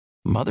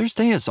Mother's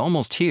Day is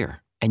almost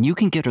here, and you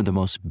can get her the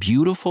most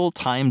beautiful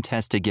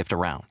time-tested gift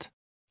around.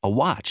 A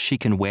watch she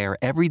can wear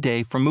every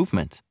day from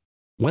Movement.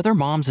 Whether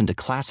mom's into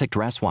classic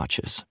dress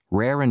watches,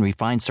 rare and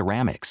refined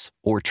ceramics,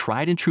 or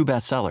tried and true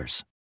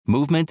bestsellers,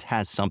 Movement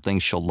has something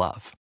she'll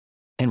love.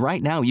 And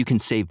right now you can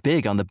save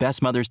big on the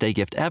best Mother's Day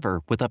gift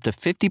ever with up to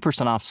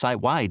 50% off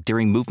site-wide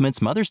during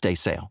Movement's Mother's Day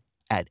sale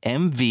at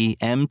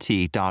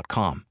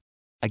MVMT.com.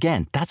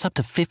 Again, that's up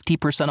to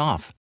 50%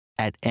 off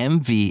at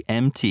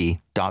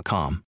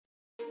MVMT.com.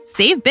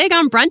 Save big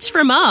on brunch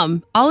for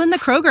mom, all in the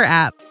Kroger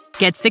app.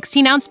 Get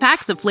 16-ounce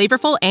packs of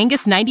flavorful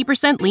Angus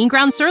 90% lean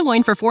ground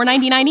sirloin for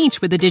 $4.99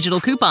 each with a digital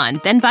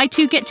coupon. Then buy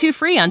 2, get 2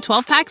 free on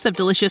 12 packs of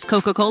delicious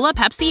Coca-Cola,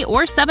 Pepsi,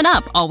 or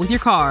 7-Up, all with your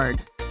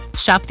card.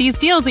 Shop these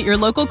deals at your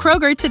local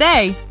Kroger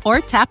today,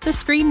 or tap the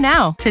screen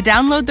now to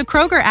download the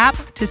Kroger app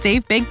to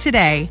save big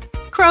today.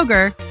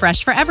 Kroger,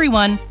 fresh for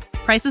everyone.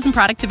 Prices and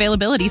product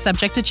availability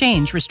subject to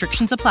change.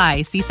 Restrictions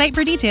apply. See site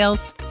for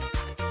details.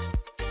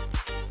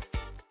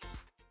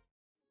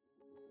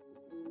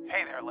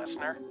 Hey there,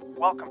 listener.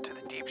 Welcome to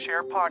the Deep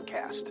Share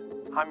Podcast.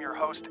 I'm your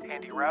host,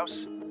 Andy Rouse,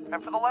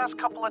 and for the last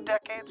couple of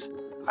decades,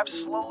 I've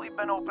slowly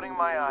been opening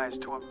my eyes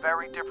to a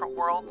very different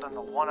world than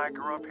the one I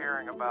grew up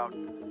hearing about.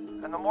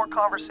 And the more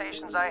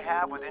conversations I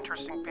have with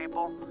interesting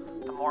people,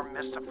 the more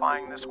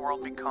mystifying this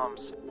world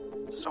becomes.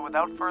 So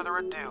without further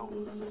ado,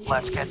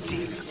 let's get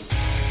deep.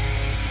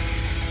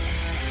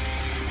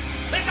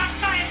 We've got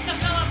science to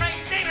celebrate!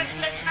 Demons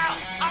bliss out!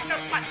 After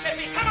what,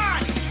 baby? Come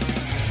on!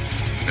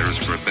 There is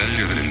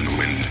rebellion in the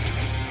wind.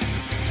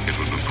 It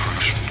will be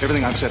crushed.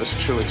 Everything I've said is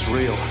true. It's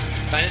real.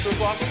 Dinosaur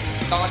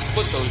fossils? God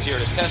put those here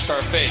to test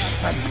our faith.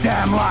 A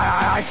damn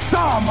lie. I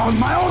saw them on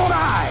my own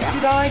eye.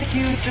 Did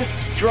IQs just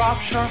drop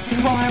sharply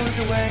while I was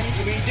away?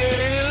 We did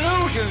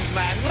illusions,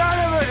 man. None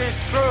of it is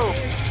true.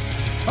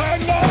 I'm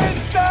not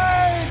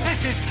insane.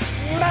 This is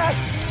mass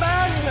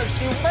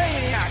madness, you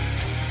maniac.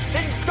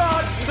 In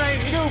God's name,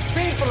 you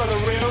people are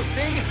the real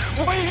thing.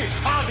 We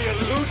are the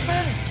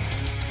illusion.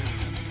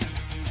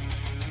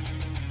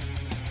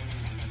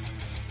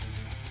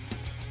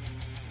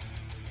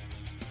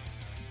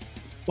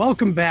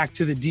 Welcome back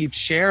to the Deep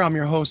Share. I'm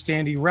your host,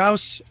 Andy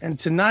Rouse, and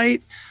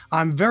tonight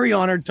I'm very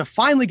honored to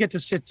finally get to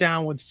sit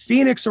down with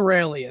Phoenix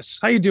Aurelius.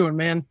 How you doing,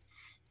 man?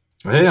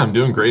 Hey, I'm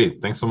doing great.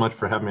 Thanks so much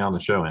for having me on the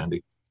show,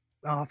 Andy.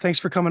 Thanks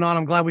for coming on.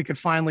 I'm glad we could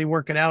finally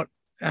work it out.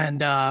 And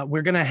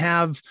we're going to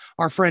have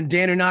our friend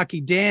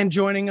Danunaki Dan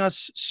joining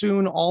us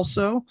soon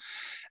also,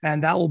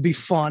 and that will be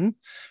fun.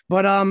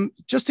 But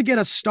just to get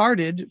us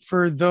started,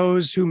 for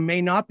those who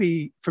may not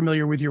be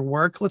familiar with your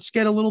work, let's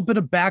get a little bit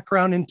of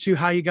background into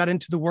how you got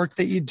into the work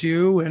that you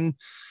do and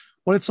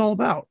what it's all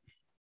about.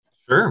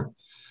 Sure.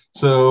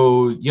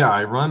 So, yeah,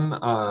 I run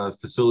a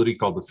facility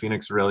called the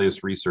Phoenix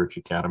Aurelius Research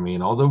Academy.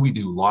 And although we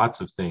do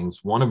lots of things,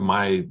 one of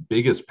my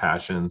biggest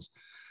passions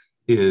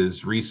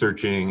is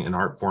researching an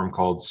art form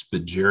called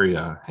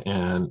Spagyria.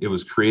 And it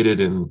was created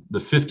in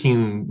the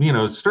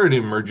started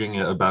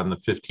emerging about in the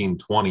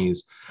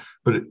 1520s,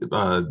 but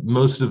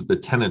most of the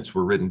tenets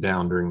were written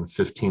down during the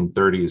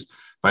 1530s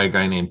by a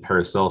guy named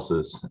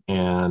Paracelsus.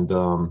 And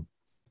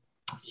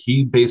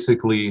he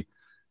basically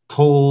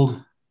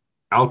told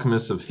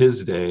alchemists of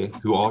his day,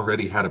 who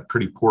already had a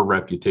pretty poor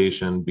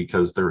reputation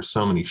because there were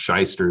so many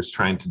shysters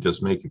trying to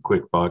just make a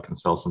quick buck and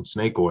sell some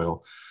snake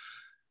oil,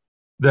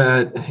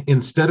 that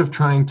instead of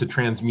trying to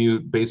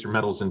transmute baser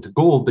metals into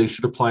gold, they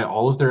should apply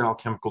all of their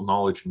alchemical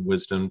knowledge and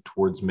wisdom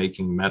towards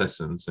making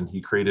medicines. And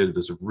he created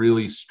this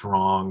really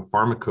strong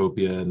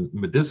pharmacopoeia and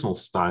medicinal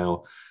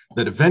style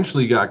that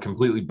eventually got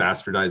completely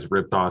bastardized,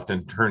 ripped off,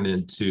 and turned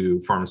into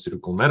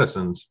pharmaceutical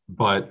medicines.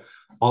 But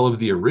all of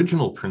the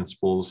original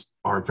principles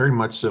are very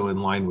much so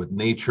in line with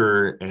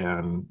nature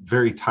and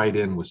very tied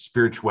in with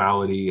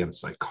spirituality and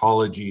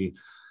psychology.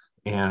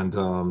 And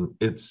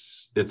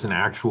it's an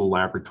actual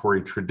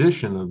laboratory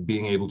tradition of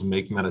being able to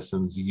make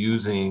medicines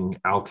using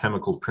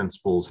alchemical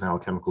principles and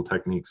alchemical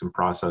techniques and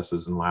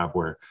processes in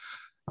labware.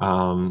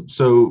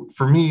 So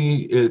for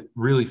me, it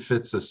really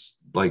fits this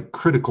like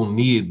critical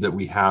need that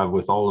we have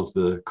with all of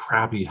the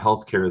crappy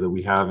healthcare that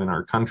we have in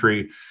our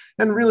country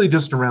and really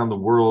just around the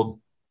world,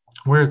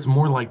 where it's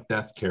more like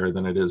death care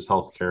than it is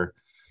healthcare.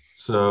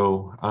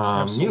 So,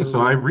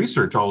 so I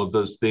research all of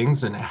those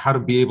things and how to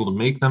be able to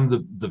make them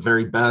the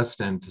very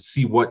best, and to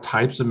see what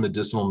types of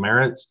medicinal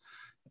merits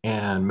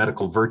and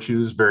medical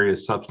virtues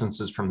various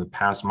substances from the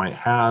past might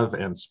have,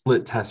 and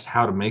split test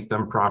how to make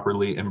them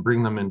properly and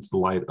bring them into the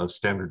light of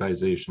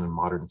standardization and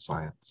modern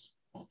science.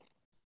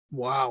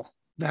 Wow.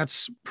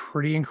 That's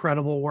pretty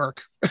incredible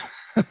work.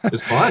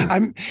 It's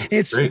fun.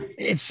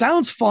 It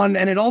sounds fun.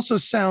 And it also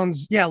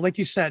sounds, like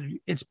you said,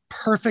 it's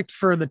perfect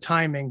for the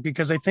timing,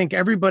 because I think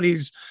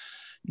everybody's,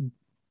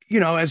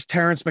 as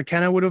Terence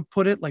McKenna would have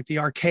put it, like the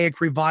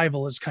archaic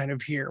revival is kind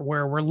of here,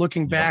 where we're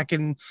looking back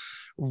and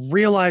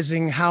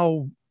realizing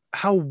how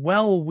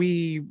well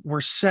we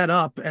were set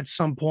up at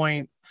some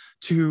point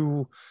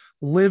to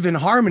live in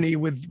harmony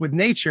with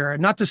nature.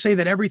 Not to say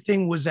that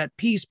everything was at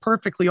peace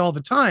perfectly all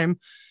the time.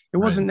 It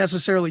wasn't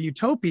necessarily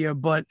utopia,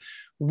 but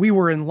we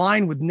were in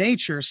line with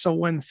nature. So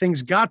when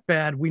things got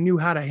bad, we knew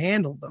how to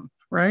handle them,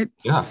 right?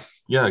 Yeah,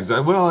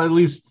 exactly. Well, at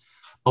least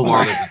a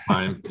lot of the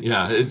time.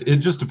 Yeah, it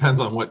just depends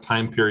on what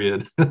time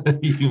period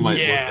you might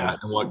look at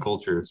and what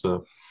culture.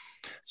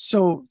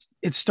 So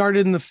it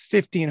started in the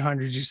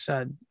 1500s, you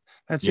said.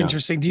 That's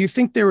interesting. Do you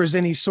think there was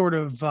any sort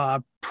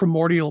of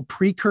primordial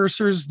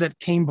precursors that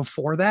came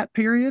before that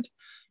period?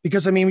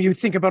 Because, I mean, when you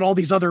think about all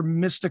these other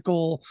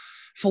mystical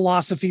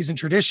philosophies and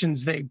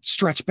traditions, they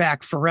stretch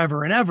back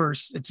forever and ever.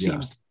 It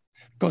seems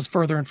goes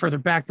further and further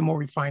back the more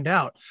we find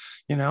out,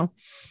 you know?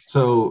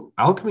 So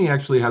alchemy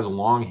actually has a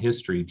long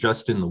history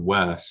just in the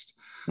West.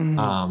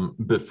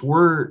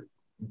 Before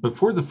the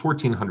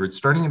 1400s,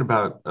 starting at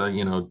about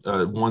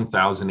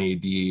 1000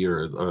 AD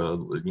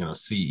or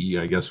CE,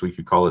 I guess we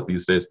could call it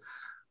these days,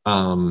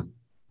 and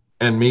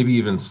maybe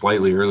even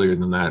slightly earlier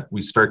than that,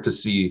 we start to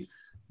see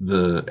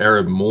the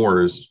Arab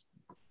Moors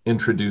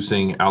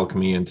introducing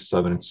alchemy into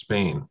southern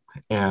Spain,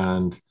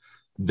 and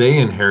they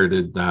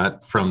inherited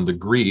that from the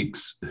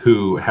Greeks,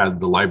 who had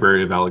the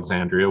Library of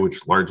Alexandria,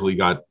 which largely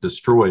got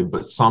destroyed,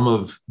 but some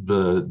of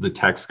the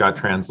text got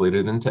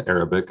translated into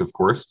Arabic, of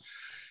course.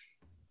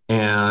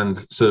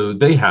 And so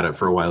they had it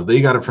for a while. They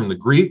got it from the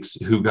Greeks,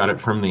 who got it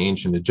from the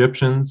ancient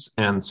Egyptians.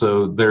 And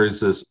so there's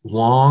this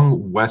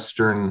long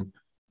Western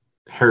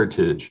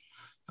heritage,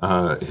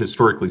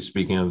 historically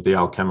speaking, of the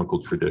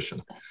alchemical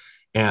tradition.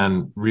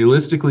 And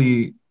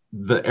realistically,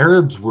 the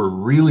Arabs were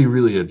really,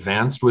 really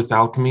advanced with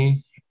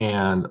alchemy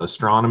and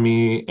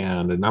astronomy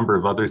and a number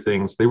of other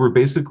things.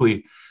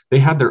 They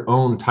had their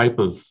own type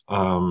of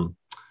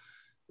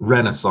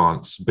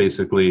Renaissance,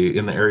 basically,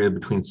 in the area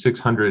between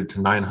 600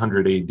 to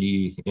 900 AD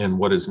in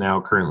what is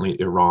now currently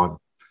Iran.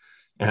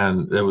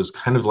 And it was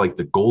kind of like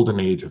the golden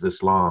age of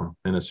Islam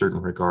in a certain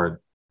regard.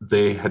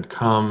 They had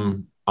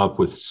come up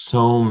with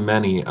so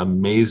many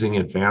amazing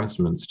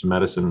advancements to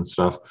medicine and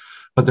stuff,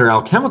 but their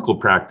alchemical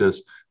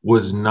practice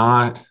was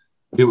not,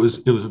 it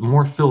was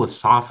more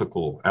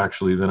philosophical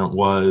actually than it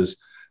was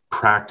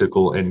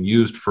practical and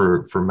used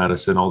for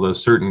medicine, although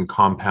certain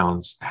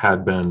compounds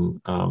had been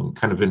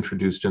kind of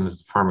introduced into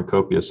the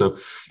pharmacopoeia. So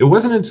it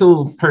wasn't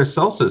until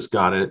Paracelsus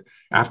got it,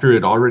 after it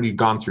had already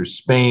gone through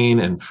Spain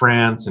and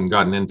France and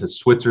gotten into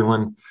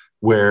Switzerland,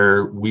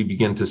 where we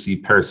begin to see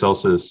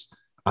Paracelsus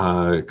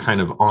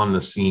kind of on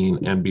the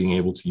scene and being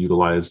able to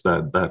utilize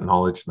that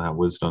knowledge and that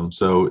wisdom.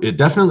 So it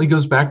definitely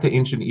goes back to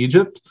ancient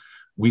Egypt.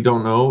 We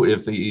don't know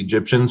if the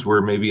Egyptians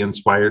were maybe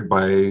inspired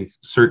by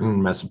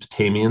certain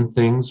Mesopotamian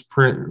things,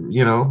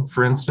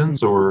 for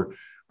instance, or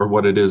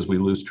what it is. We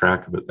lose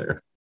track of it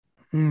there.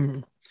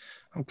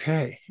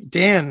 Okay.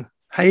 Dan,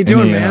 how you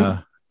doing,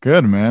 man?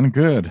 Good, man.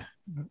 Good.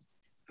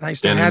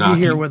 Nice to have you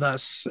here with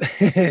us.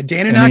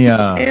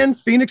 Danunaki and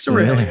Phoenix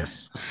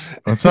Aurelius. Yeah.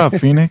 What's up,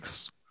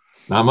 Phoenix?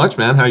 Not much,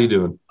 man. How you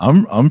doing?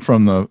 I'm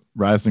from the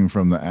Rising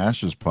from the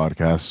Ashes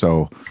podcast,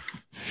 so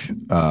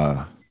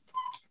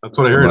that's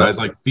what I heard. I was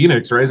like,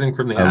 Phoenix Rising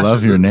from the Ashes. I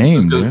love your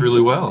name. Goes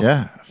really well.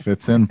 Yeah,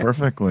 fits in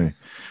perfectly.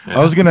 Yeah.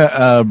 I was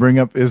gonna bring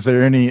up: is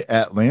there any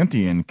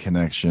Atlantean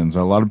connections?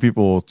 A lot of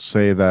people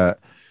say that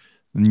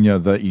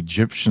the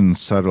Egyptians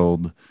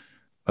settled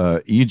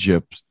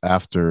Egypt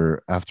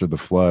after the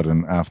flood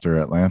and after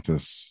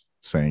Atlantis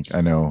sank.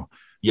 I know.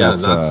 Yeah,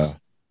 that's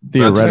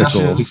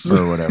theoretical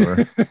or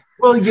whatever.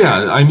 Well,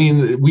 yeah. I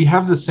mean, we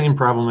have the same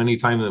problem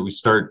anytime that we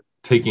start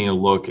taking a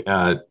look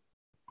at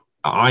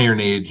Iron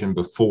Age and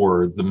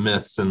before, the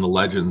myths and the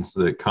legends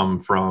that come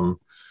from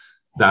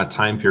that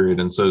time period.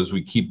 And so as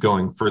we keep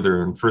going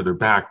further and further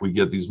back, we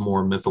get these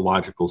more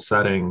mythological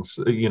settings,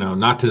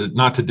 not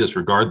to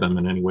disregard them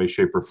in any way,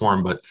 shape, or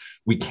form, but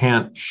we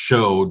can't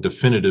show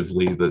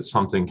definitively that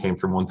something came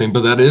from one thing.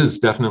 But that is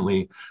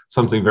definitely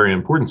something very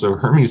important. So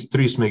Hermes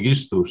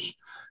Trismegistus,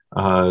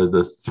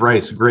 the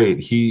thrice great,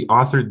 he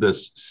authored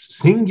this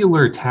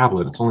singular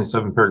tablet. It's only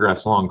 7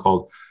 paragraphs long,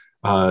 called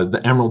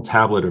the Emerald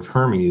Tablet of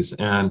Hermes.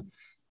 And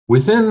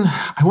within,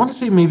 I want to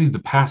say maybe the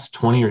past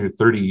 20 or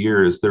 30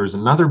 years, there was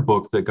another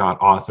book that got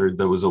authored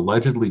that was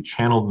allegedly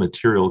channeled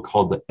material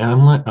called the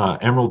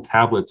Emerald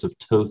Tablets of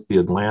Thoth the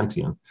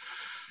Atlantean.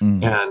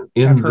 And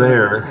in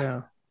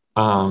there,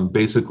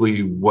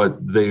 basically what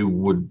they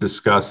would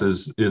discuss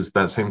is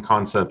that same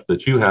concept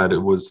that you had. It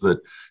was that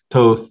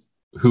Thoth,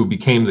 who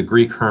became the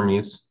Greek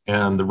Hermes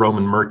and the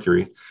Roman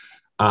Mercury,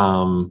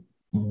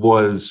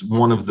 was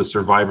one of the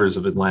survivors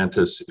of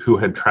Atlantis who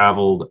had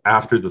traveled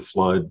after the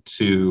flood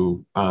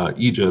to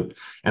Egypt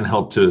and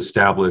helped to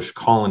establish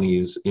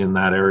colonies in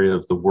that area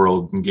of the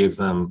world and gave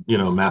them,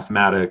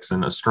 mathematics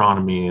and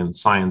astronomy and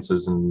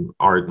sciences and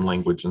art and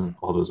language and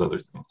all those other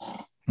things.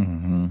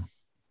 Mm-hmm.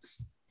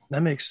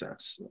 That makes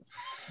sense.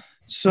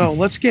 So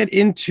let's get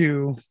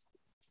into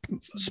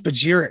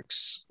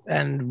spagyrics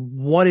and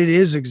what it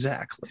is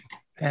exactly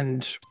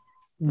and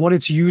what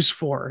it's used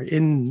for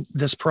in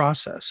this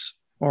process.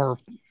 Or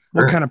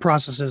what kind of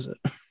process is it?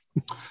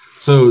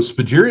 So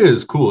spagyria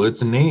is cool.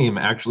 Its name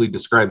actually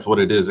describes what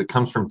it is. It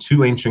comes from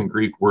 2 ancient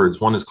Greek words.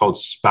 One is called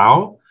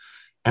spau,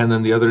 and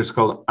then the other is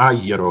called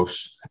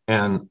aieros,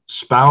 and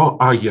spau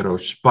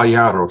aieros,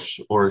 spaiaros,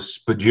 or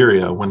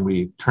spagyria when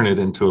we turn it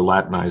into a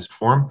Latinized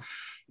form.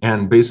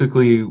 And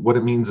basically what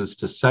it means is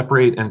to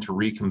separate and to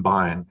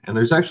recombine. And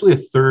there's actually a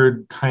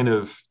third kind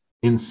of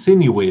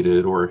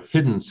insinuated or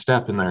hidden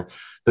step in there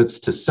that's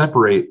to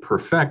separate,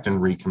 perfect,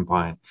 and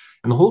recombine.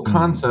 And the whole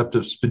concept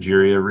of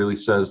spagyria really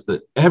says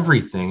that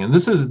everything, and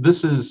this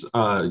is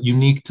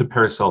unique to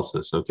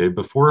Paracelsus, okay?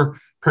 Before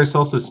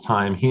Paracelsus'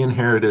 time, he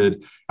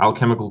inherited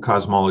alchemical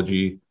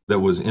cosmology that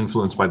was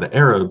influenced by the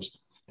Arabs,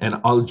 and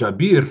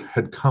Al-Jabir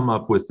had come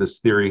up with this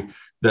theory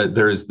that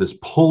there is this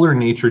polar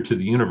nature to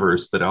the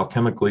universe that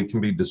alchemically can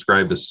be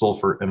described as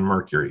sulfur and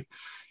mercury.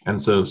 And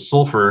so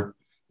sulfur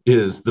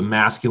is the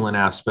masculine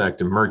aspect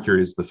and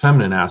mercury is the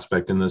feminine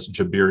aspect in this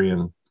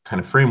Jabirian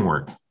kind of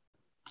framework.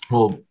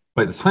 Well,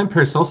 by the time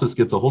Paracelsus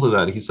gets a hold of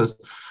that, he says,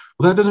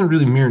 well, that doesn't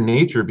really mirror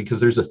nature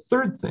because there's a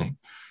third thing.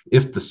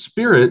 If the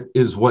spirit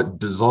is what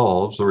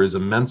dissolves or is a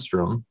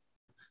menstruum,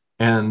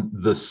 and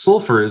the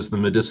sulfur is the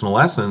medicinal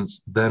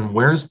essence, then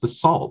where's the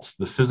salt,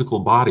 the physical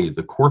body,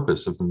 the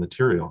corpus of the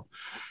material?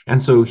 And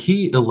so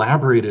he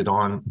elaborated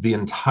on the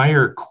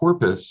entire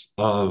corpus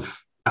of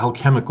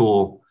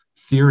alchemical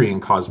theory and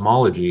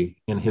cosmology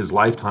in his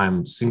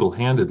lifetime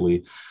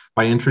single-handedly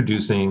by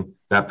introducing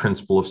that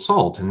principle of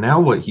salt. And now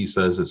what he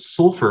says is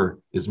sulfur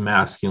is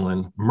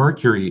masculine,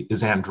 mercury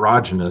is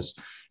androgynous,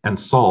 and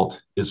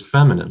salt is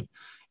feminine.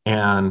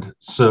 And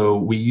so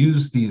we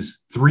use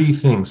these three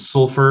things: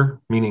 sulfur,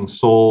 meaning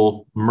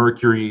soul;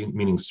 mercury,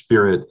 meaning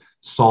spirit;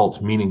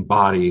 salt, meaning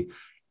body,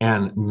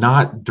 and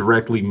not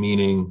directly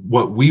meaning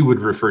what we would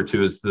refer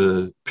to as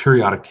the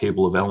periodic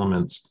table of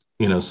elements,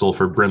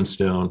 sulfur,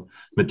 brimstone,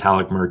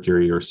 metallic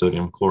mercury, or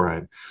sodium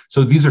chloride.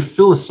 So these are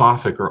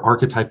philosophic or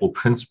archetypal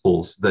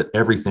principles that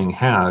everything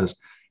has,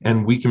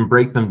 and we can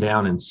break them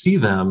down and see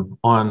them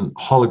on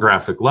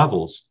holographic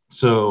levels.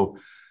 So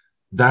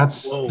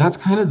that's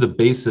kind of the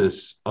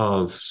basis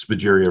of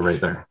spagyria right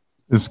there.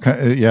 It's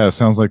it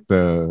sounds like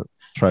the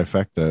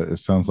trifecta. It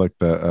sounds like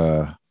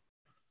the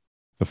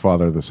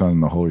Father, the Son,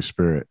 and the Holy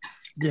Spirit.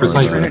 Yeah,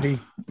 the Trinity.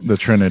 The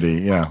Trinity.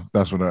 Yeah,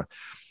 that's what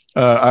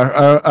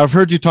I've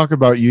heard you talk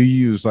about. You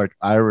use like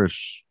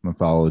Irish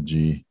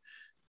mythology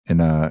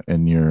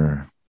in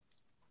your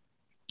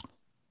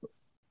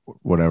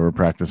whatever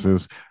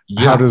practices.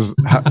 Yeah.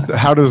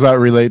 How does that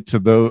relate to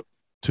the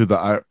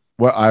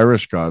what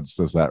Irish gods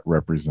does that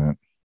represent?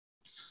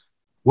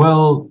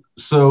 Well,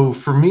 so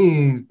for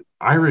me,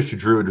 Irish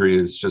Druidry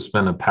has just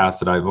been a path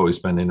that I've always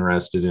been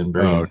interested in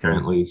very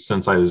inherently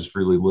since I was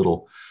really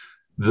little.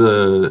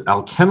 The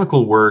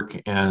alchemical work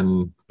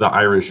and the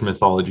Irish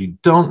mythology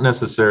don't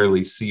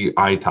necessarily see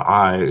eye to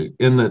eye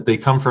in that they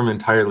come from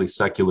entirely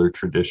secular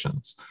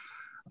traditions.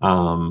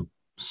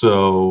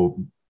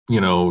 So,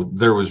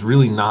 there was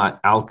really not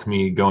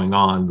alchemy going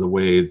on the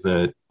way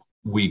that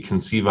we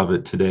conceive of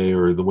it today,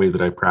 or the way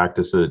that I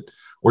practice it,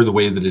 or the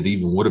way that it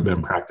even would have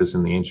been practiced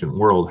in the ancient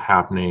world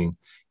happening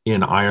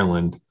in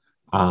Ireland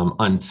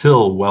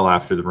until well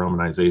after the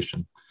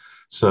Romanization.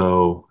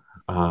 So,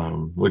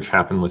 which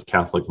happened with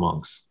Catholic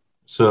monks.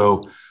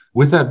 So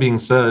with that being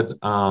said,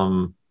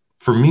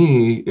 for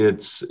me,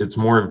 it's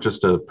more of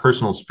just a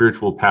personal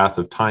spiritual path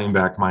of tying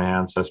back my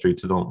ancestry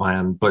to the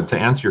land. But to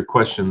answer your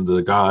question,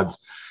 the gods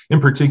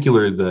in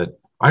particular that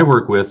I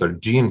work with are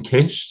Gian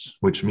Ceist,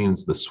 which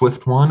means the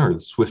swift one or the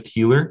swift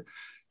healer.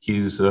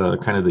 He's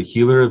kind of the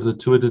healer of the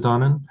Tuatha Dé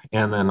Danann.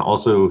 And then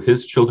also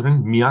his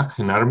children, Miach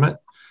and Armet.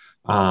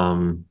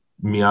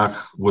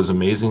 Miach was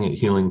amazing at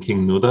healing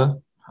King Nuada,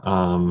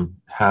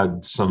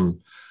 had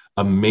some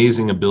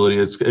amazing ability.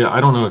 I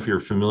don't know if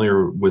you're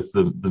familiar with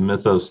the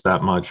mythos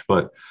that much,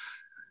 but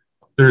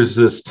there's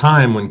this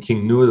time when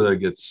King Nuada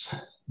gets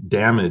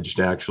damaged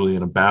actually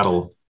in a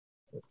battle.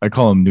 I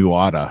call him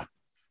Nuada.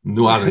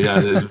 Nuada,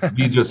 yeah.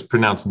 We just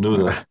pronounce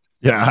Nuada.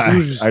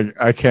 Yeah,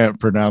 I can't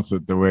pronounce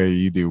it the way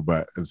you do,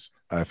 but it's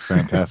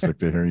fantastic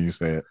to hear you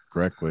say it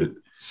correctly.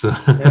 So,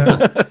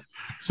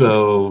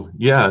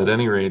 at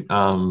any rate,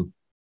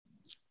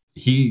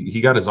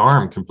 he got his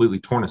arm completely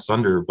torn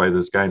asunder by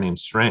this guy named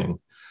Strang.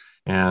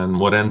 And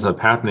what ends up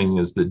happening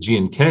is that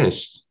Gian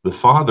Ceist, the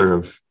father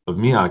of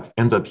Miach,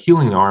 ends up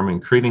healing the arm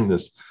and creating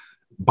this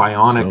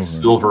bionic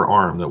silver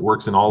arm that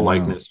works in all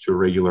likeness to a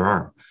regular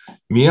arm.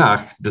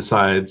 Miach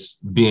decides,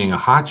 being a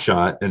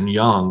hotshot and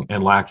young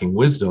and lacking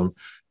wisdom,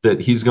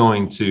 that he's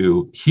going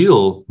to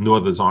heal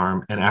Nuada's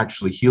arm and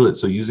actually heal it.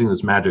 So using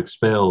this magic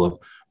spell of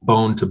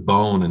bone to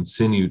bone and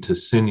sinew to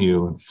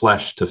sinew and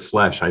flesh to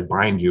flesh, I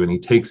bind you. And he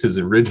takes his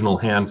original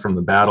hand from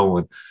the battle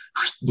and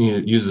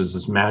uses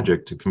his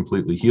magic to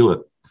completely heal it.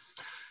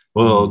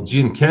 Well,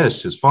 Gian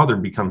Ceist, his father,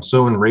 becomes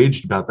so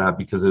enraged about that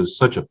because it was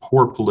such a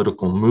poor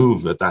political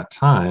move at that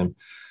time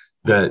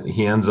that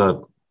he ends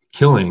up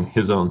killing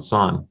his own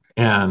son.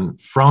 And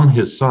from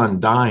his son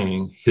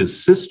dying,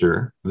 his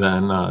sister,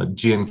 then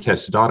Gian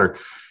Ceist's daughter,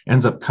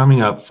 ends up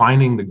coming up,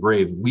 finding the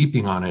grave,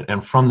 weeping on it.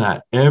 And from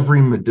that,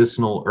 every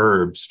medicinal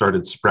herb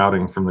started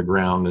sprouting from the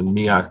ground. And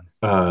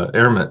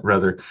Ermit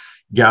rather,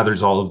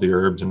 gathers all of the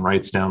herbs and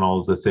writes down all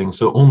of the things.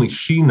 So only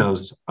she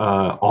knows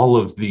all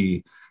of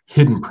the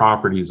hidden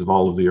properties of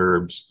all of the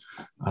herbs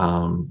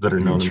that are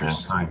known in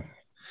mankind.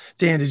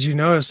 Dan, did you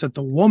notice that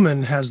the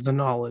woman has the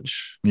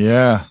knowledge?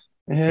 Yeah.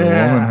 Yeah. The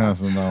woman has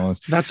the knowledge.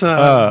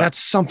 That's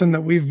something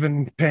that we've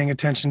been paying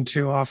attention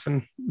to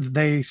often.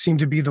 They seem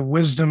to be the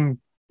wisdom.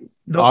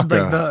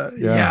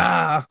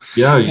 Academia.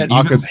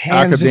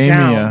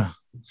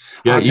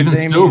 Even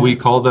still, we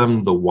call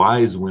them the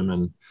wise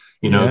women,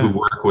 who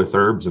work with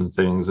herbs and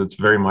things. It's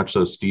very much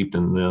so steeped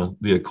in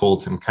the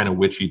occult and kind of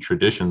witchy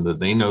tradition that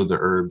they know the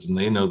herbs and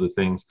they know the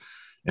things.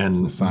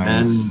 And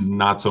men,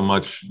 not so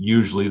much.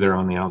 Usually they're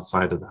on the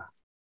outside of that.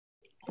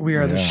 We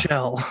are the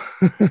shell.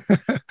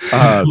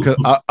 'Cause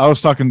I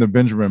was talking to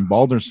Benjamin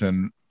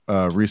Balderson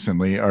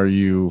recently. Are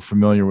you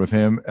familiar with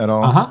him at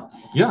all?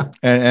 Yeah.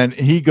 And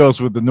he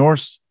goes with the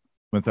Norse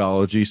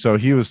mythology. So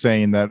he was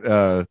saying that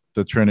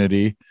the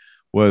Trinity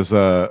was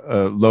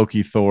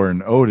Loki, Thor,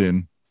 and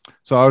Odin.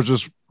 So I was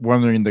just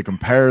wondering the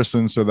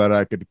comparison so that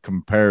I could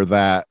compare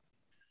that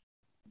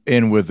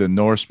in with the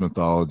Norse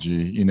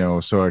mythology,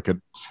 so I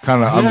could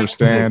kind of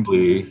understand.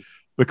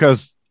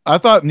 Because I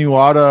thought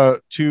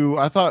Nuada too.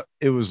 I thought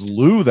it was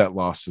Lou that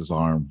lost his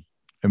arm.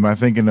 Am I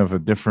thinking of a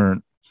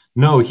different?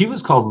 No, he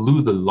was called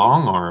Lou the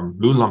Long Arm.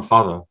 Lou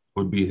Lamfada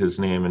would be his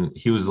name, and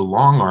he was the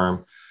long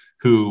arm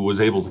who was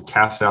able to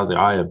cast out the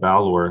eye of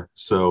Balor.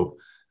 So,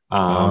 it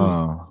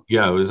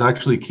was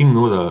actually King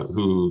Nuada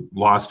who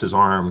lost his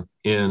arm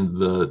in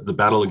the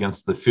battle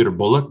against the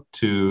Firbulak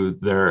to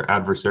their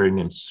adversary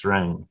named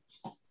Sreng.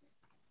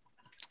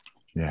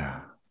 Yeah,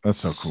 that's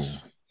so cool.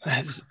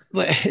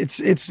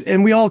 It's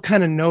and we all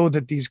kind of know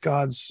that these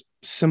gods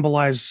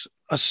symbolize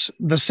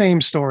the same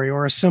story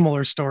or a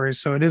similar story,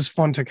 so it is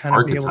fun to kind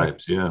of be able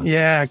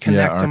to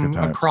connect them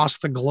across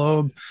the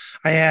globe.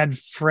 I had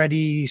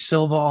Freddie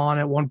Silva on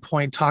at one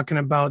point talking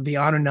about the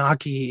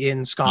Anunnaki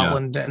in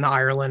Scotland and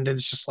Ireland.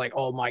 It's just like,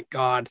 oh my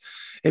god,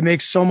 it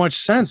makes so much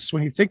sense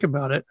when you think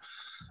about it.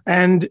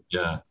 And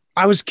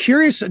I was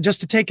curious,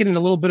 just to take it in a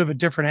little bit of a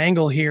different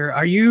angle here,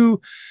 are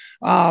you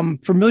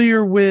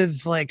familiar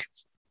with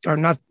or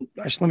not?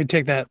 Let me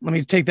take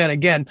that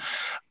again.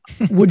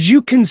 Would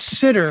you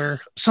consider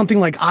something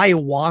like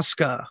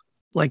ayahuasca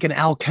like an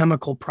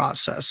alchemical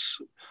process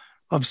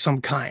of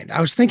some kind?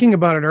 I was thinking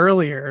about it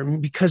earlier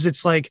because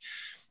it's like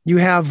you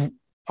have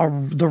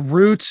the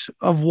root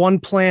of one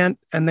plant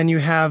and then you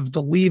have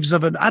the leaves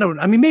of it.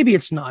 Maybe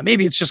it's not.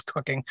 Maybe it's just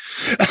cooking.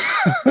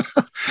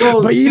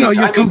 But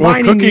you're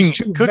combining these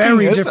two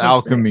very different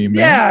alchemy, man.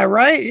 Yeah,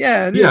 right.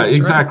 Yeah,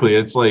 exactly.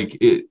 Right? It's like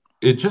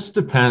it just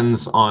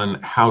depends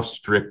on how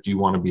strict you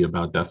want to be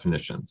about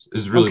definitions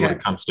is really what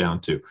it comes down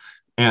to,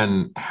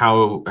 and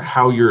how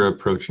you're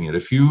approaching it.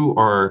 If you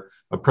are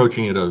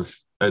approaching it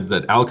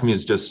that alchemy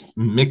is just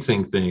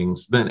mixing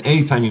things, then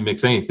anytime you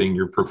mix anything,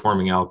 you're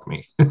performing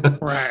alchemy.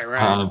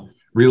 Right.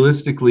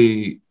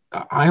 Realistically,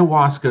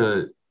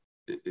 ayahuasca,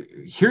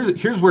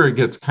 here's where it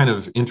gets kind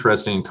of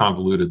interesting and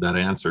convoluted. That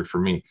answer for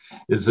me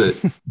is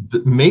that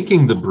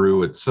making the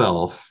brew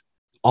itself,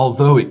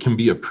 although it can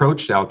be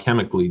approached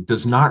alchemically,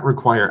 does not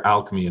require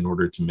alchemy in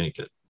order to make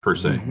it, per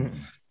se. Mm-hmm.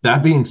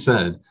 That being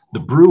said, the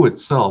brew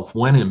itself,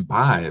 when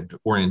imbibed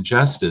or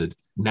ingested,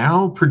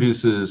 now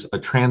produces a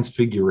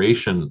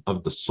transfiguration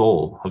of the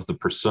soul, of the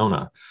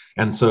persona.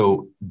 And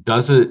so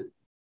does it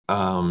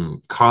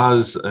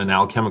cause an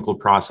alchemical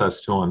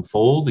process to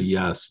unfold?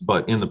 Yes,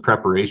 but in the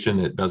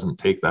preparation, it doesn't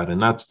take that.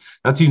 And that's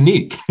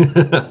unique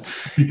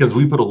because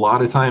we put a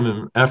lot of time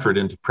and effort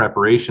into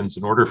preparations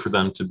in order for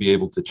them to be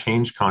able to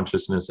change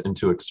consciousness and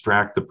to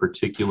extract the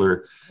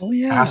particular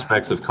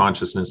aspects of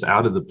consciousness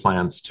out of the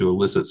plants to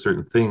elicit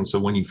certain things. So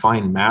when you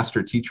find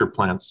master teacher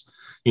plants,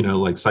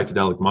 like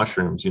psychedelic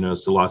mushrooms,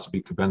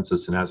 psilocybe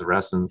cubensis and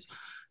azarescens,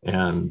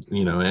 and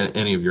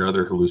any of your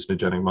other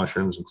hallucinogenic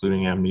mushrooms,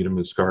 including Amanita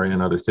muscaria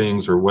and other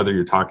things, or whether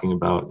you're talking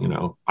about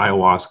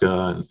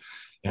ayahuasca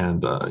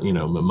and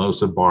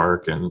mimosa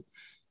bark and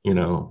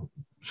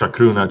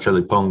chacruna,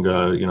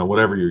 cheliponga,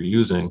 whatever you're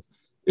using,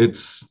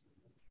 it's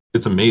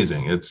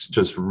amazing. It's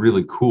just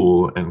really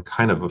cool and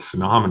kind of a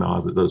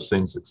phenomenon that those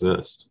things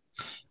exist.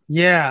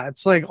 Yeah,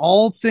 it's like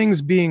all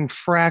things being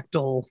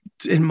fractal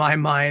in my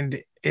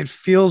mind. It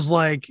feels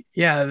like,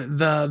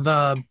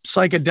 the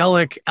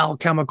psychedelic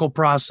alchemical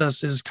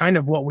process is kind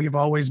of what we've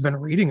always been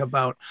reading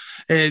about.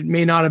 It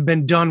may not have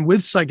been done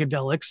with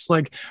psychedelics.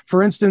 Like,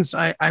 for instance,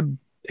 I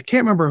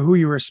can't remember who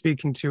you were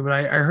speaking to, but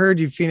I heard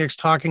you, Phoenix,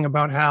 talking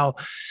about how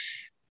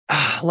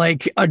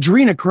like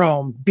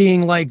adrenochrome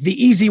being like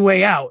the easy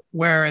way out.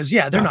 Whereas,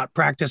 they're not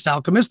practiced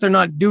alchemists. They're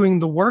not doing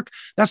the work.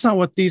 That's not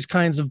what these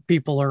kinds of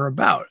people are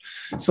about.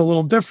 It's a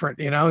little different,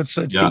 it's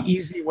the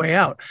easy way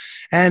out.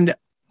 And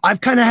I've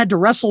kind of had to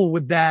wrestle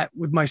with that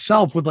with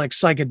myself with like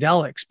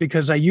psychedelics,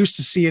 because I used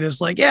to see it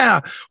as like,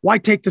 why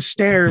take the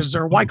stairs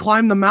or why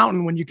climb the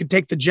mountain when you could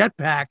take the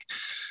jetpack?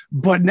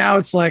 But now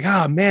it's like,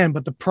 ah, man,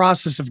 but the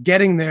process of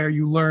getting there,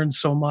 you learn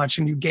so much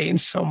and you gain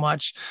so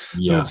much.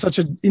 So it's such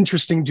an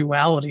interesting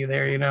duality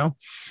there, you know?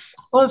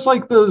 Well, it's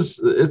like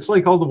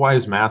all the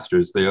wise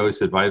masters. They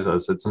always advise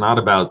us, it's not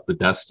about the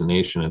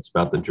destination, it's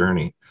about the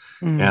journey.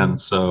 And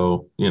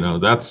so,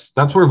 that's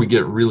where we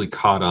get really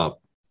caught up,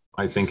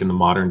 I think, in the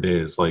modern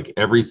days, like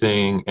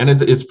everything. And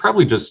it's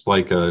probably just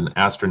like an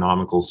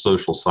astronomical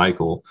social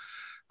cycle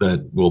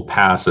that will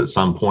pass at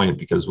some point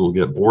because we'll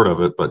get bored of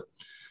it. But,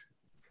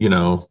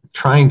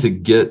 trying to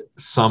get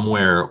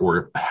somewhere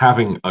or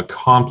having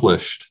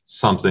accomplished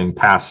something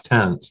past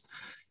tense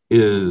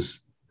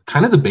is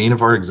kind of the bane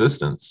of our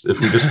existence. If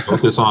we just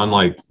focus on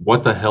like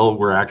what the hell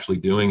we're actually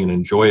doing and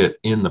enjoy it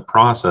in the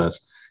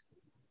process,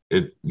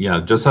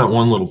 just that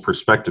one little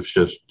perspective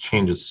shift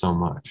changes so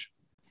much.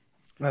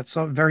 That's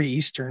very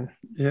Eastern.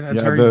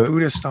 It's very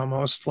Buddhist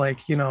almost, like,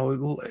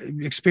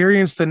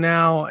 experience the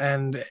now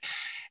and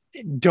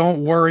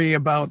don't worry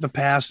about the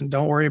past and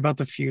don't worry about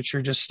the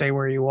future. Just stay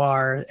where you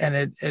are.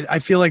 And I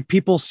feel like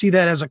people see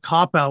that as a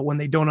cop out when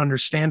they don't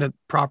understand it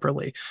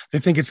properly. They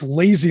think it's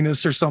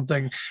laziness or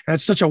something. And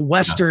it's such a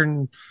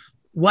Western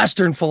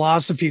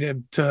philosophy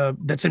to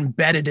that's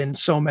embedded in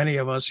so many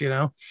of us,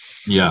 Yeah.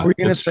 What are you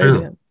going to say,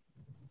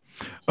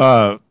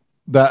 Dan?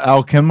 The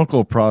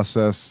alchemical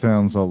process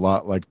sounds a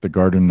lot like the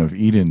Garden of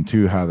Eden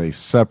too, how they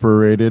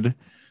separated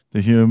the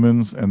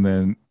humans and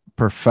then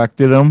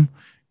perfected them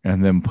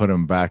and then put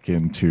them back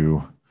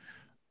into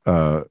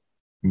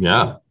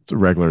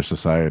regular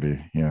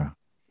society. Yeah,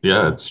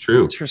 it's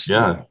true. Interesting.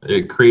 Yeah,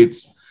 it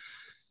creates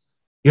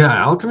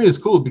alchemy is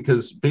cool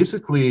because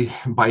basically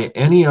by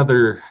any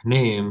other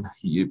name,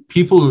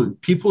 people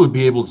would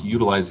be able to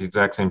utilize the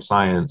exact same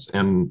science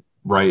and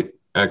write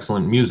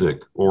excellent music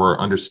or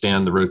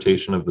understand the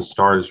rotation of the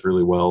stars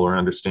really well or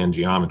understand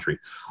geometry.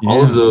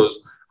 All of those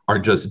are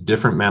just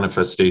different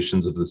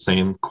manifestations of the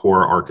same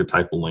core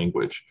archetypal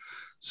language.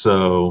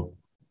 So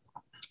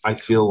I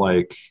feel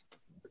like,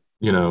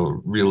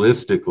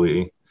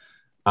 realistically,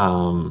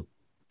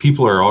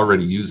 people are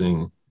already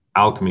using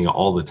alchemy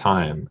all the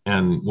time.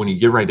 And when you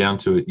get right down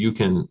to it, you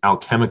can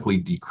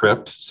alchemically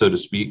decrypt, so to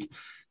speak,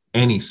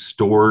 any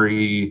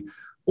story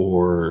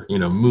or,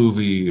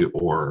 movie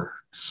or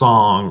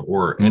song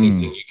or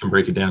anything. You can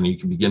break it down and you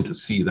can begin to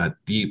see that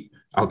deep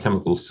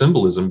alchemical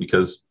symbolism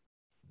because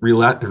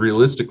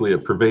realistically,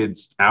 it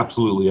pervades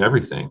absolutely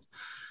everything.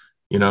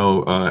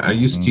 I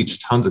used to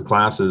teach tons of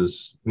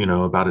classes,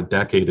 about a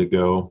decade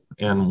ago.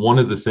 And one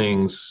of the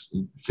things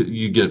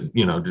you get,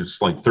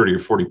 just like 30 or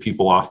 40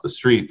 people off the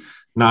street,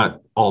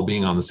 not all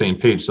being on the same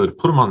page. So to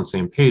put them on the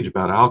same page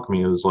about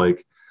alchemy, it was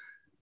like,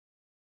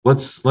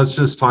 let's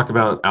just talk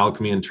about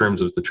alchemy in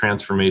terms of the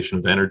transformation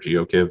of energy.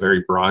 Okay, a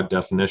very broad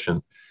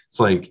definition. It's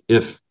like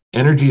if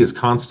energy is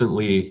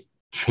constantly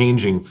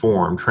changing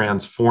form,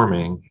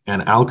 transforming,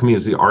 and alchemy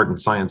is the art and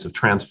science of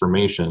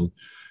transformation,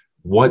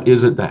 what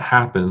is it that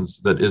happens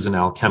that isn't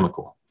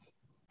alchemical?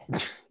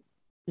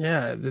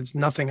 Yeah, there's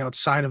nothing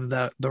outside of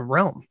the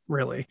realm,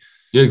 really.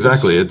 Yeah,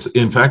 exactly. It's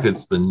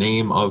the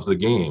name of the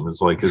game.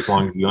 It's like, as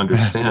long as you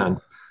understand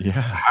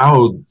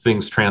how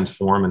things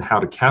transform and how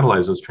to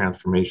catalyze those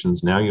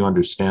transformations, now you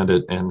understand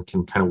it and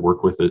can kind of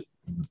work with it.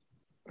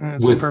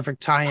 It's a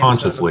perfect tie-in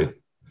consciously.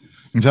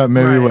 Is that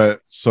maybe what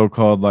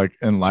so-called like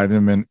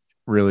enlightenment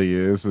really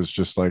is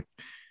just like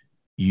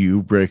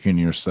you breaking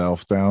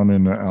yourself down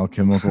in the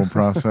alchemical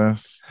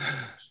process?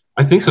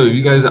 I think so.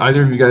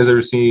 Either of you guys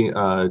ever see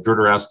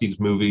Jodorowsky's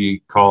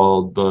movie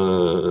called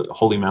The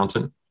Holy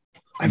Mountain?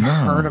 I've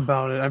heard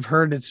about it. I've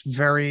heard it's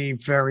very,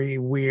 very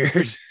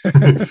weird.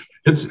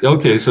 It's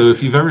okay. So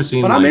if you've ever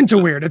seen, but I'm into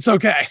weird. It's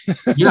okay.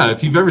 Yeah.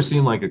 If you've ever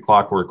seen like A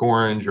Clockwork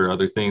Orange or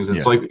other things,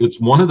 it's like, it's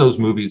one of those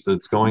movies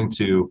that's going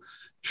to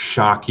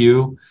shock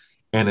you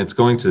and it's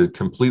going to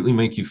completely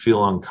make you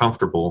feel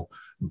uncomfortable.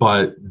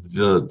 But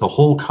the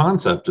whole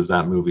concept of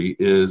that movie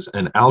is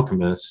an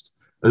alchemist.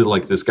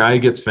 Like, this guy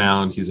gets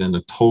found, he's in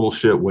a total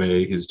shit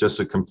way, he's just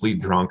a complete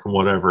drunk and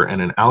whatever,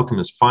 and an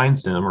alchemist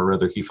finds him, or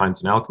rather he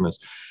finds an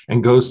alchemist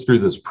and goes through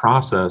this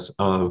process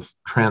of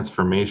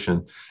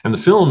transformation. And the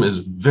film is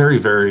very,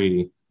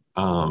 very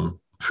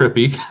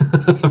trippy,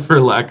 for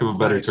lack of a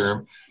better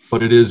term,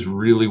 but it is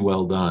really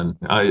well done.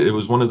 It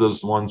was one of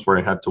those ones where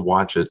I had to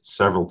watch it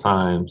several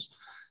times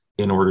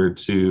in order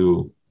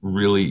to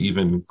really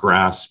even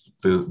grasp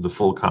the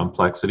full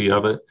complexity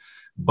of it.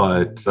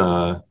 But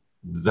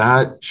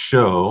that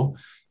show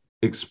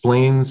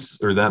explains,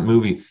 or that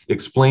movie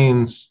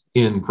explains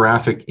in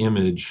graphic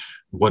image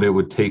what it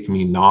would take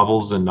me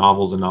novels and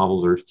novels and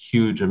novels, or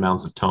huge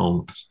amounts of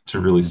tomes, to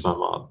really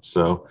sum up.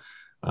 So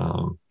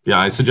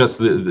I suggest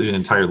the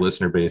entire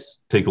listener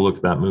base take a look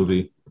at that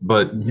movie,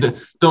 but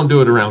don't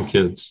do it around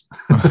kids.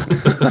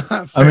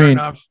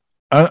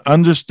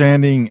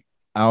 Understanding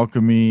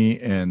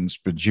alchemy and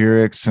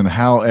spagyrics and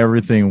how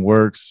everything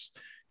works,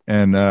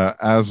 and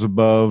as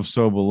above,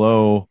 so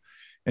below,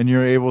 and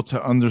you're able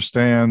to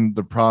understand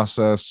the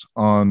process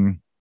on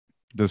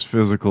this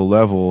physical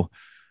level.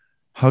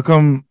 How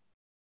come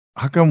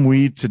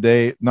we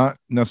today, not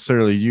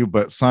necessarily you,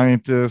 but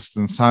scientists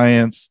and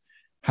science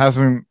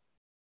hasn't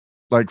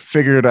like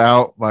figured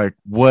out like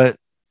what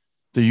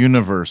the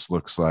universe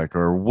looks like,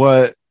 or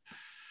what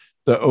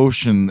the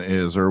ocean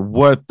is, or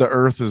what the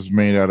earth is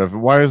made out of?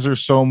 Why is there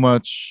so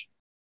much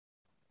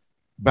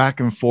back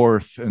and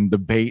forth and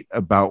debate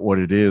about what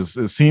it is?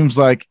 It seems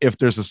like if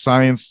there's a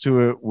science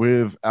to it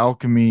with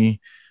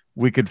alchemy,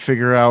 we could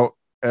figure out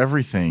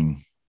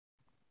everything.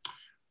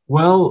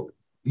 Well,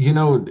 in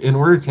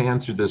order to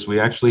answer this, we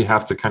actually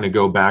have to kind of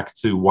go back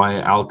to why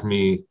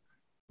alchemy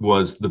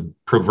was the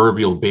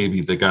proverbial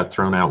baby that got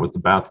thrown out with the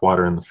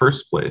bathwater in the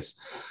first place.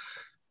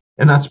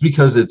 And that's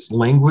because its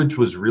language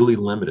was really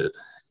limited,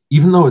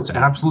 even though it's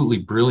absolutely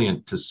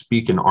brilliant to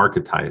speak in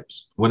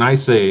archetypes. When I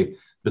say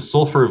the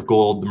sulfur of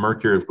gold, the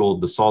mercury of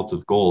gold, the salt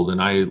of gold,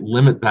 and I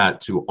limit that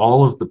to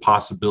all of the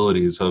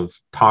possibilities of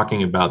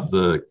talking about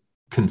the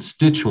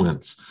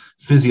constituents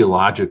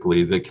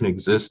physiologically that can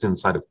exist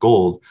inside of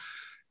gold,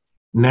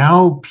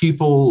 now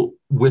people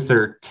with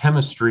their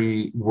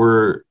chemistry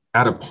were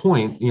at a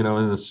point, in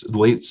the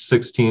late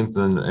 16th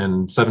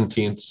and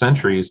 17th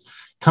centuries,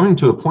 coming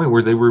to a point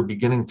where they were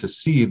beginning to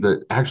see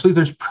that actually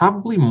there's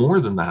probably more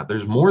than that.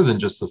 There's more than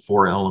just the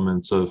four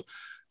elements of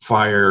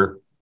fire,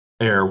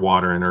 air,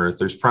 water, and earth.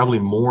 There's probably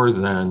more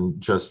than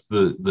just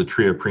the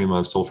tria prima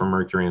of sulfur,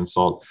 mercury, and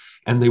salt.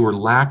 And they were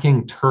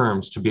lacking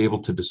terms to be able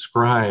to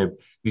describe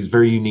these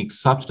very unique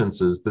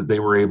substances that they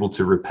were able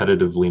to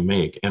repetitively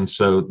make. And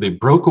so they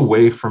broke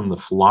away from the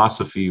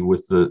philosophy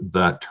with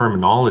that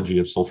terminology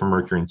of sulfur,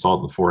 mercury, and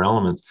salt, the four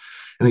elements.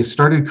 And they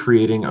started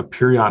creating a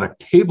periodic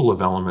table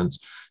of elements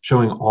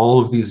showing all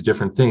of these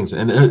different things.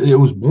 And it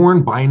was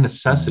born by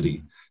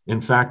necessity. In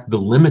fact, the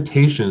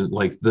limitation,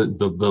 like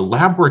the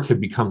lab work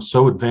had become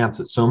so advanced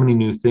that so many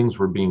new things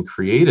were being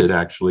created,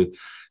 actually,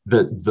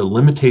 that the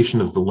limitation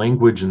of the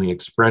language and the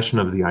expression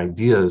of the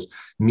ideas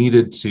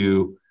needed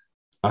to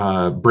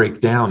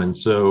break down. And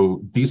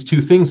so these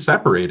two things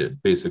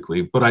separated,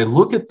 basically. But I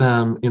look at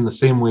them in the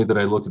same way that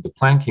I look at the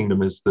plant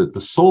kingdom, is that the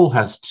soul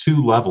has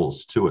two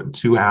levels to it,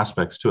 two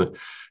aspects to it.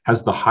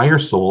 Has the higher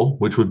soul,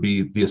 which would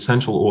be the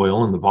essential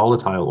oil and the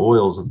volatile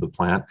oils of the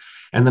plant.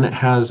 And then it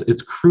has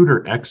its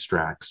cruder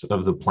extracts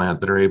of the plant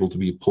that are able to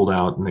be pulled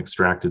out and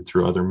extracted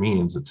through other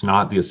means. It's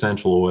not the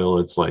essential oil.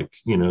 It's like,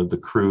 the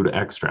crude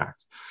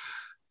extract.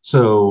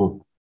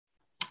 So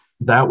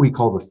that we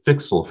call the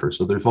fixed sulfur.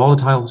 So there's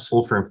volatile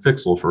sulfur and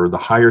fixed sulfur, the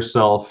higher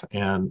self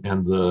and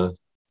the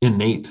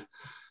innate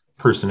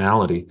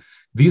personality.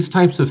 These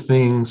types of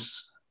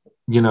things,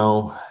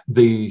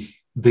 they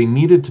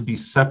needed to be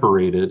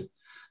separated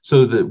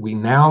so that we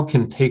now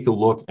can take a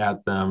look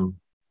at them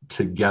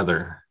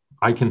together.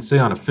 I can say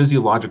on a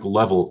physiological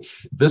level,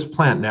 this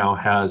plant now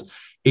has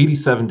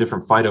 87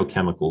 different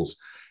phytochemicals.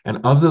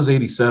 And of those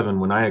 87,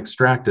 when I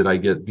extract it, I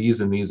get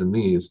these and these and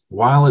these,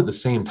 while at the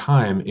same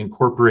time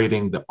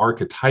incorporating the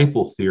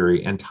archetypal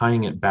theory and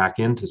tying it back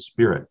into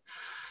spirit.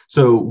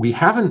 So we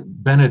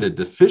haven't been at a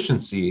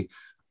deficiency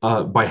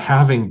by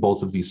having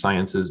both of these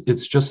sciences.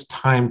 It's just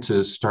time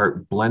to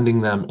start blending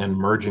them and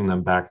merging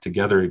them back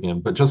together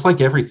again. But just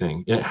like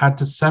everything, it had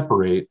to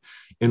separate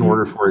in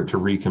order for it to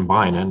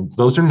recombine. And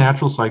those are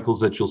natural cycles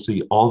that you'll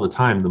see all the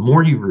time. The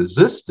more you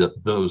resist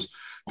those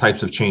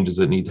types of changes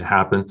that need to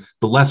happen,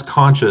 the less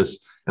conscious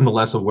and the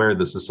less aware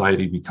the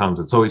society becomes.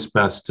 It's always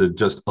best to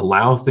just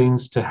allow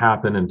things to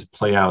happen and to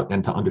play out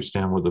and to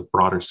understand what the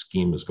broader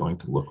scheme is going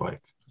to look like.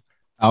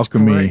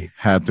 Alchemy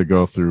had to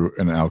go through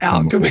an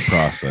alchemical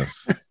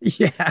process.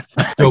 Yeah.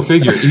 Go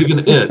figure. Even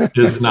it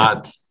is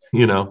not,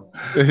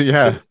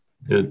 Yeah.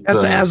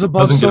 That's as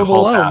above, so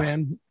below,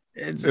 man.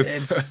 It's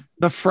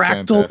the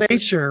fractal fantastic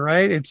nature,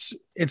 right? It's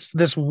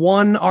this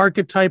one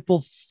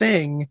archetypal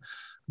thing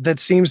that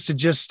seems to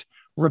just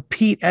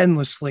repeat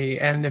endlessly.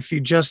 And if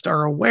you just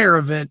are aware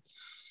of it,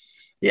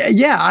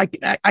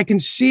 I can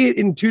see it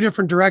in two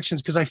different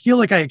directions, because I feel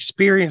like I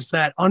experienced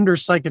that under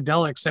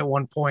psychedelics at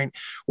one point,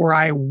 where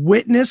I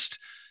witnessed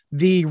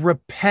the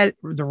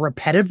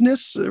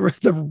repetitiveness,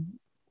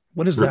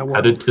 what is that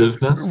word?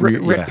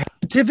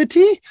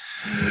 Repetitivity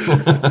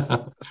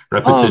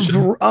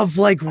of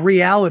like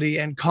reality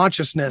and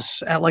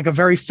consciousness at like a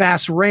very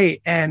fast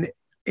rate. And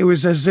it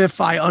was as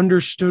if I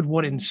understood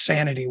what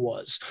insanity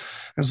was.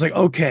 I was like,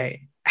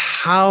 okay,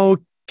 how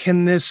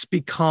can this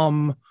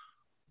become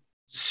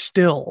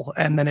still?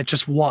 And then it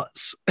just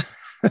was.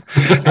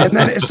 And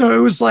then so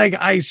it was like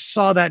I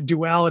saw that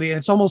duality, and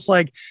it's almost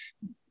like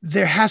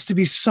there has to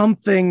be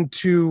something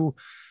to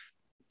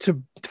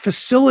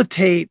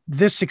facilitate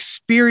this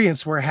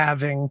experience we're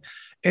having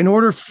in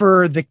order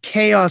for the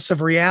chaos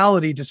of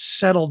reality to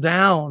settle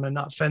down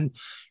enough. And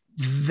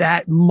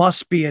that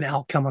must be an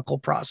alchemical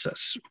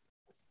process.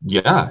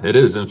 Yeah, it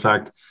is. In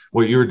fact,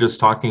 what you were just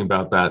talking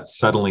about, that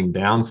settling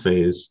down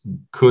phase,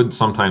 could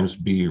sometimes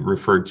be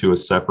referred to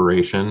as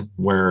separation,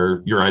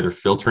 where you're either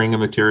filtering a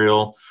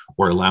material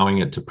or allowing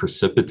it to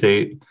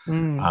precipitate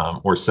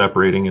or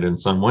separating it in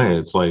some way.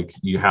 It's like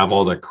you have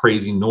all that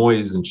crazy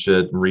noise and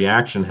shit and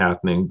reaction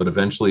happening, but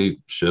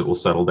eventually shit will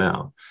settle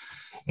down.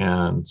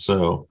 And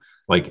so,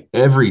 Like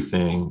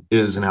everything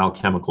is an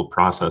alchemical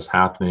process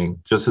happening,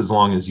 just as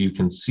long as you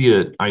can see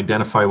it,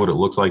 identify what it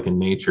looks like in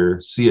nature,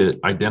 see it,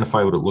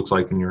 identify what it looks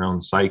like in your own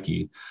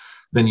psyche,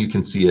 then you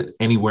can see it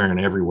anywhere and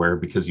everywhere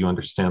because you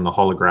understand the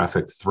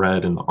holographic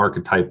thread and the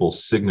archetypal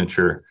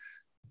signature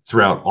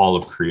throughout all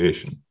of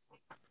creation.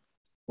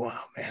 Wow,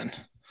 man.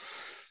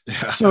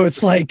 Yeah. So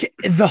it's like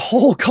the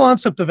whole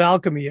concept of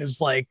alchemy is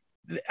like,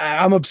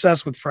 I'm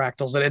obsessed with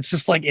fractals, and it's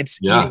just like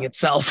it's eating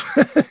itself.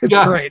 It's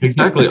great.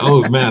 Exactly.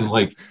 Oh man,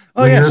 like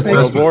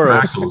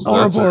Ouroboros.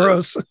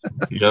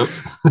 Yep.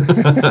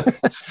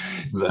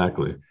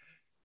 Exactly.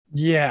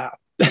 Yeah.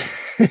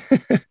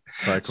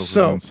 Cycles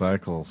within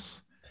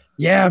cycles.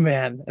 Yeah,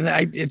 man.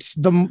 And it's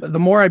the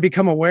more I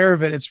become aware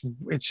of it,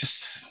 it's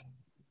just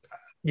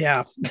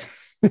yeah.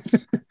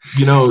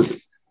 You know,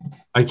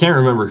 I can't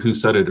remember who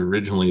said it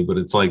originally, but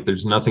it's like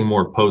there's nothing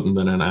more potent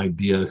than an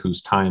idea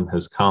whose time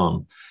has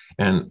come.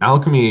 And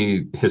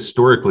alchemy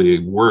historically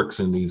works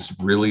in these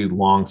really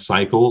long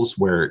cycles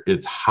where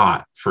it's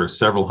hot for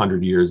several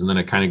hundred years and then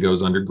it kind of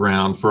goes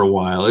underground for a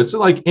while. It's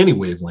like any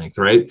wavelength,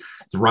 right?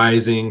 It's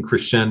rising,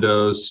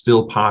 crescendos,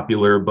 still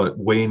popular, but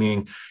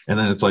waning. And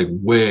then it's like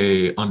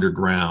way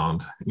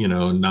underground, you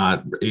know,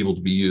 not able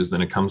to be used.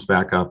 Then it comes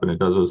back up and it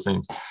does those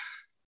things.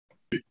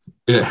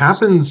 It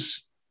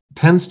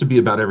tends to be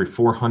about every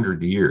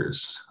 400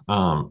 years,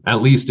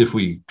 at least if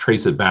we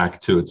trace it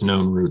back to its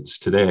known roots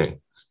today.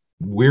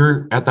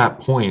 We're at that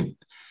point.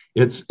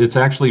 It's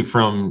actually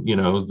from, you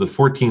know, the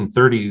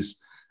 1430s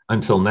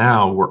until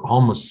now, we're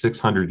almost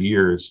 600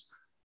 years,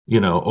 you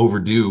know,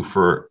 overdue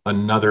for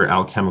another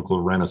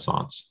alchemical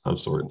renaissance of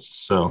sorts.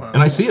 So,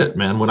 and I see it,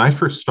 man. When I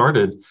first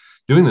started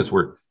doing this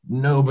work,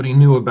 nobody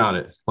knew about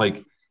it.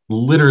 Like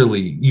literally,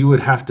 you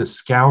would have to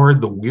scour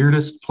the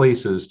weirdest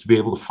places to be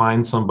able to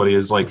find somebody.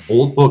 As like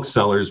old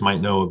booksellers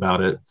might know about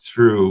it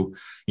through,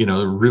 you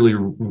know, really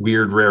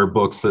weird, rare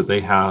books that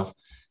they have.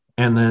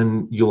 And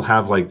then you'll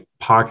have like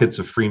pockets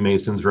of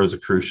Freemasons,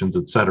 Rosicrucians,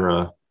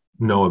 etc.,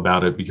 know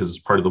about it because it's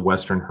part of the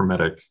Western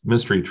Hermetic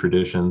mystery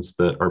traditions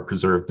that are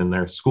preserved in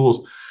their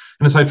schools.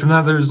 And aside from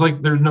that, there's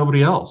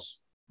nobody else.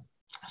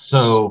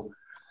 So,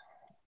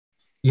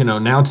 you know,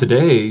 now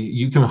today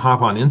you can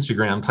hop on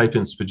Instagram, type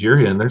in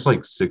Spagyria, and there's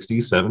like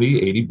 60,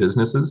 70, 80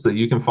 businesses that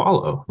you can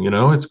follow. You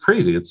know, it's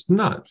crazy. It's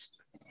nuts.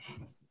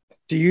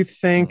 Do you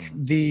think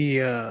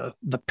the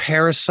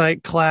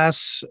parasite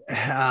class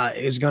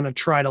is going to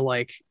try to,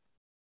 like,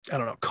 I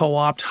don't know,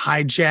 co-opt,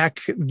 hijack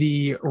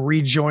the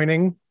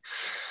rejoining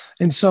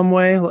in some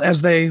way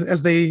as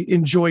they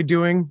enjoy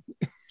doing?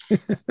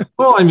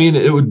 Well, I mean,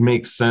 it would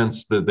make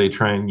sense that they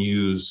try and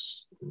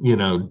use, you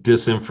know,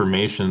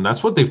 disinformation.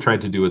 That's what they've tried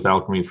to do with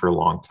alchemy for a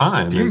long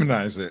time.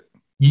 Demonize it.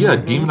 Yeah,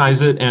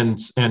 demonize it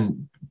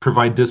and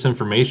provide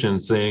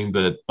disinformation saying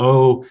that,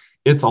 oh,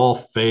 it's all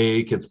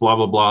fake, it's blah,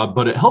 blah, blah,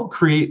 but it helped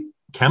create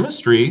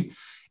chemistry.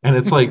 And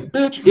it's like,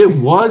 bitch, it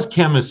was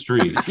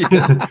chemistry.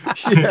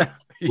 Yeah.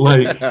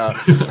 Like,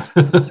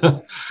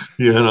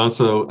 you know,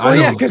 so well,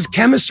 yeah, because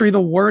chemistry,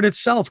 the word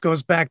itself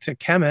goes back to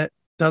chemet,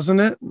 doesn't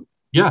it?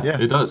 Yeah,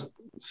 it does.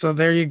 So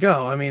there you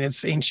go. I mean,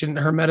 it's ancient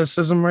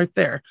Hermeticism right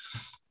there.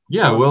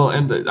 Yeah, well,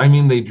 and I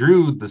mean, they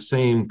drew the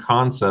same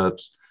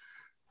concepts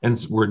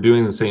and we're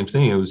doing the same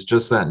thing. It was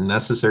just that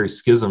necessary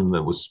schism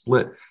that was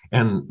split.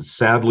 And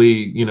sadly,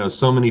 you know,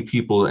 so many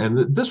people,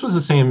 and this was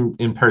the same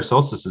in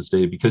Paracelsus's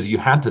day, because you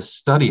had to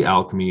study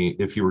alchemy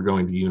if you were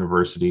going to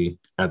university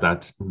at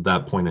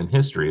that point in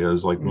history. It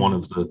was like one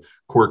of the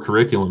core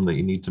curriculum that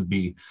you need to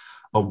be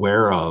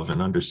aware of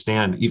and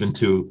understand, even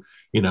to,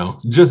 you know,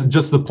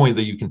 just the point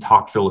that you can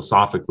talk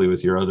philosophically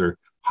with your other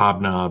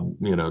hobnob,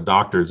 you know,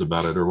 doctors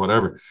about it or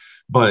whatever.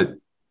 But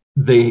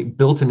they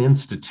built an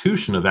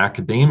institution of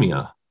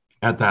academia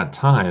at that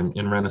time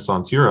in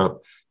Renaissance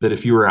Europe that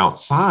if you were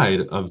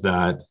outside of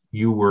that,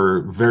 you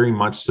were very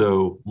much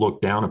so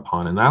looked down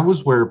upon. And that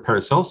was where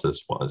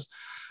Paracelsus was.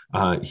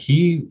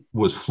 He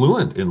was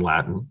fluent in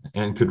Latin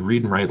and could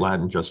read and write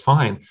Latin just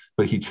fine,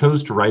 but he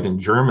chose to write in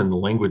German, the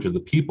language of the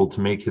people, to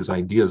make his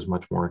ideas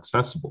much more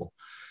accessible.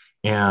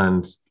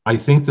 And I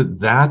think that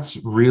that's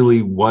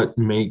really what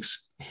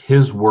makes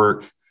his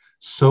work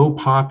so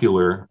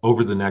popular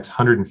over the next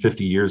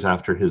 150 years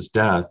after his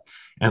death,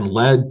 and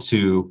led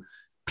to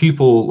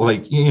people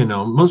like, you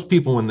know, most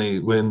people when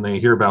they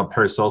hear about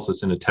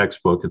Paracelsus in a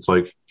textbook, it's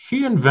like,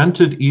 he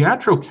invented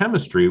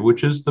iatrochemistry,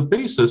 which is the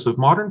basis of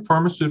modern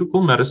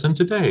pharmaceutical medicine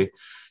today.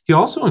 He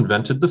also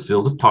invented the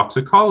field of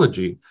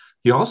toxicology.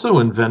 He also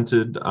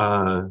invented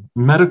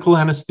medical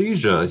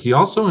anesthesia. He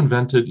also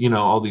invented, you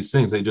know, all these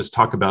things. They just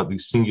talk about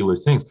these singular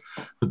things.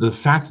 But the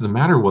fact of the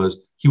matter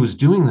was, he was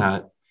doing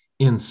that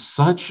in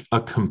such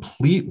a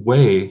complete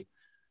way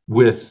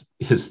with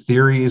his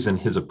theories and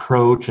his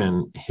approach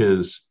and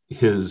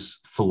his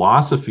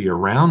philosophy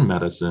around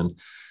medicine,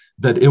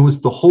 that it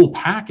was the whole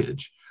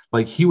package.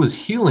 Like, he was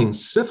healing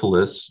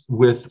syphilis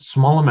with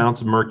small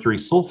amounts of mercury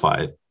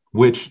sulfide,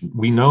 which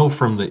we know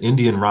from the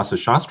Indian Rasa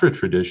Shastra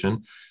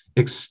tradition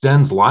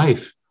extends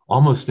life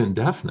almost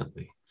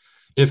indefinitely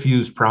if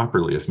used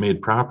properly, if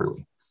made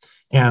properly.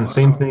 And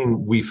same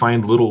thing, we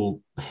find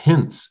little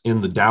hints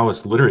in the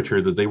Taoist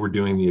literature that they were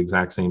doing the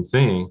exact same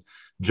thing,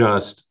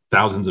 just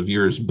thousands of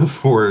years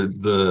before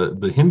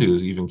the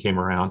Hindus even came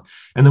around.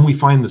 And then we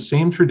find the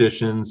same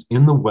traditions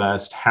in the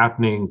West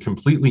happening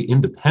completely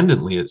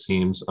independently, it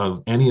seems,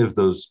 of any of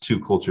those two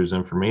cultures'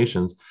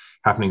 informations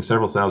happening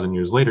several thousand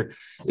years later.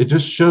 It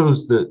just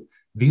shows that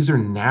these are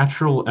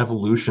natural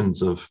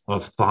evolutions of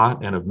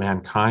thought and of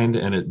mankind,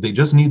 and they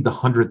just need the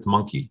 100th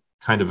monkey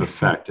kind of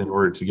effect in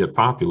order to get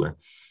popular.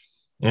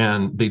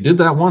 And they did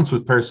that once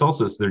with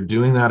Paracelsus. They're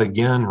doing that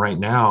again right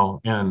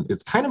now. And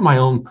it's kind of my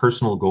own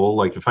personal goal.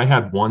 Like, if I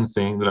had one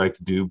thing that I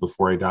could do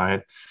before I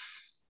died,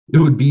 it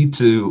would be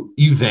to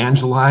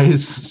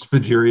evangelize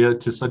Spagyria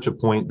to such a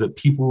point that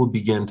people would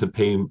begin to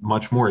pay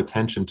much more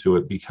attention to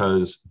it,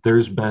 because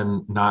there's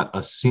been not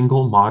a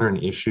single modern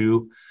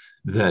issue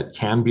that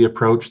can be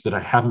approached that I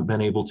haven't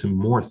been able to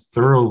more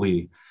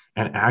thoroughly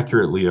and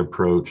accurately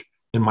approach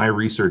in my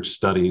research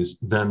studies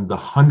than the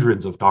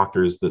hundreds of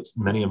doctors that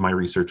many of my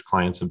research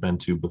clients have been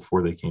to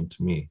before they came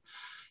to me.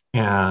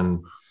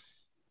 And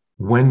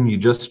when you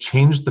just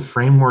change the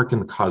framework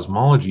and the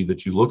cosmology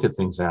that you look at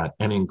things at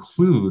and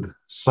include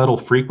subtle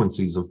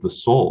frequencies of the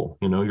soul,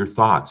 your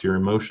thoughts, your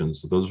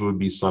emotions, those would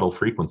be subtle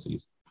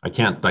frequencies. I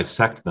can't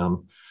dissect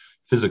them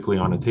physically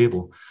on a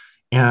table.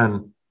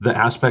 And the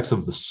aspects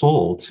of the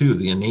soul too,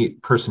 the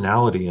innate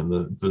personality and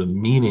the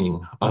meaning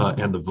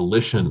and the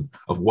volition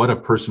of what a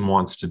person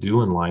wants to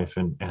do in life,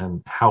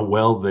 and how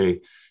well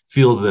they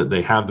feel that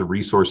they have the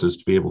resources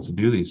to be able to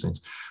do these things.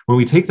 When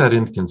we take that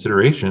into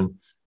consideration,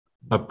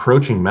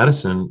 approaching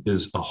medicine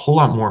is a whole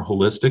lot more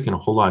holistic and a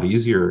whole lot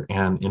easier.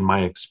 And in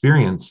my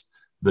experience,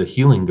 the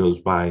healing goes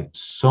by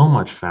so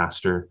much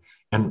faster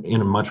and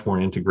in a much more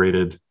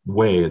integrated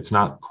way. It's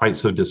not quite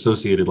so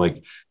dissociated,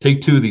 like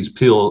take 2 of these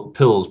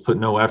pills, put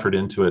no effort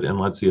into it, and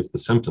let's see if the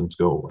symptoms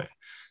go away.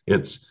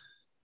 It's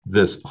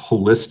this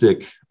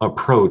holistic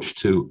approach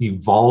to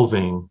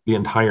evolving the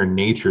entire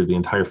nature, the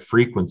entire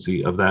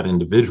frequency of that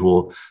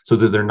individual, so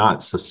that they're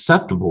not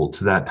susceptible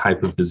to that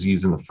type of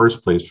disease in the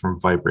first place from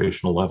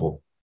vibrational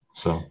level.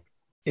 So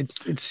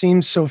it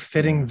seems so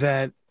fitting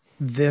that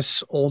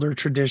this older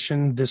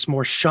tradition, this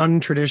more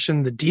shunned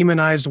tradition, the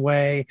demonized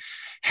way,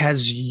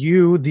 has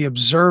you, the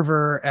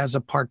observer, as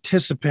a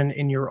participant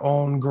in your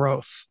own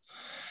growth.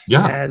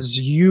 Yeah. As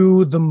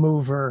you, the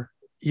mover,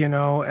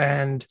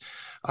 and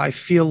I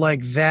feel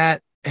like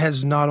that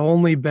has not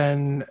only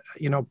been,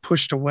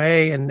 pushed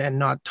away and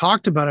not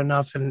talked about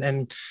enough,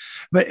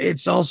 but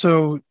it's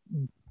also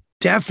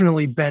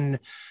definitely been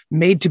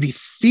made to be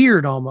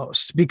feared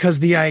almost, because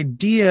the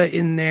idea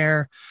in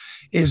there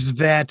is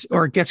that,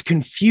 or it gets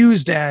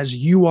confused as,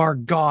 you are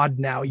God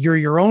now. You're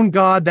your own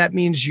God. That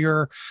means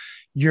you're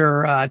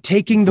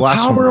taking the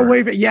power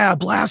away.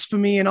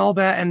 Blasphemy and all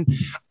that. And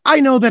I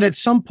know that at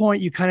some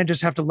point you kind of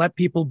just have to let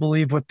people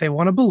believe what they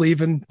want to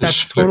believe, and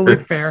that's totally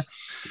fair.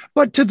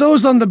 But to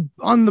those on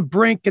the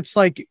brink, it's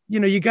like,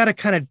 you got to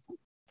kind of,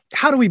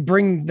 how do we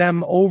bring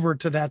them over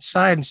to that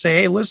side and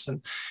say, hey,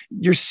 listen,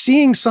 you're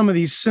seeing some of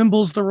these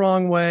symbols the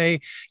wrong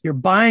way. You're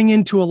buying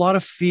into a lot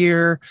of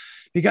fear.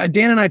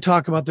 Dan and I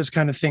talk about this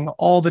kind of thing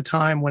all the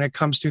time when it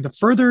comes to the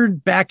further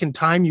back in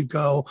time you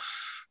go.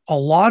 A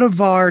lot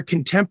of our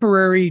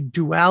contemporary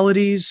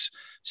dualities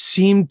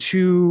seem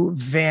to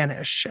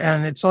vanish.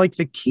 And it's like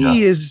the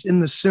key is in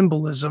the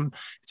symbolism.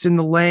 It's in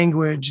the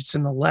language. It's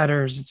in the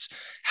letters. It's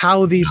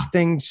how these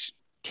things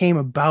came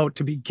about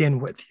to begin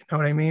with. You know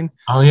what I mean?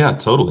 Oh, yeah,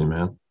 totally,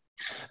 man.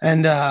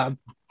 And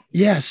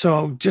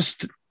so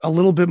just a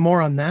little bit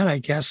more on that, I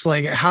guess.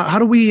 Like, how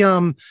do we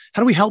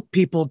help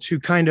people to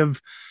kind of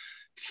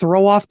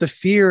throw off the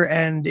fear?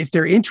 And if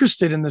they're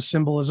interested in the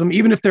symbolism,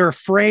 even if they're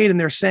afraid and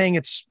they're saying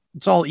it's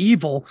all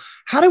evil,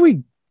 how do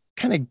we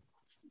kind of,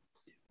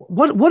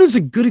 what is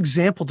a good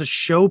example to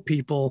show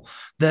people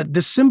that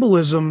the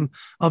symbolism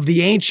of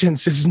the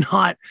ancients is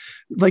not,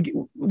 like,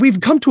 we've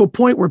come to a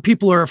point where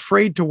people are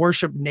afraid to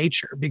worship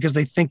nature because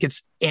they think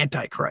it's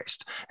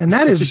antichrist. And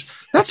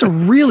that's a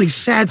really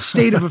sad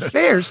state of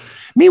affairs.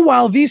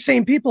 Meanwhile, these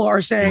same people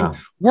are saying,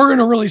 we're going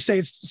to really say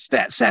it's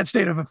sad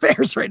state of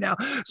affairs right now.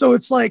 So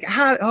it's like,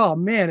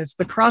 it's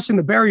the crossing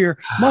the barrier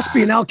must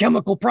be an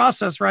alchemical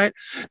process, right?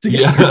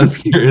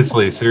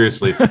 Seriously.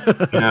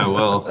 Yeah.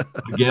 Well,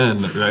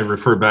 again, I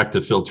refer back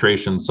to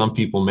filtration. Some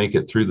people make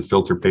it through the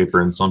filter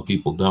paper and some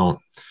people don't.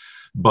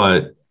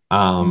 But,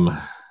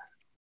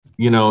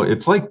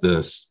 it's like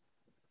this.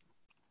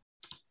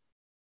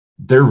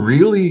 There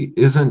really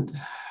isn't.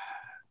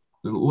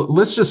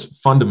 Let's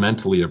just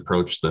fundamentally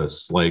approach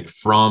this, like,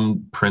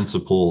 from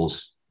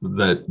principles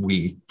that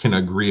we can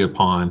agree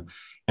upon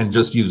and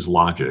just use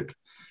logic.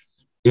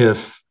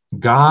 If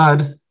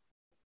God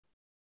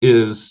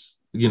is,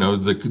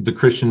 the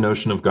Christian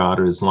notion of God,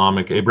 or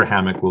Islamic,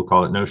 Abrahamic, we'll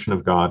call it, notion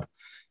of God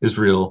is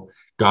real.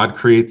 God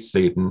creates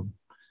Satan.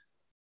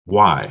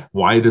 Why?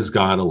 Why does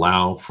God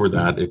allow for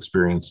that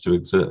experience to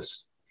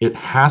exist? It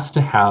has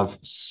to have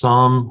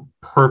some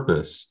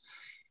purpose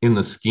in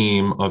the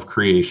scheme of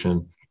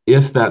creation,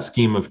 if that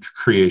scheme of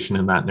creation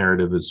and that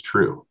narrative is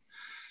true.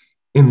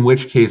 in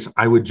which case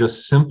I would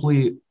just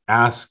simply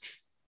ask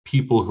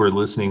people who are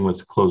listening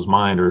with closed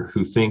mind, or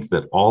who think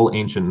that all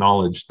ancient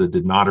knowledge that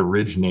did not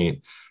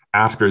originate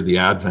after the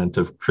advent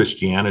of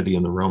Christianity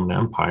in the Roman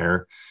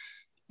Empire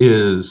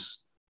is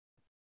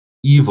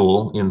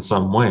evil in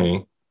some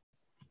way,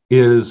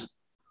 is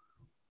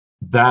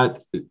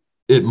that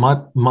it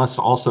must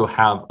also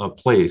have a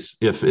place.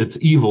 If it's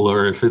evil,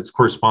 or if it's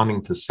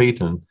corresponding to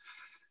Satan,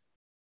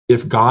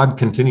 if God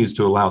continues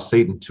to allow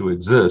Satan to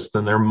exist,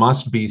 then there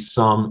must be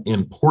some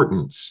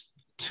importance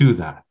to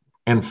that.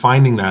 And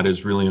finding that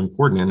is really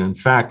important. And in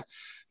fact,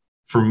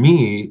 for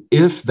me,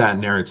 if that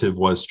narrative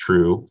was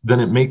true, then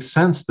it makes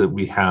sense that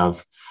we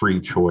have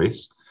free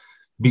choice,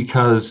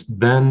 because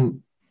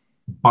then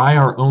by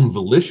our own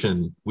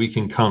volition, we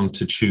can come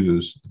to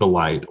choose the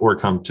light or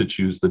come to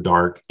choose the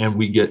dark, and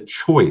we get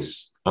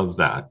choice of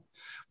that.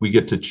 We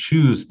get to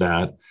choose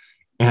that.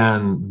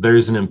 And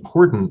there's an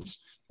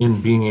importance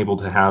in being able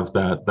to have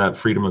that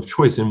freedom of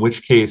choice, in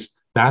which case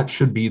that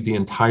should be the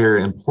entire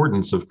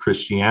importance of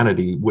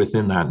Christianity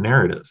within that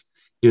narrative,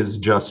 is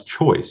just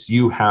choice.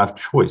 You have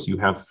choice. You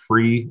have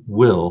free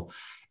will.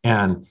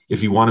 And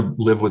if you want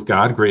to live with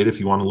God, great. If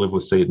you want to live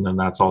with Satan, then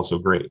that's also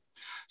great.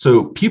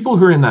 So people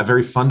who are in that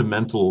very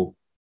fundamental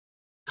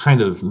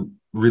kind of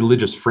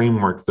religious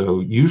framework, though,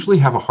 usually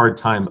have a hard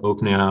time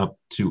opening up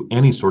to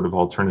any sort of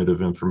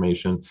alternative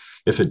information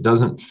if it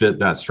doesn't fit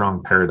that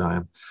strong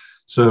paradigm.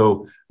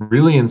 So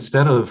really,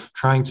 instead of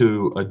trying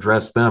to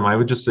address them, I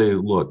would just say,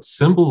 look,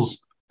 symbols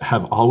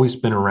have always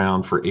been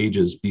around for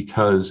ages,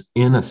 because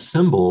in a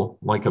symbol,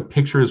 like a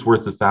picture is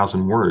worth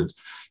 1,000 words,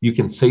 you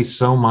can say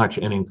so much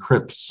and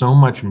encrypt so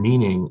much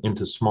meaning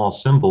into small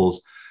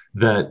symbols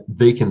that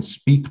they can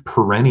speak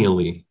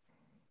perennially,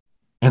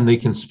 and they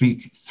can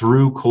speak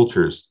through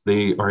cultures.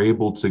 They are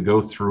able to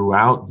go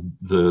throughout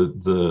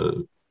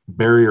the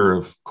barrier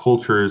of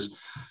cultures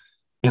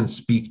and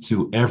speak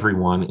to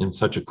everyone in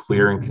such a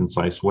clear and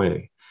concise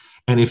way.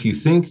 And if you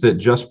think that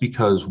just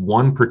because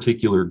one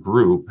particular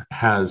group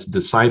has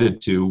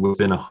decided to,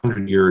 within a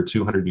 100-year or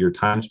 200-year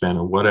time span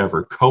or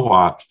whatever,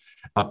 co-opt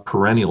a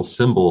perennial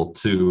symbol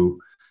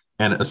to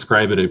and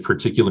ascribe it a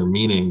particular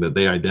meaning that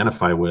they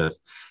identify with,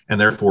 and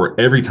therefore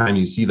every time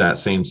you see that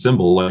same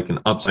symbol, like an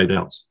upside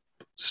down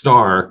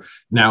star,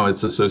 now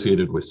it's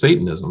associated with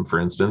Satanism, for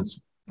instance.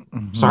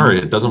 Sorry,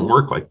 it doesn't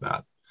work like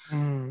that.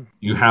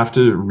 You have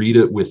to read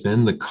it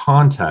within the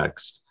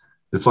context.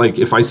 It's like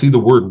if I see the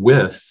word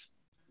with,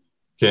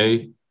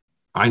 okay,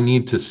 I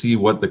need to see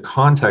what the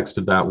context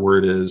of that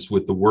word is,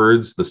 with the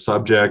words, the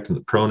subject, and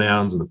the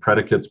pronouns and the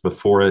predicates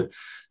before it,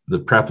 the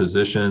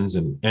prepositions,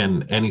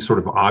 and any sort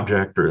of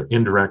object or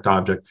indirect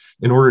object,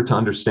 in order to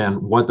understand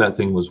what that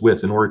thing was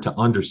with. In order to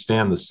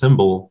understand the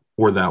symbol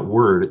or that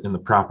word in the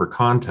proper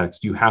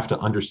context, you have to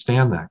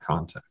understand that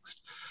context.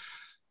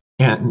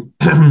 And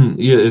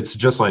it's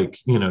just like,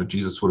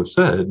 Jesus would have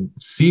said,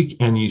 seek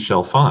and ye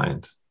shall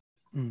find.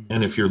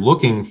 And if you're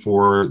looking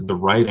for the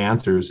right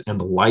answers and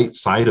the light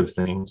side of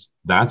things,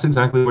 that's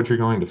exactly what you're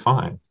going to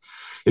find.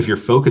 If you're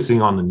focusing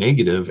on the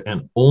negative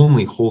and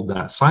only hold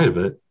that side of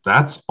it,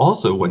 that's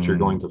also what you're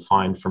going to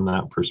find from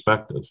that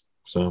perspective.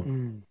 So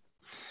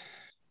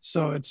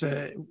it's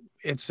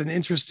an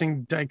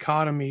interesting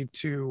dichotomy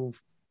to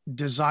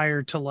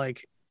desire to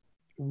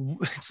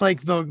it's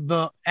like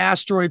the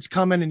asteroids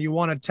coming and you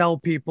want to tell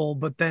people,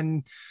 but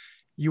then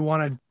you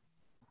want to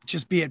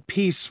just be at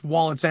peace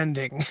while it's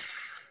ending.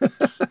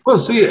 Well,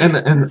 see,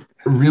 and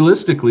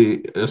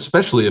realistically,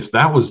 especially if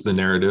that was the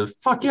narrative,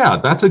 fuck yeah,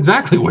 that's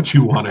exactly what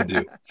you want to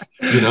do.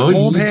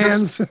 Hold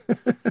hands.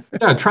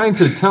 Trying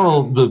to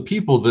tell the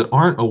people that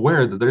aren't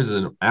aware that there's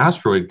an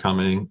asteroid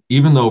coming,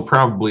 even though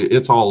probably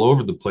it's all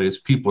over the place,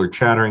 people are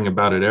chattering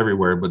about it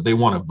everywhere, but they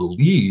want to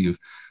believe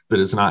that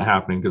it's not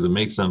happening because it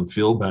makes them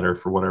feel better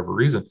for whatever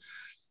reason.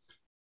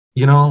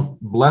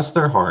 Bless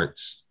their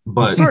hearts.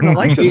 But I'm starting to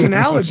like this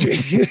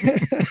analogy.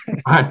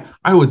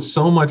 I would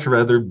so much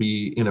rather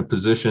be in a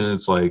position,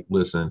 it's like,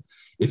 listen,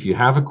 if you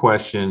have a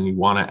question you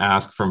want to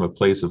ask from a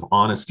place of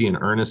honesty and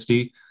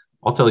earnesty,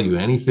 I'll tell you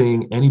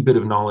anything, any bit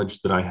of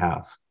knowledge that I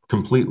have,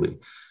 completely.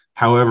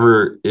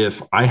 However,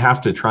 if I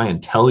have to try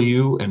and tell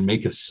you and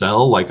make a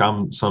sell, like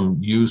I'm some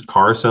used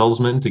car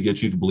salesman, to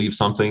get you to believe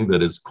something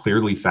that is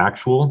clearly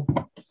factual,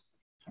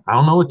 I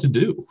don't know what to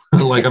do.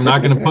 I'm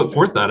not going to put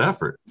forth that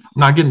effort. I'm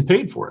not getting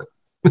paid for it.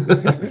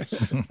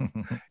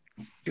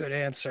 Good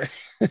answer.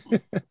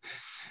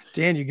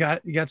 Dan, you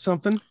got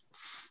something?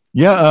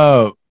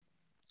 Yeah.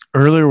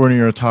 Earlier when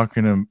you were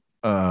talking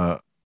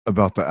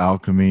about the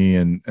alchemy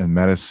and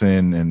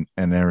medicine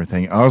and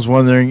everything, I was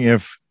wondering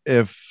if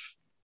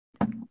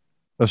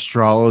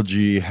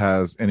astrology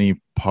has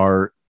any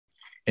part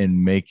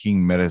in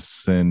making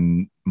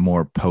medicine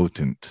more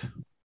potent.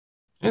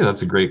 Hey,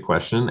 that's a great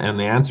question. And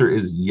the answer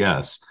is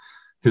yes.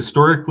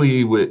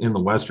 Historically, in the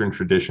Western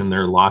tradition,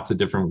 there are lots of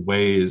different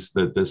ways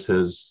that this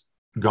has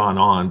gone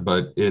on,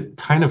 but it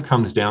kind of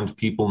comes down to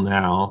people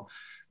now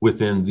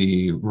within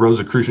the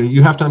Rosicrucian.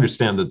 You have to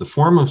understand that the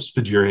form of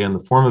spagyria and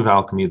the form of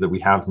alchemy that we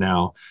have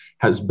now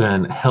has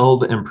been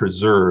held and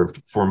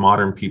preserved for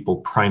modern people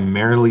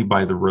primarily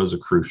by the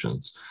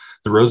Rosicrucians.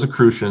 The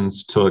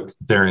Rosicrucians took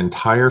their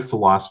entire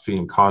philosophy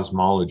and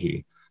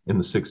cosmology in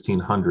the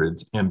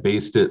 1600s and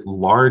based it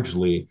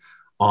largely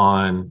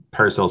on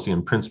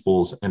Paracelsian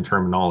principles and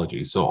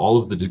terminology. So all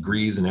of the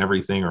degrees and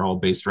everything are all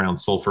based around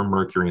sulfur,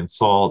 mercury, and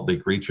salt. They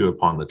greet you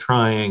upon the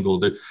triangle.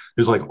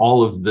 There's like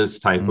all of this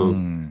type of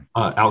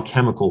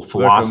alchemical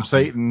philosophy. Look, I'm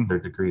Satan. Their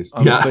degrees.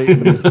 I'm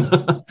Satan.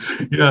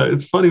 Yeah,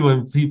 it's funny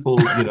when people,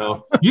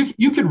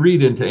 you can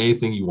read into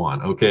anything you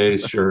want. Okay,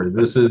 sure.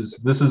 This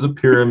is a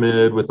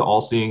pyramid with the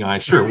all-seeing eye.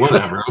 Sure,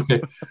 whatever.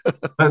 Okay,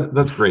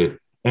 that's great.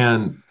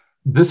 And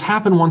this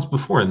happened once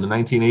before in the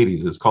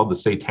 1980s. It's called the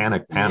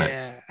Satanic Panic.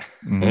 Yeah.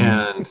 Mm-hmm.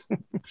 And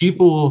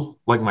people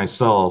like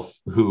myself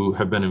who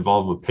have been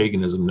involved with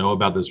paganism know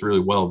about this really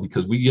well,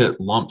 because we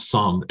get lump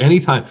summed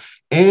anytime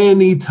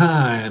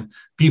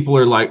people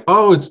are like,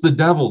 oh, it's the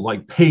devil,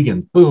 like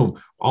pagan,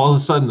 boom, all of a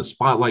sudden the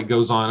spotlight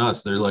goes on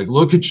us. They're like,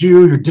 look at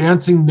you, you're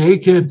dancing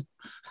naked.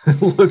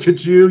 Look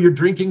at you, you're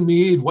drinking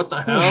mead. What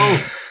the hell?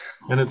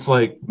 And it's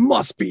like,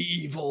 must be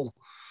evil.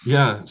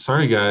 Yeah,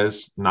 sorry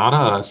guys, not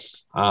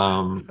us.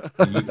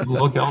 You can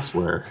look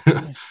elsewhere.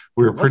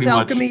 We're pretty much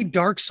alchemy,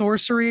 dark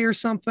sorcery or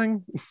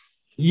something.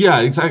 Yeah,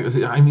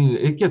 exactly. I mean,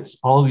 it gets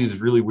all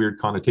these really weird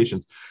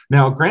connotations.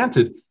 Now,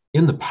 granted,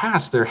 in the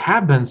past, there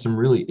have been some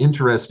really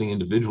interesting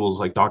individuals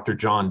like Dr.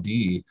 John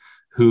Dee,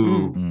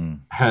 who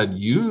had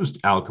used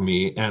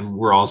alchemy and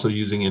were also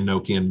using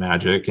Enochian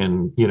magic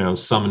and,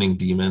 summoning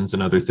demons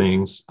and other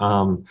things.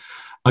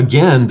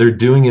 Again, they're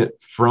doing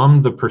it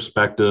from the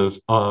perspective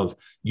of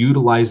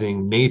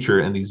utilizing nature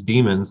and these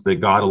demons that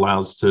God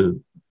allows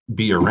to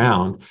be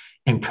around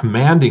and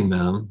commanding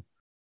them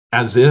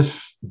as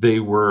if they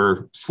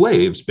were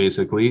slaves,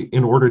 basically,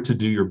 in order to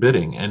do your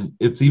bidding. And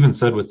it's even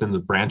said within the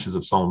branches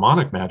of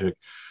Solomonic magic,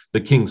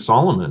 the King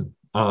Solomon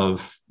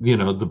of,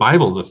 the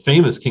Bible, the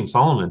famous King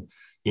Solomon,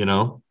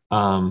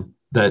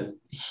 that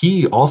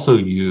he also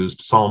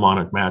used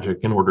Solomonic magic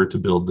in order to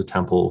build the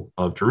Temple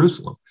of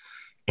Jerusalem.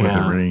 With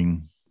the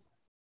ring.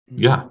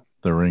 Yeah.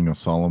 The Ring of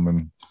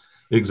Solomon.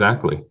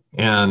 Exactly.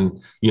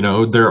 And,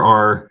 there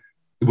are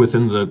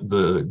within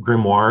the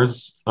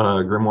grimoires,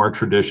 grimoire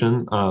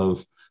tradition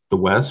of the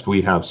West,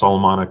 we have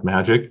Solomonic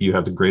magic. You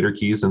have the greater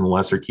keys and the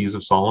lesser keys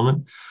of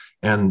Solomon.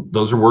 And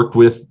those are worked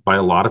with by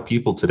a lot of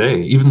people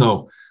today, even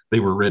though they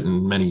were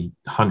written many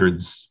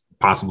hundreds,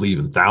 possibly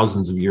even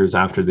thousands of years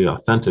after the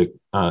authentic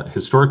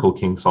historical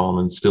King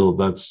Solomon. Still,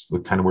 that's the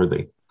kind of where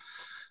they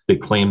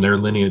claim their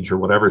lineage or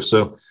whatever.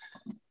 So,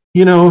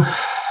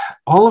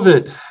 all of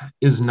it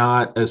is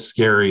not as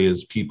scary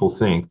as people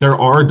think. There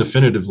are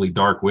definitively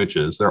dark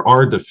witches. There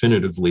are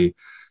definitively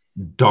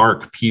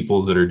dark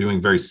people that are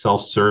doing very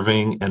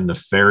self-serving and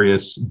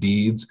nefarious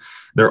deeds.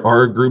 There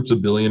are groups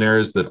of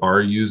billionaires that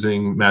are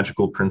using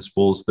magical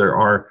principles.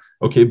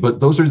 But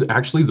those are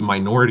actually the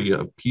minority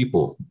of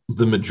people.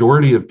 The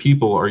majority of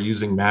people are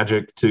using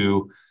magic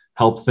to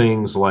help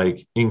things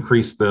like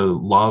increase the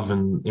love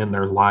in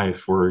their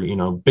life, or,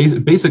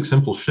 basic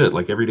simple shit,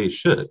 like everyday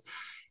shit.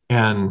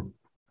 And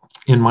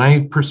in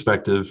my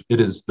perspective,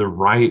 it is the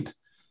right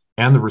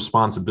and the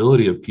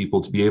responsibility of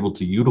people to be able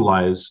to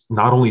utilize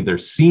not only their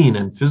seen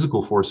and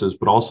physical forces,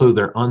 but also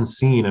their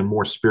unseen and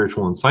more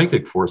spiritual and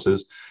psychic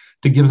forces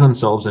to give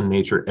themselves and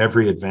nature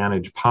every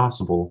advantage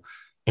possible.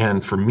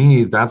 And for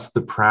me, that's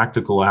the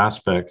practical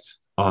aspect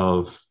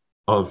of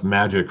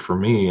magic for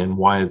me, and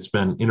why it's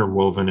been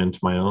interwoven into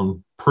my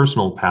own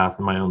personal path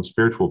and my own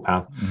spiritual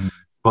path. Mm-hmm.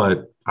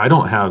 But I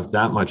don't have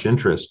that much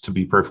interest, to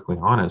be perfectly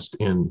honest,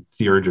 in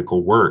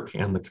theurgical work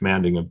and the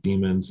commanding of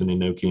demons and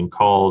Enochian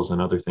calls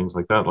and other things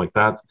like that. Like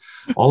that,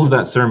 all of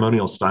that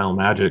ceremonial style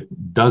magic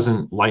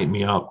doesn't light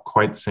me up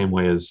quite the same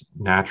way as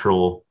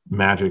natural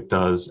magic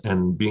does,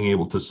 and being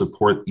able to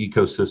support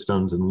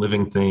ecosystems and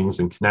living things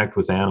and connect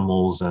with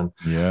animals and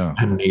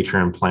nature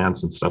and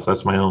plants and stuff.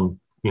 That's my own,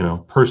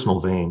 personal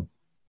vein.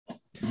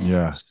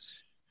 Yeah.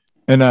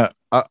 And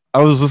I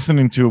was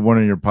listening to one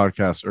of your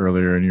podcasts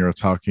earlier, and you were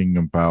talking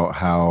about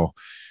how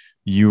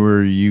you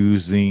were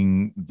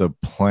using the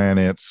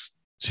planets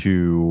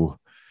to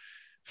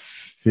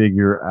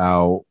figure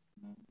out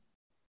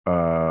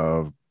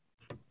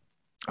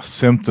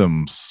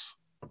symptoms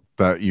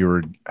that you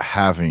were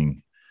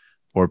having,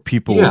 or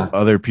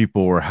other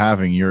people were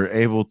having. You're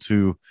able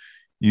to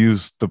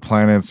use the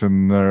planets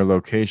and their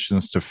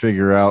locations to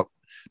figure out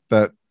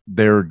that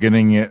they were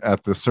getting it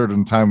at the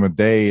certain time of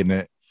day, and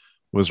it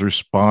was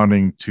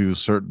responding to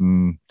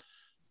certain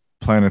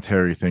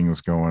planetary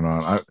things going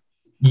on.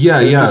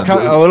 It's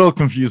kind of a little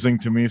confusing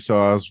to me,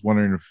 so I was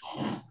wondering if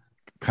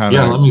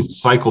let me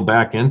cycle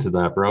back into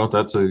that, bro.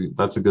 That's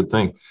a good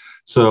thing.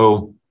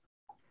 So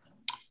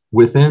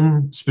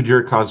Within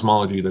spagyric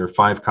cosmology, there are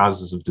 5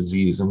 causes of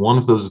disease, and one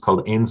of those is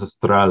called ens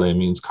astrale,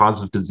 means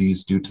cause of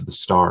disease due to the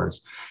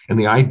stars. And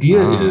the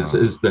idea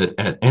is that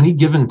at any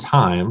given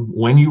time,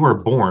 when you are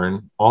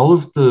born, all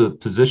of the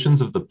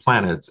positions of the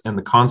planets and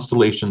the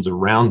constellations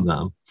around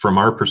them, from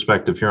our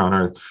perspective here on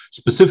Earth,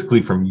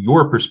 specifically from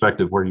your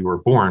perspective where you were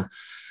born,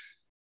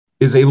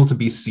 is able to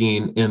be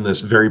seen in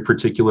this very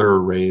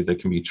particular array that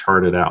can be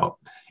charted out.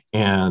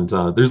 And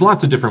there's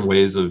lots of different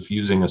ways of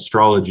using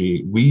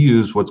astrology. We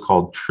use what's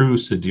called true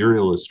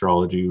sidereal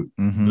astrology,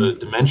 the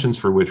dimensions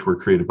for which were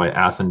created by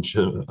Athen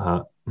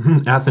Chimenti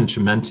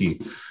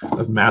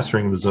of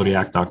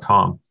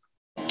masteringthezodiac.com.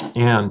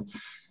 And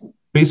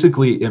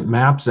basically, it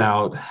maps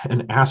out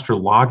an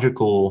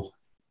astrological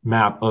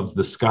map of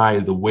the sky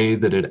the way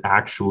that it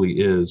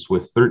actually is,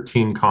 with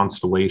 13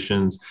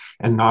 constellations,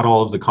 and not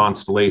all of the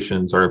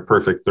constellations are a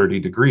perfect 30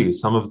 degrees.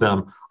 Some of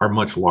them are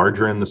much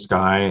larger in the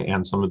sky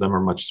and some of them are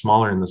much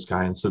smaller in the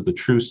sky. And so the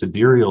true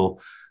sidereal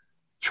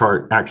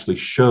chart actually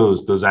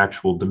shows those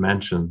actual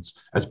dimensions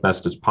as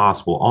best as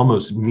possible,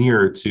 almost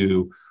near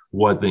to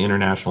what the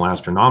International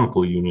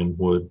Astronomical Union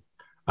would.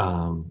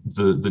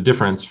 The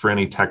difference for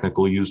any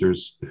technical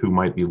users who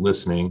might be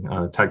listening,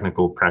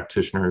 technical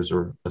practitioners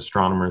or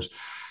astronomers,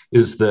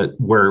 is that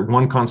where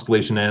one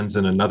constellation ends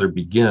and another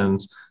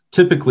begins,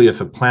 typically if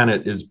a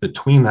planet is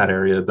between that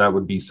area, that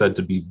would be said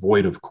to be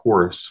void of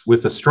course.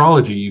 With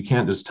astrology, you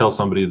can't just tell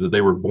somebody that they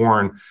were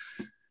born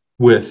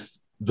with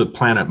the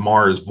planet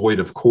Mars void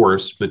of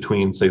course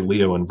between, say,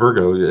 Leo and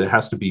Virgo. It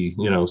has to be,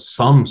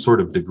 some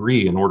sort of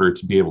degree in order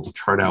to be able to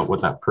chart out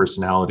what that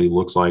personality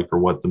looks like or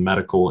what the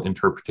medical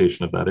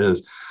interpretation of that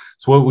is.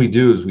 So what we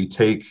do is we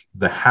take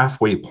the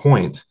halfway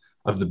point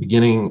of the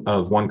beginning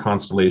of one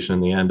constellation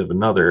and the end of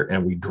another,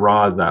 and we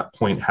draw that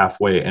point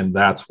halfway, and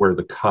that's where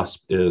the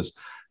cusp is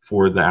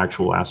for the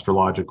actual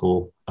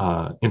astrological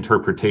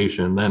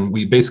interpretation. Then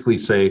we basically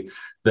say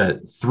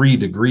that 3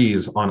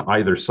 degrees on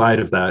either side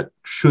of that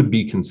should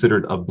be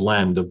considered a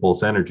blend of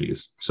both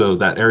energies. So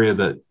that area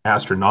that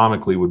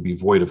astronomically would be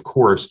void of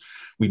course,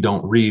 we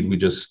don't read, we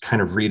just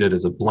kind of read it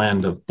as a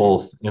blend of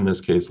both, in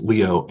this case,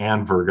 Leo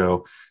and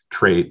Virgo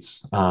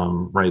traits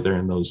right there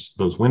in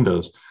those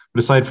windows.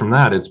 But aside from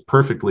that, it's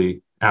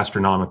perfectly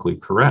astronomically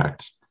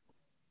correct.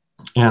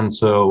 And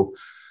so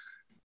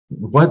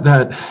what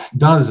that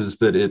does is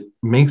that it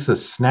makes a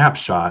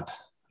snapshot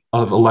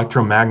of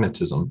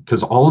electromagnetism,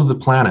 because all of the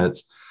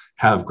planets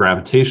have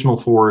gravitational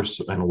force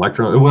and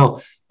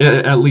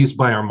at least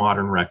by our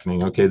modern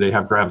reckoning, okay, they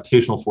have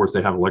gravitational force,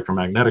 they have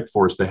electromagnetic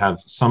force,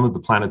 some of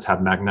the planets have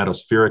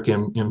magnetospheric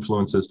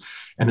influences.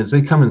 And as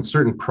they come in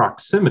certain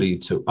proximity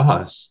to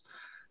us,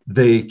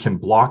 they can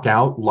block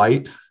out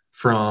light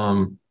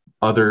from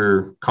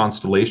other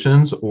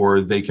constellations,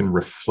 or they can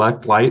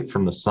reflect light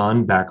from the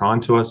sun back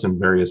onto us in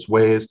various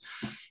ways.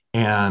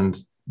 And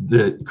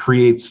that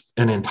creates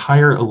an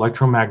entire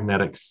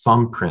electromagnetic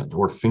thumbprint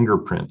or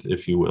fingerprint,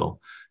 if you will,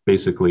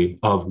 basically,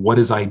 of what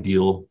is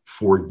ideal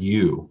for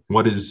you.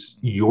 What is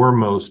your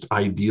most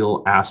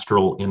ideal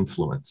astral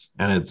influence?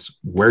 And it's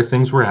where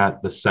things were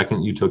at the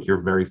second you took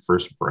your very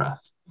first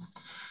breath.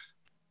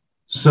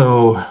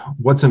 So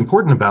what's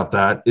important about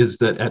that is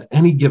that at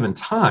any given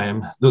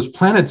time, those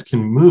planets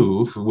can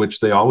move,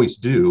 which they always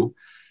do,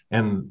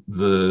 and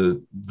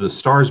the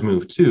stars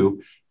move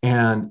too.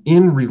 And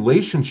in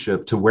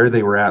relationship to where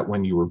they were at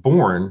when you were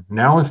born,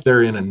 now if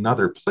they're in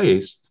another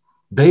place,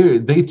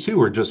 they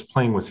too are just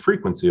playing with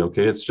frequency,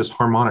 okay? It's just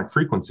harmonic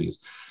frequencies.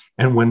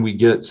 And when we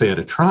get, say, at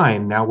a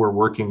trine, now we're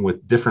working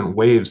with different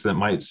waves that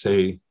might,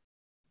 say,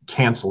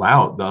 cancel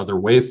out the other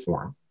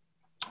waveform.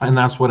 And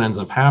that's what ends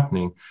up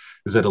happening,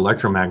 is that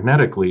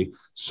electromagnetically,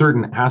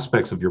 certain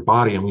aspects of your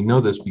body, and we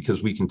know this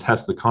because we can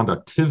test the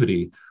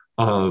conductivity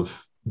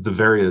of the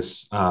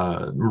various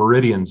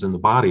meridians in the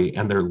body,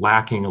 and they're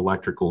lacking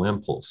electrical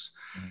impulse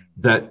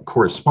that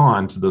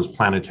correspond to those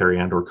planetary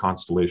and or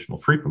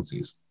constellational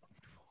frequencies.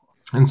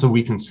 And so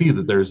we can see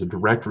that there's a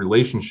direct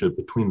relationship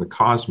between the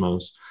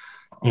cosmos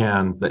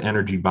and the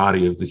energy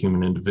body of the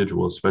human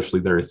individual, especially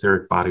their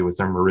etheric body with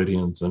their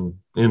meridians. And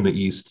in the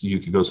East, you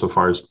could go so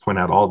far as to point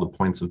out all the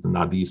points of the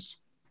nadis.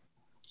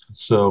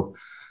 So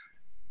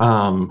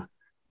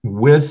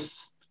with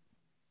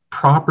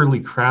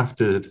properly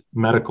crafted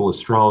medical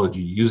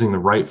astrology, using the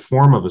right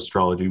form of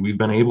astrology, we've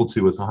been able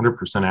to, with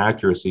 100%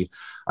 accuracy,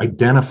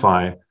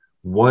 identify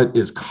what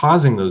is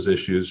causing those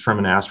issues from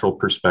an astral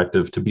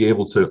perspective, to be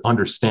able to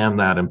understand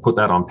that and put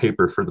that on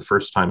paper for the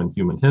first time in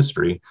human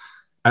history,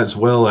 as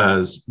well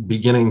as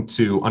beginning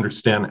to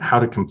understand how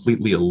to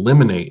completely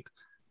eliminate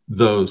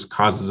those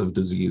causes of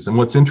disease. And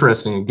what's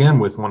interesting, again,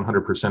 with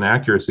 100%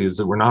 accuracy, is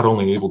that we're not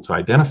only able to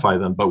identify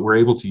them, but we're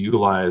able to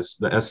utilize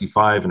the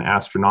SE5 and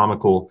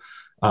astronomical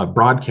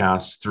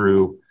broadcasts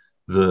through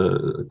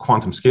the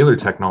quantum scalar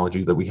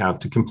technology that we have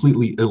to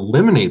completely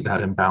eliminate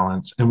that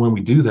imbalance. And when we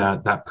do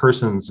that, that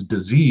person's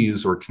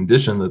disease or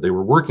condition that they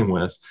were working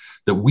with,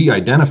 that we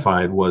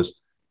identified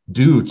was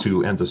due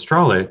to ens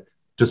astrale,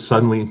 just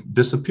suddenly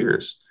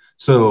disappears.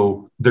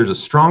 So there's a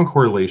strong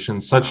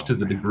correlation, such to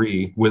the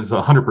degree, with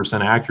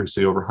 100%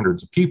 accuracy over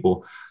hundreds of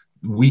people,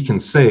 we can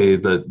say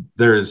that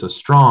there is a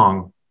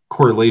strong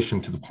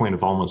correlation to the point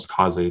of almost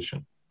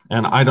causation.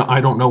 And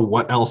I don't know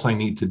what else I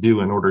need to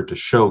do in order to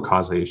show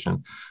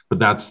causation, but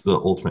that's the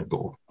ultimate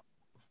goal.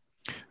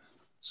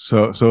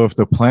 So if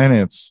the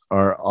planets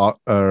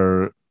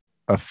are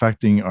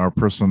affecting our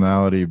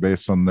personality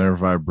based on their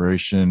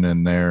vibration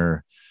and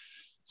their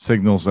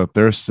signals that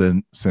they're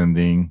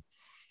sending,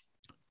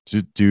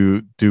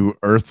 do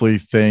earthly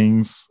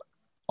things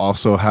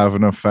also have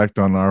an effect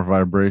on our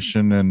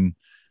vibration and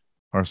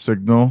our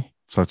signal,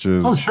 such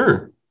as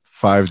sure,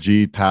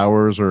 5G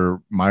towers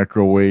or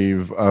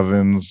microwave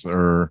ovens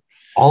or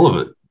all of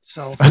it?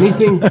 So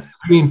anything. I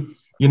mean,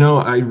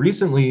 I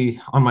recently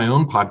on my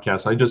own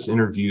podcast, I just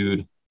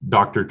interviewed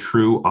Dr.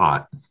 True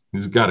Ott.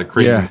 He's got a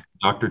crazy name,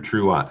 Dr.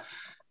 True Ott.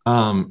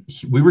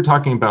 We were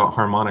talking about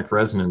harmonic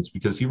resonance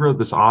because he wrote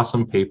this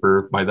awesome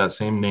paper by that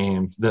same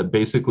name that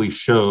basically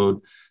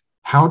showed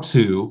how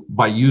to,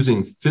 by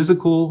using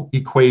physical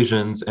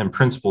equations and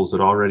principles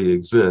that already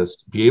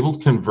exist, be able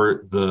to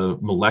convert the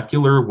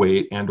molecular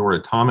weight and or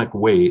atomic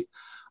weight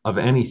of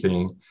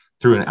anything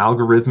through an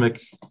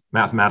algorithmic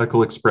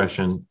mathematical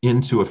expression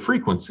into a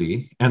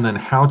frequency, and then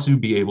how to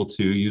be able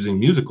to, using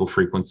musical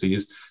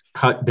frequencies,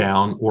 cut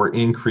down or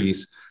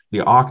increase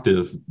the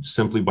octave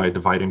simply by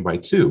dividing by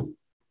 2.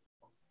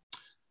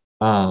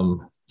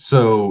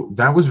 So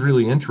that was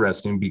really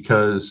interesting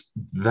because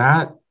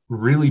that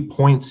really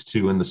points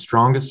to, in the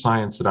strongest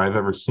science that I've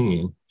ever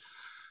seen,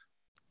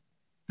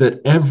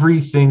 that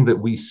everything that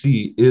we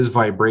see is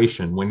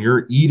vibration. When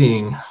you're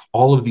eating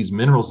all of these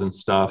minerals and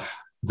stuff,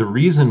 the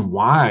reason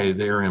why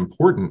they're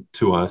important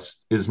to us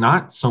is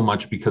not so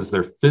much because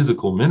they're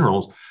physical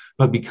minerals,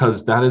 but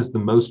because that is the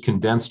most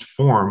condensed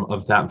form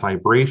of that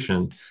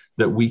vibration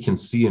that we can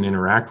see and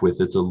interact with.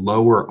 It's a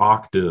lower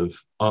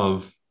octave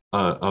of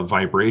a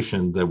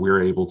vibration that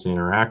we're able to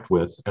interact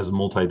with as a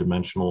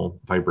multidimensional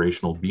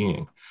vibrational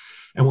being.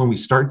 And when we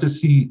start to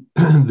see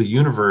the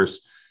universe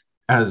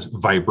as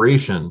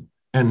vibration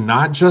and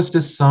not just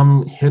as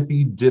some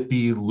hippy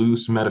dippy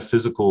loose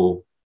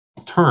metaphysical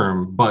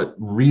term, but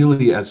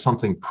really as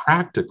something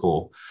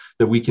practical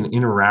that we can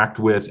interact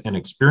with and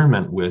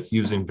experiment with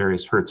using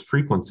various Hertz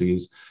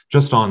frequencies,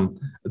 just on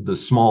the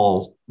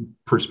small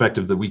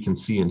perspective that we can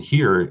see and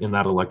hear in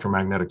that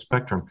electromagnetic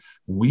spectrum,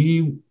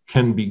 we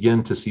can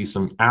begin to see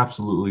some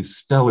absolutely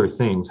stellar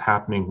things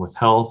happening with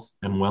health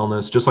and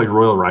wellness, just like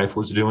Royal Rife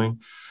was doing.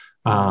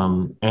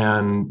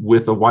 And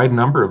with a wide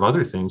number of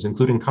other things,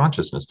 including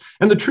consciousness.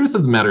 And the truth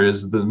of the matter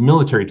is the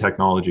military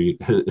technology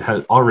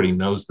has already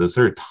knows this.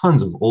 There are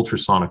tons of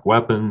ultrasonic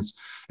weapons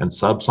and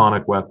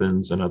subsonic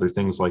weapons and other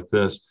things like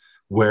this,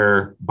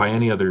 where by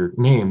any other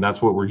name,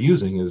 that's what we're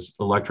using is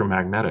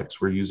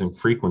electromagnetics. We're using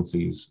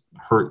frequencies,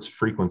 Hertz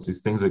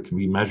frequencies, things that can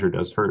be measured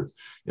as Hertz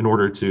in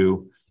order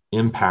to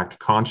impact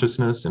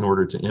consciousness, in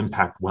order to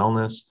impact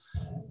wellness,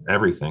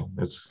 everything.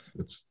 It's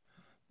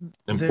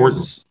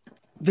important.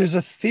 There's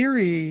a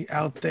theory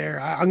out there.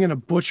 I'm going to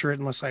butcher it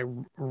unless I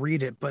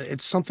read it, but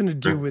it's something to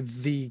do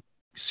with the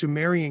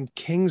Sumerian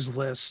kings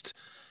list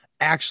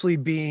actually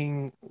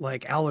being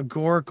like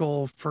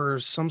allegorical for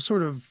some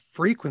sort of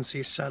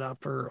frequency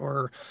setup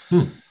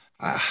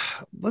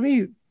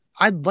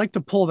I'd like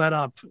to pull that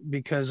up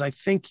because I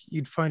think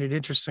you'd find it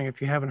interesting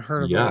if you haven't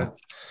heard about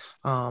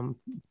it.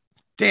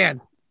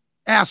 Dan,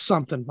 ask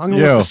something. I'm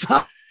going to look this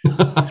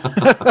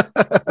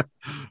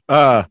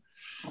up.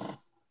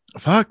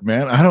 Fuck,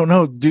 man, I don't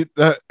know, dude.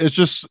 It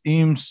just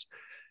seems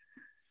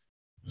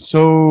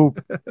so.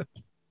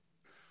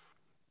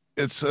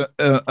 It's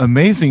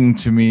amazing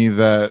to me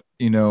that,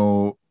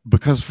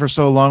 because for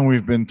so long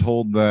we've been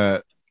told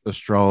that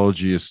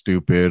astrology is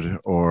stupid,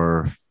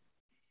 or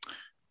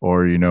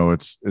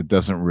it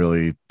doesn't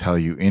really tell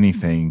you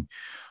anything,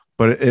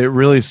 but it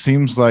really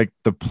seems like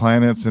the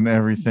planets and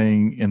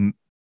everything in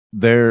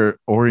their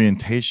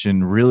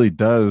orientation really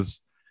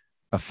does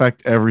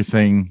affect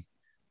everything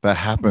that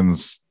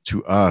happens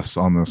to us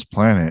on this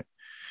planet.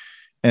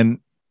 And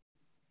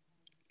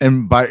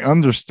by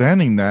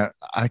understanding that,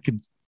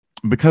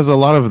 because a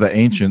lot of the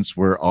ancients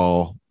were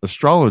all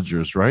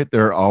astrologers, right?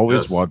 They're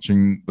always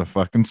watching the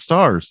fucking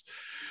stars.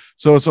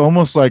 So it's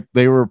almost like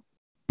they were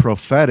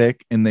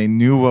prophetic and they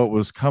knew what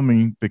was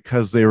coming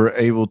because they were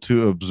able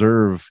to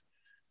observe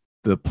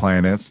the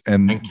planets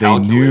and they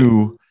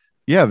knew,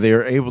 they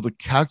were able to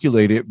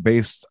calculate it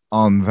based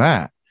on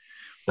that.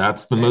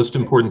 That's the most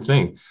important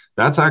thing.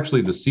 That's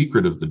actually the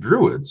secret of the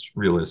Druids,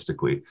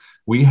 realistically.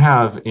 We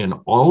have in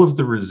all of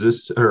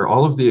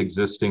the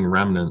existing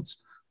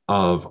remnants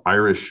of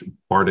Irish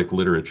bardic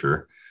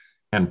literature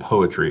and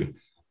poetry,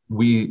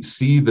 we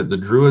see that the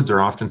Druids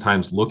are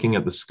oftentimes looking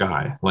at the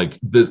sky. Like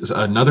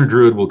another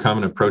Druid will come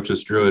and approach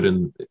this Druid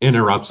and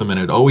interrupts him, and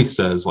it always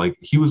says, like,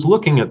 he was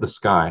looking at the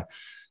sky.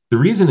 The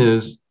reason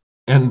is,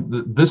 and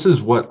this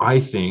is what I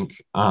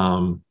think,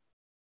 and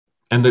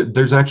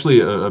there's actually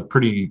a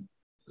pretty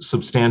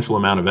substantial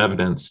amount of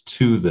evidence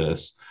to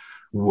this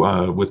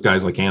with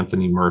guys like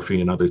Anthony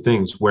Murphy and other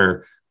things,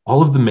 where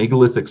all of the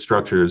megalithic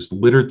structures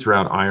littered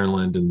throughout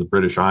Ireland and the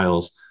British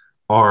Isles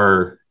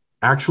are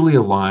actually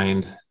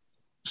aligned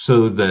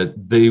so that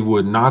they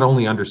would not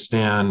only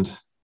understand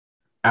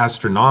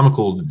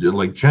astronomical,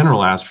 like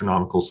general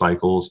astronomical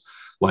cycles,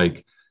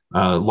 like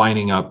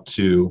lining up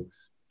to,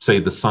 say,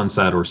 the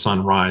sunset or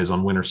sunrise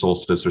on winter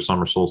solstice or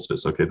summer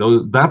solstice. Okay,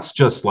 that's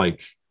just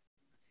like,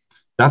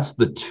 that's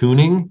the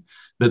tuning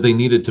that they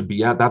needed to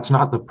be at. That's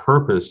not the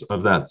purpose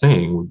of that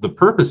thing. The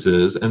purpose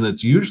is, and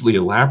it's usually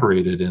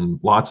elaborated in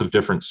lots of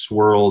different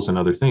swirls and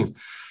other things,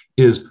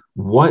 is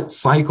what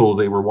cycle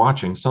they were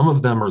watching. Some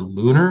of them are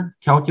lunar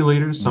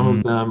calculators, some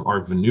of them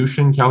are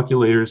Venusian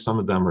calculators, some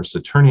of them are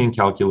Saturnian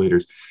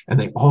calculators, and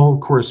they all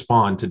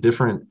correspond to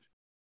different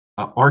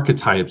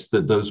archetypes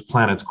that those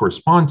planets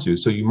correspond to.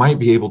 So you might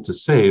be able to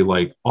say,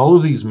 like, all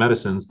of these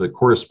medicines that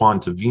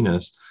correspond to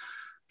Venus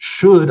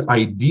should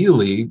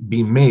ideally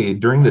be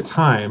made during the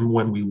time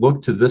when we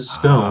look to this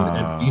stone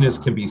and Venus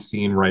can be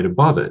seen right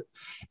above it.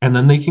 And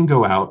then they can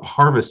go out,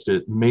 harvest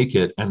it, make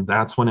it, and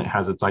that's when it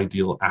has its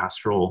ideal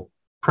astral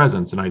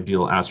presence and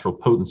ideal astral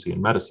potency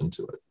and medicine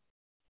to it.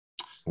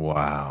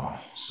 Wow.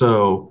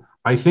 So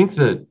I think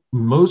that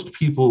most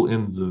people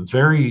in the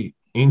very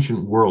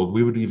ancient world,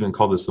 we would even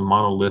call this the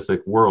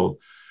monolithic world,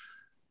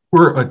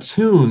 were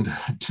attuned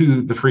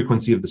to the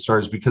frequency of the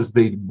stars because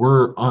they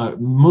were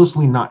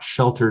mostly not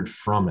sheltered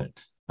from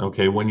it.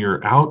 Okay, when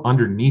you're out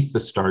underneath the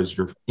stars,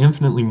 you're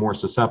infinitely more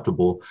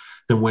susceptible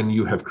than when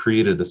you have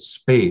created a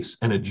space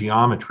and a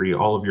geometry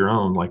all of your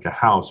own, like a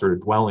house or a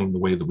dwelling, the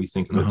way that we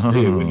think of it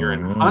today. When you're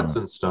in huts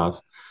and stuff,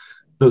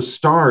 those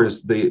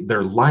stars,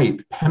 their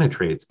light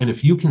penetrates. And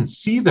if you can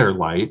see their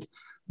light,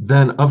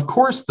 then of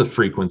course the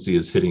frequency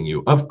is hitting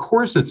you. Of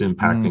course it's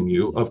impacting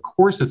you. Of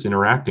course it's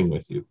interacting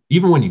with you,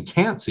 even when you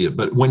can't see it.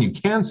 But when you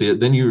can see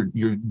it, then you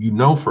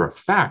know for a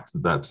fact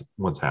that that's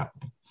what's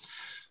happening.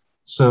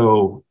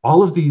 So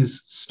all of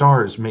these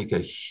stars make a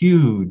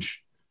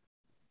huge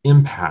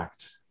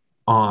impact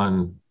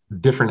on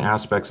different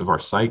aspects of our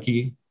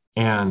psyche.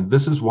 And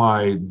this is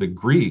why the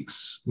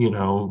Greeks,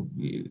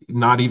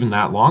 not even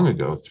that long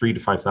ago, 3,000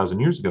 to 5,000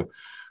 years ago,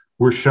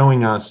 were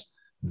showing us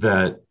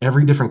that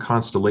every different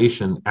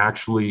constellation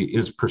actually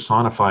is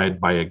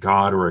personified by a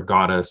god or a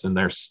goddess and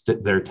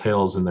their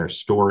tales and their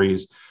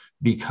stories,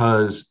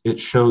 because it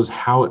shows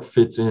how it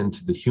fits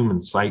into the human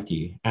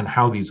psyche and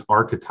how these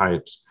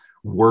archetypes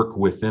work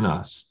within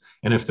us.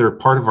 And if they're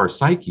part of our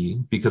psyche,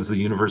 because the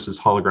universe is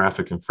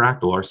holographic and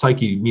fractal, our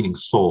psyche meaning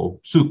soul,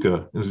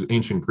 psyche is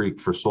ancient Greek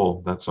for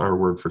soul. That's our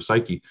word for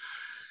psyche.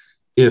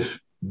 If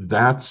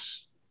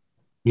that's,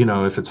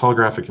 if it's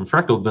holographic and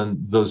fractal, then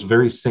those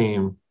very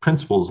same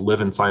principles live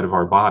inside of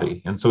our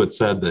body. And so it's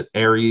said that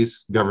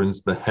Aries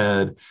governs the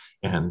head,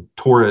 and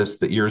Taurus,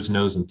 the ears,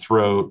 nose, and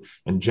throat,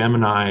 and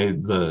Gemini,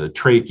 the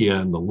trachea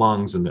and the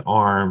lungs and the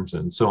arms,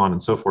 and so on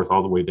and so forth,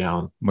 all the way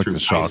down like through the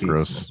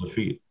chakras. the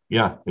feet.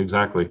 Yeah,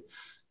 exactly.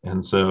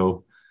 And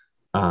so,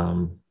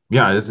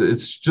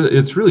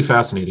 it's really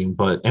fascinating.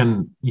 But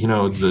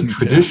the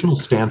traditional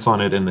stance on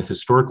it and the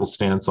historical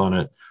stance on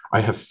it, I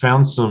have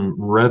found some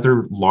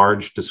rather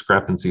large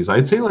discrepancies.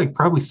 I'd say like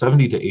probably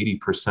 70 to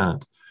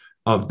 80%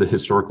 of the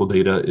historical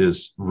data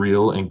is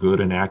real and good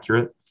and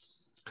accurate,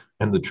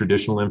 and the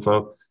traditional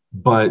info.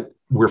 But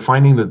we're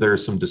finding that there are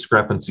some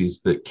discrepancies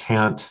that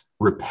can't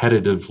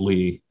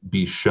repetitively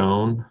be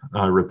shown.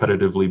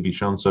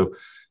 So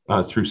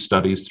through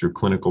studies, through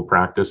clinical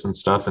practice and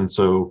stuff. And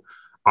so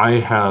I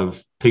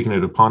have taken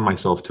it upon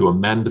myself to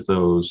amend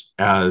those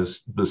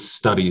as the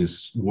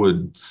studies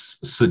would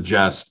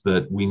suggest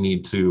that we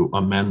need to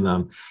amend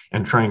them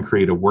and try and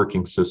create a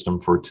working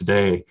system for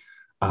today.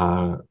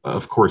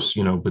 Of course,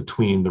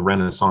 between the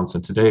Renaissance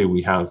and today,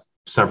 we have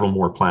several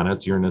more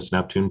planets, Uranus,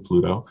 Neptune,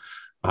 Pluto.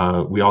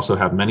 We also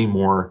have many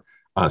more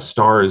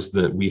stars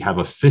that we have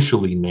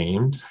officially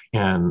named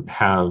and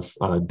have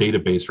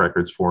database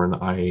records for in the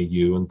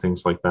IAU and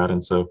things like that.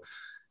 And so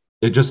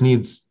it just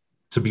needs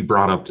to be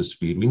brought up to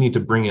speed. We need to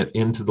bring it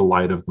into the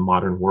light of the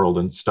modern world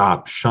and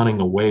stop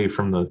shunning away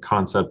from the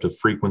concept of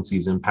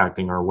frequencies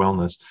impacting our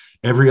wellness.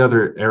 Every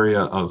other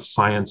area of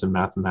science and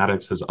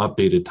mathematics has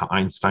updated to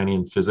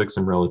Einsteinian physics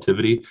and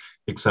relativity,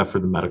 except for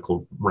the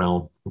medical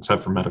realm,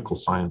 except for medical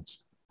science.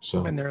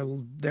 So, and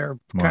they're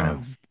kind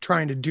of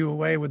trying to do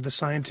away with the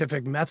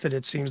scientific method,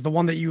 it seems, the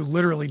one that you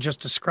literally just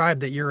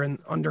described that you're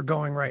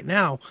undergoing right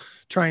now,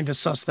 trying to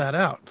suss that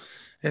out.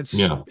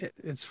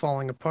 It's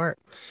falling apart.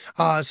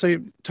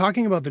 So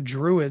talking about the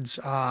Druids,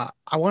 I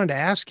wanted to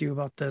ask you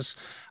about this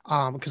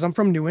because I'm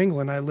from New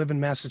England. I live in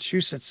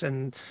Massachusetts,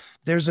 and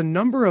there's a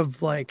number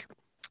of like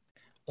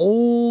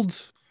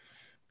old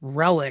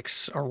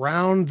relics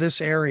around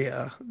this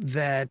area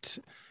that,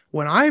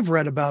 when I've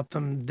read about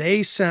them,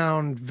 they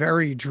sound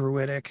very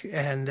Druidic,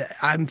 and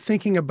I'm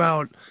thinking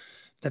about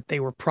that they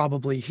were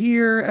probably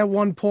here at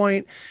one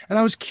point. And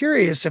I was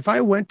curious, if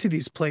I went to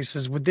these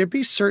places, would there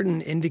be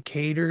certain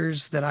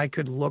indicators that I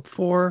could look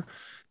for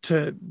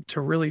to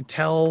really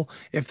tell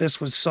if this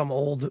was some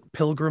old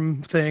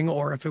pilgrim thing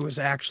or if it was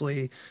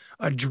actually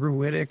a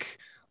Druidic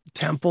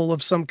temple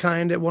of some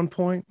kind at one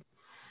point?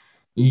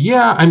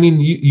 Yeah, I mean,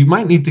 you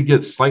might need to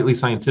get slightly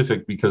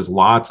scientific because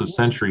lots of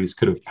centuries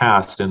could have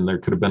passed and there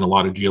could have been a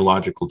lot of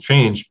geological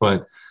change.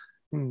 But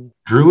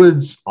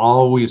Druids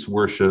always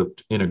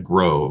worshipped in a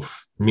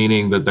grove,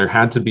 meaning that there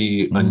had to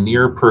be a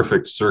near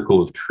perfect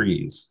circle of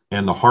trees.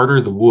 And the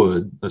harder the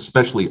wood,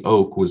 especially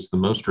oak, was the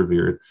most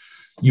revered,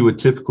 you would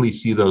typically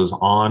see those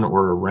on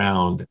or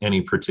around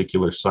any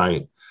particular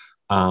site.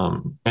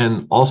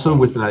 And also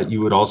with that,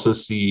 you would also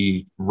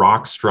see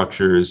rock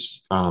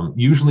structures,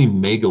 usually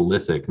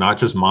megalithic, not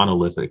just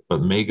monolithic,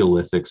 but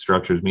megalithic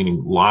structures,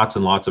 meaning lots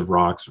and lots of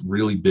rocks,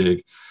 really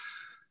big,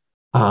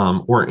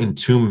 or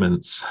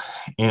entombments.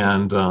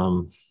 And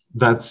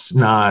that's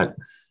not,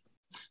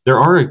 there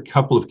are a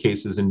couple of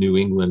cases in New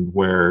England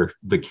where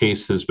the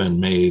case has been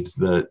made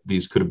that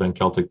these could have been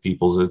Celtic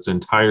peoples. It's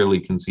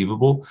entirely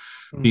conceivable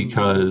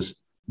because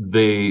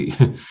they...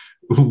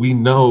 we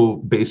know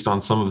based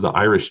on some of the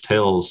Irish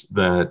tales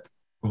that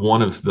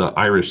one of the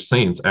Irish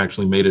saints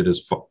actually made it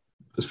as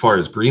far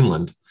as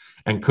Greenland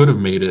and could have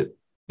made it.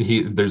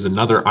 There's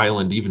another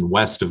island even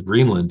west of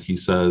Greenland, he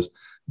says,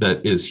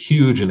 that is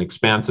huge and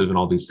expansive and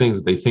all these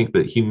things. They think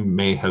that he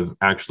may have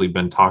actually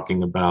been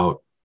talking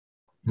about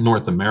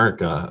North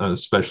America,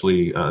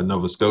 especially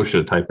Nova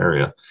Scotia type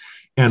area.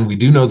 And we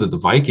do know that the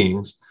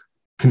Vikings,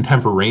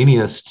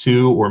 contemporaneous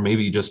to, or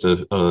maybe just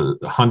a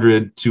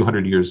 100,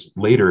 200 years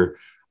later,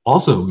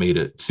 also made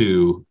it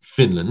to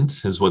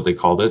Finland, is what they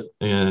called it,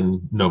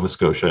 in Nova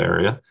Scotia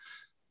area.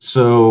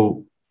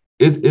 So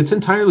it's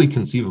entirely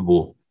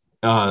conceivable.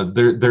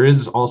 There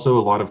is also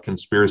a lot of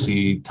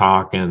conspiracy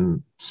talk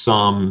and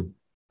some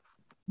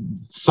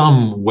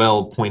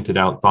well pointed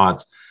out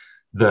thoughts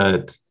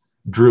that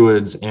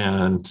Druids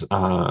and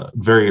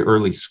very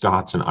early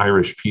Scots and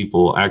Irish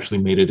people actually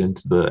made it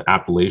into the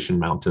Appalachian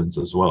Mountains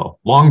as well,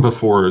 long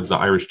before the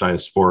Irish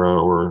diaspora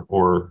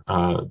or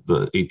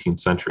the 18th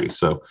century.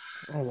 So,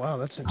 oh wow,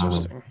 that's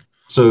interesting.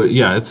 So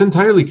yeah, it's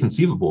entirely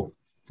conceivable.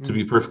 To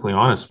be perfectly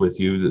honest with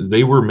you,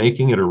 they were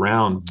making it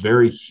around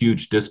very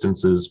huge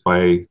distances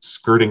by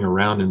skirting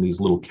around in these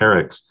little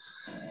carracks.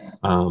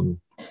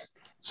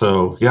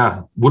 So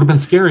yeah, would have been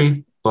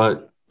scary,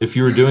 but if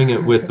you were doing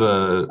it with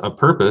a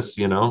purpose,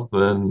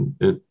 then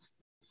it.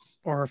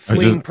 Or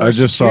fleeing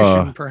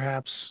persecution,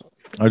 perhaps.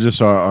 I just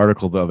saw an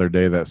article the other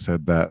day that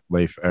said that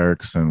Leif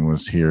Erikson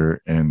was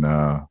here in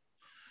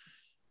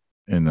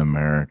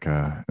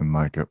America in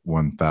like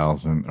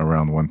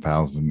around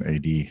 1000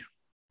 AD.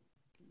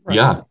 Right.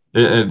 Yeah,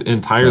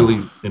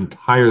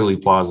 entirely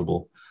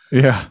plausible.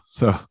 Yeah,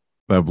 so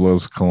that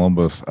blows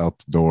Columbus out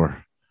the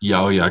door.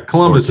 Yeah,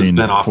 Columbus has been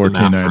off the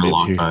map for a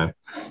long time.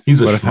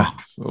 He's a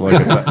schmuck.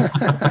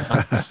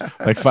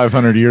 Like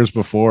 500 years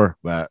before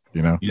that,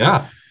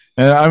 Yeah.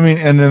 And I mean,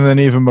 and then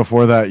even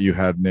before that, you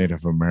had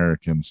Native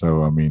Americans.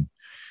 So, I mean,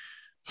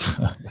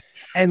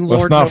 and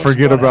let's not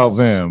forget about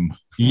them.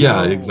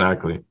 Yeah,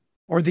 exactly.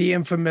 Or the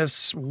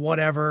infamous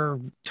whatever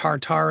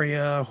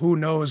Tartaria. Who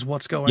knows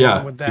what's going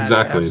on with that?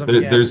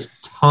 Exactly. There's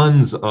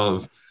tons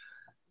of,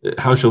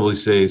 how shall we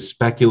say,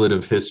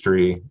 speculative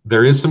history.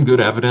 There is some good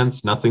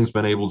evidence. Nothing's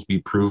been able to be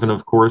proven,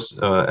 of course,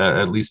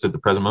 at least at the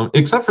present moment,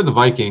 except for the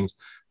Vikings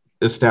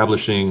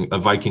establishing a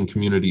Viking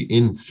community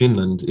in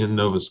Finland, in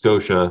Nova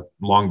Scotia,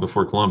 long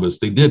before Columbus.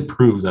 They did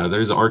prove that.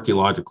 There's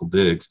archaeological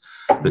digs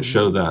that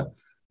show that.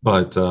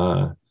 But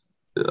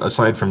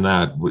aside from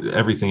that,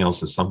 everything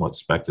else is somewhat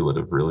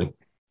speculative, really.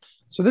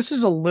 So this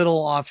is a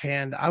little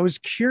offhand. I was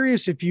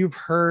curious if you've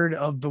heard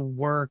of the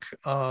work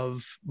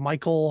of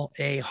Michael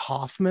A.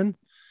 Hoffman,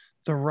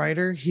 the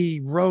writer.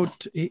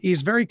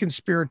 He's very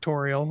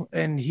conspiratorial,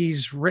 and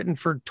he's written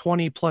for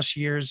 20 plus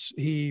years.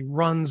 He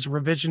runs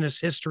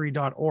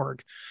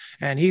revisionisthistory.org,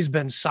 and he's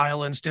been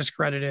silenced,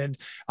 discredited,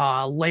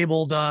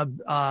 labeled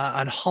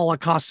a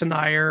Holocaust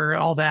denier,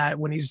 all that,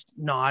 when he's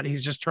not.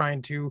 He's just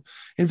trying to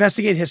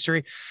investigate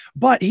history.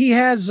 But he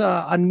has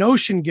a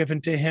notion given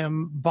to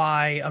him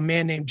by a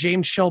man named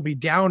James Shelby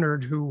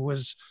Downard,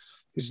 who's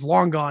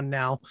long gone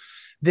now,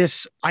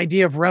 this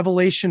idea of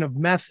revelation of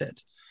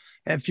method.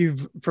 If you're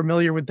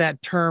familiar with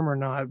that term or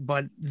not,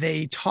 but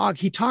he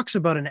talks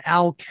about an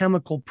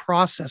alchemical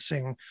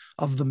processing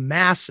of the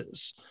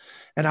masses.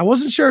 And I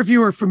wasn't sure if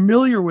you were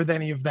familiar with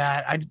any of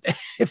that.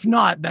 If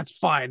not, that's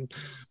fine.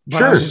 But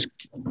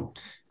sure.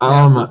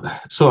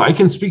 So I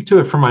can speak to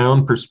it from my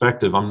own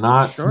perspective. I'm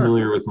not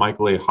familiar with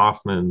Michael A.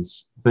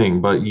 Hoffman's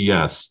thing, but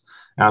yes,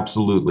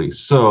 absolutely.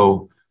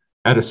 So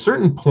at a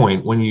certain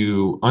point, when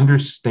you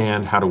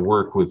understand how to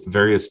work with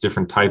various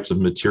different types of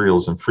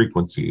materials and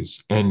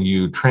frequencies, and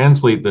you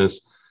translate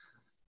this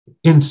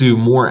into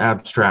more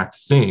abstract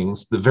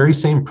things, the very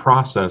same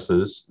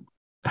processes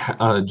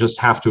just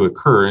have to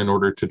occur in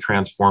order to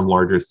transform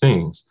larger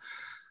things.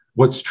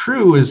 What's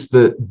true is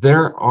that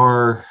there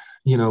are,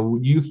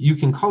 you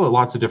can call it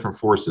lots of different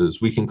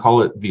forces. We can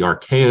call it the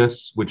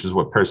archaeus, which is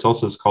what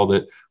Paracelsus called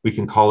it. We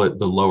can call it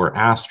the lower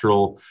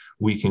astral.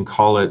 We can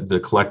call it the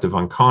collective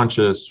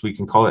unconscious. We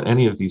can call it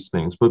any of these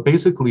things. But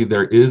basically,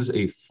 there is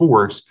a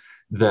force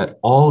that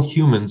all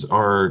humans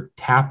are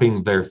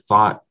tapping their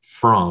thought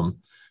from,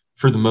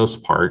 for the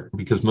most part,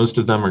 because most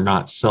of them are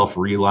not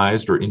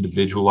self-realized or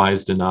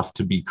individualized enough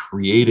to be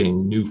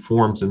creating new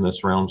forms in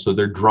this realm. So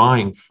they're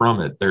drawing from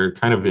it. They're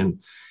kind of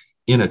in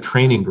a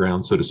training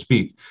ground, so to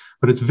speak.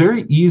 But it's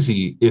very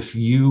easy, if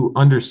you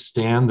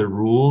understand the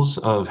rules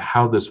of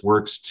how this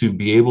works, to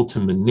be able to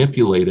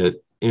manipulate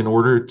it in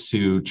order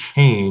to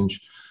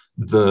change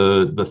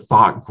the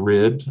thought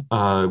grid,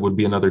 would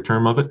be another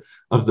term of it,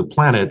 of the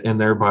planet, and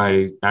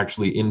thereby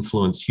actually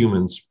influence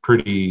humans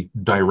pretty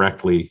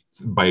directly,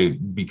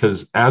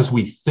 because as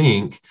we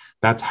think,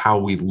 that's how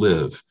we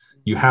live.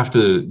 You have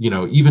to,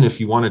 even if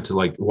you wanted to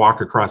like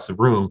walk across the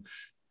room,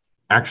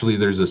 actually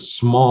there's a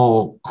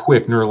small,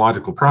 quick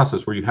neurological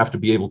process where you have to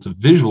be able to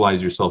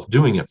visualize yourself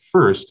doing it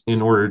first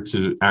in order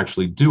to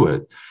actually do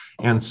it.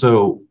 And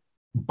so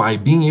by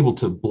being able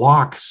to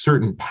block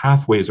certain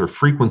pathways or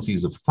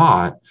frequencies of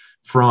thought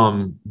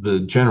from the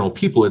general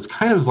people, it's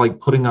kind of like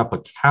putting up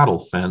a cattle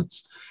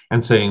fence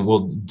and saying,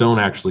 well, don't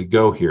actually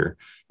go here.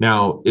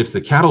 Now, if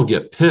the cattle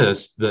get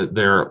pissed that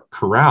they're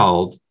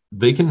corralled,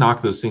 they can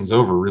knock those things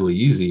over really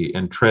easy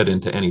and tread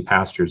into any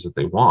pastures that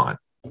they want.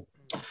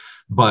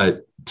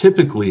 But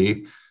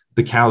typically,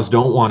 the cows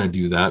don't want to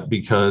do that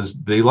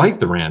because they like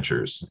the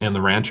ranchers, and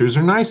the ranchers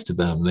are nice to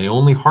them. They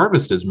only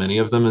harvest as many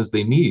of them as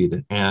they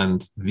need.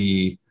 And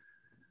peace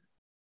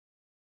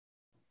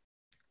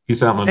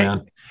out, my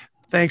man.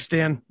 Thanks,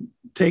 Dan.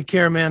 Take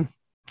care, man.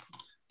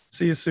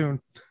 See you soon.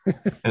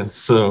 And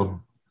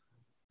so,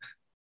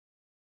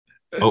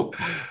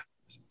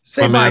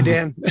 say bye,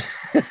 Dan.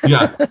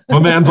 Yeah, my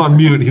man's on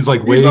mute. He's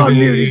like, he's on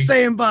mute. He's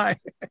saying bye.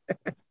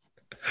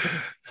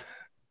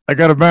 I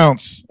gotta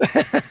bounce.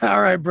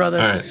 All right, brother.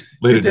 All right.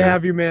 Later, good to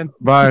have you, man.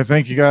 Bye.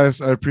 Thank you,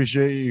 guys. I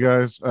appreciate you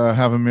guys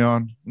having me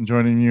on and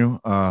joining you.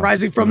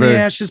 Rising from the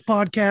Ashes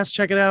podcast.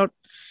 Check it out.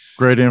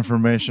 Great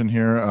information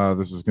here.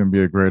 This is going to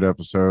be a great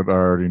episode. I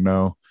already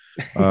know.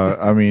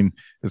 I mean,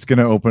 it's going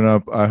to open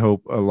up, I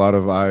hope, a lot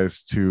of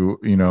eyes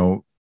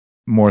to,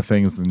 more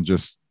things than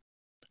just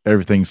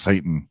everything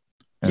Satan.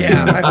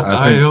 And,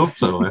 I hope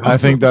so. I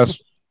think that's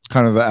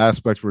kind of the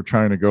aspect we're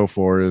trying to go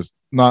for, is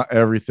not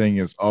everything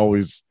is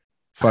always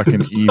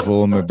fucking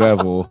evil and the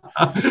devil.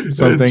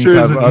 Some things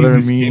have other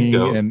meaning,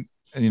 and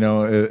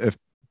if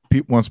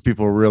once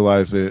people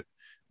realize it,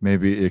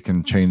 maybe it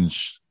can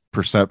change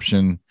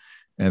perception,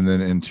 and then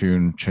in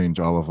tune change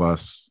all of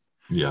us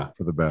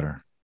for the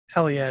better.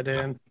 Hell yeah,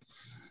 Dan.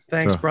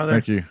 Thanks, brother.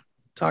 Thank you.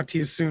 Talk to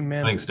you soon,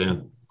 man. Thanks,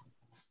 Dan.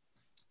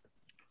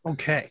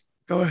 Okay,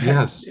 go ahead.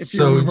 Yes.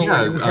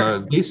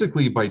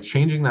 Basically, by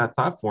changing that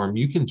thought form,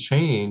 you can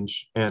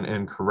change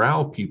and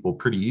corral people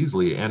pretty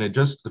easily, and it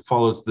just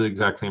follows the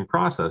exact same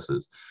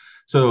processes.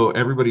 So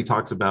everybody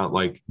talks about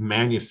like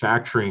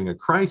manufacturing a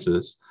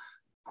crisis.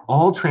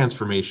 All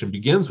transformation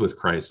begins with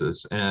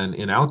crisis, and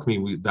in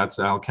alchemy, that's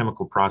the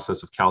alchemical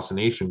process of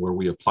calcination, where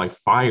we apply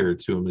fire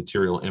to a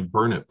material and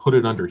burn it. Put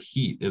it under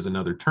heat is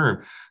another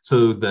term,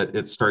 so that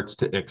it starts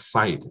to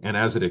excite, and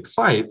as it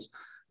excites,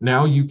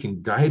 now you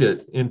can guide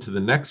it into the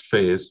next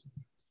phase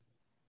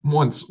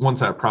once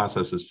that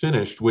process is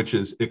finished, which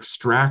is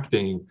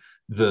extracting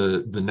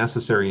the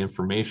necessary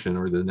information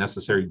or the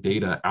necessary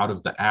data out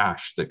of the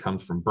ash that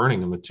comes from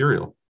burning a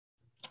material.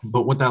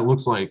 But what that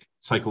looks like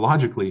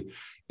psychologically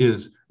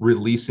is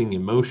releasing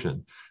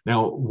emotion.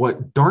 Now,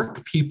 what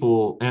dark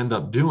people end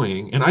up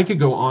doing, and I could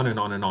go on and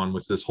on and on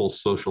with this whole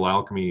social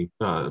alchemy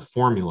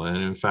formula,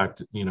 and in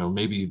fact,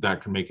 maybe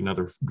that could make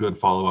another good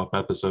follow-up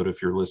episode if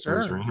your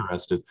listeners are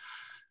interested.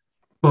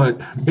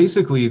 But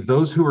basically,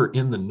 those who are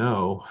in the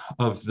know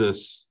of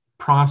this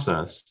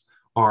process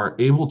are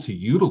able to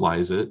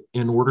utilize it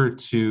in order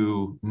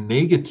to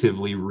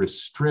negatively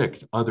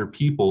restrict other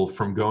people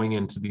from going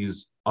into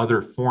these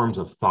other forms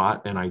of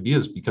thought and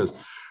ideas. Because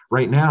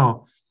right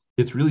now,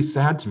 it's really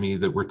sad to me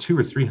that we're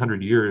 200 or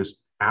 300 years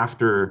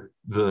after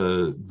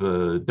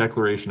the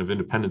Declaration of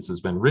Independence has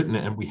been written,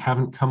 and we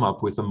haven't come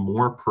up with a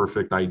more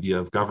perfect idea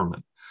of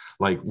government.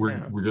 Like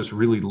we're just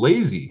really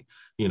lazy.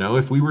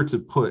 If we were to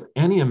put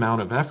any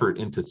amount of effort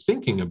into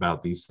thinking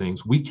about these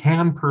things, we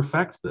can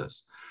perfect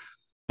this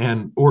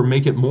or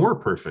make it more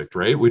perfect,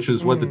 right? Which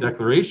is what the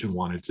Declaration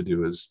wanted to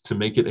do, is to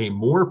make it a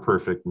more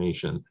perfect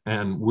nation.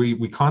 And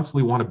we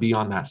constantly want to be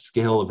on that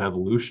scale of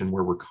evolution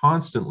where we're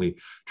constantly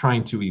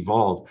trying to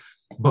evolve.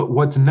 But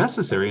what's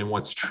necessary and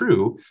what's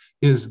true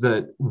is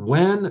that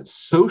when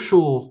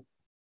social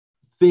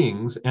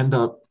things end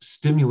up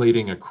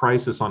stimulating a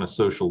crisis on a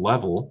social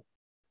level,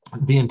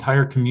 the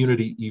entire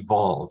community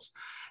evolves.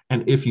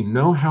 And if you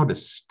know how to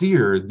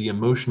steer the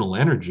emotional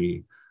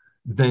energy,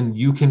 then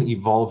you can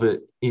evolve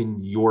it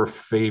in your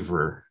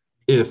favor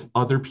if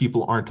other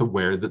people aren't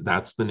aware that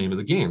that's the name of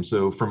the game.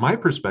 So from my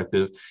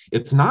perspective,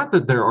 it's not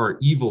that there are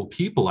evil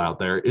people out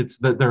there, it's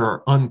that there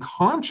are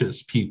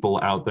unconscious people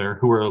out there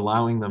who are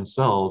allowing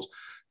themselves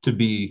to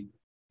be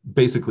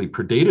basically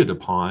predated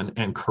upon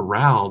and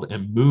corralled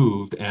and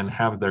moved and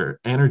have their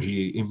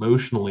energy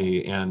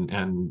emotionally and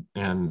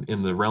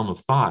in the realm of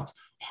thoughts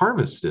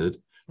harvested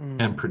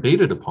and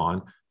predated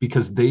upon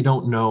because they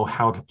don't know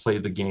how to play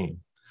the game.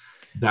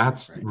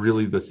 That's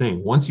really the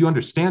thing. Once you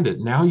understand it,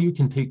 now you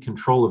can take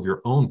control of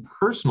your own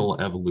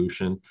personal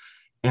evolution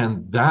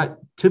And that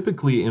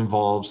typically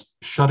involves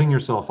shutting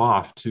yourself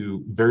off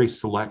to very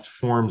select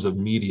forms of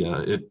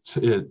media.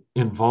 It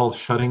involves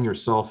shutting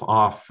yourself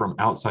off from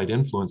outside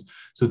influence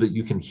so that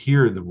you can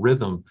hear the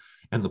rhythm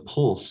and the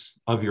pulse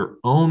of your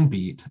own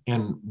beat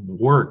and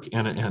work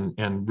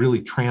and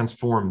really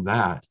transform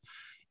that.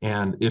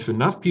 And if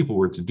enough people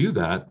were to do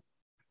that,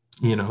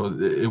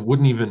 there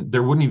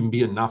wouldn't even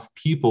be enough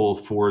people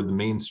for the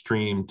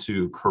mainstream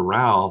to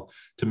corral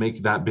to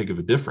make that big of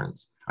a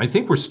difference. I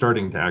think we're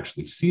starting to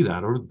actually see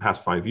that over the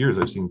past 5 years.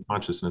 I've seen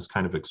consciousness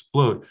kind of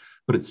explode,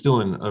 but it's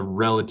still in a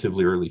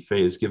relatively early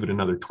phase. Give it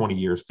another 20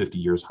 years, 50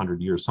 years,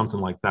 100 years, something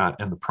like that,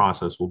 and the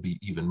process will be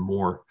even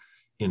more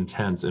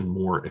intense and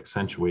more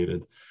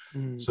accentuated.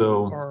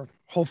 So, or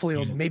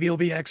hopefully maybe it'll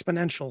be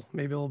exponential.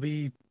 Maybe it'll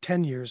be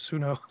 10 years. Who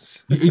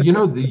knows?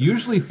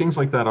 Usually things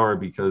like that are,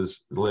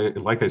 because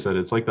like I said,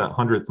 it's like that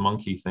 100th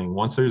monkey thing.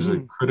 Once there's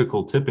a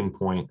critical tipping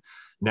point,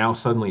 now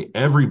suddenly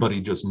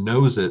everybody just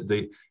knows it.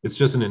 It's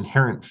just an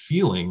inherent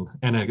feeling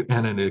and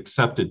an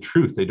accepted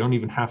truth. They don't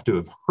even have to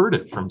have heard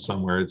it from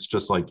somewhere. It's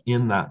just like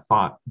in that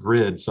thought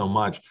grid so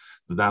much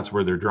that that's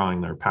where they're drawing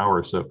their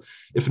power. So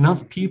if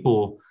enough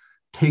people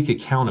take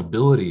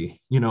accountability,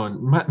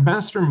 and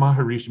Master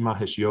Maharishi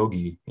Mahesh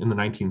Yogi in the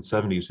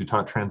 1970s, who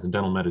taught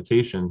transcendental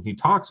meditation, he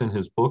talks in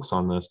his books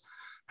on this,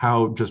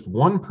 how just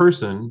one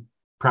person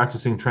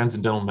practicing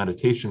transcendental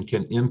meditation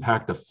can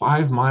impact a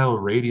 5-mile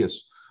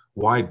radius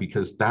wide,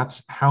 because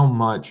that's how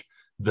much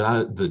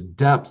the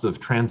depth of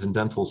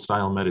transcendental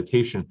style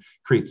meditation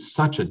creates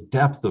such a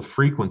depth of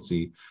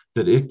frequency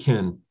that it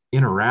can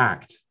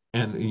interact.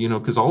 And,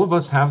 because all of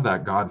us have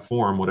that God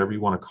form, whatever you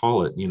want to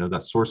call it,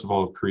 that source of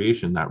all of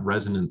creation, that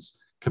resonance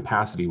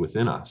capacity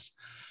within us.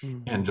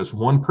 And just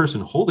one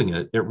person holding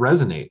it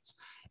resonates.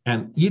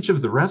 And each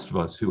of the rest of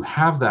us who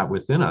have that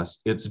within us,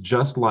 it's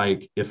just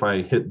like if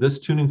I hit this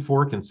tuning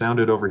fork and sound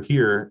it over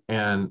here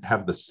and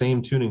have the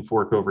same tuning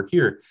fork over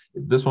here,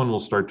 this one will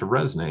start to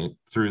resonate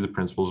through the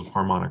principles of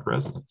harmonic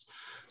resonance.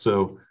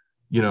 So,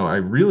 I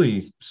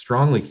really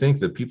strongly think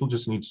that people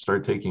just need to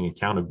start taking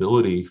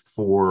accountability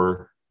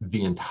for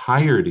the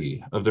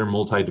entirety of their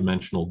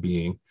multidimensional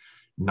being,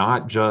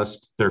 not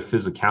just their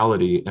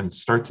physicality, and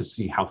start to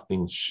see how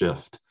things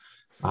shift.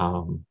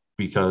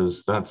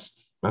 Because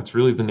that's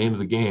really the name of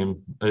the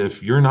game.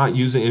 If you're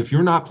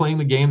not playing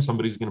the game,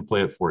 somebody's going to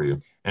play it for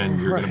you,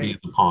 and you're going to be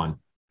the pawn.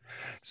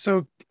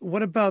 So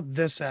what about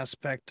this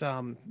aspect?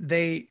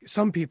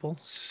 Some people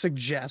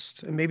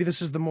suggest, and maybe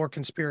this is the more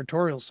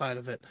conspiratorial side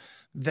of it,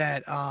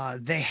 that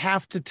they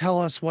have to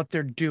tell us what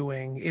they're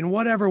doing in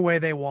whatever way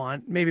they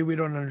want. Maybe we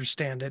don't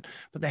understand it,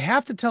 but they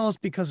have to tell us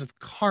because of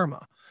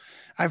karma.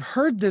 I've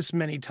heard this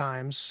many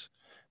times,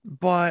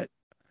 but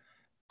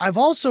I've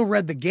also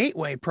read the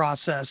Gateway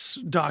Process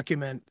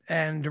document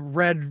and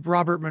read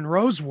Robert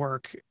Monroe's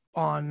work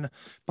on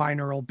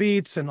binaural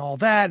beats and all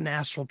that and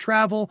astral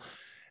travel.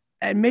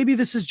 And maybe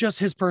this is just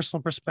his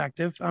personal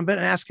perspective. I've been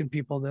asking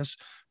people this,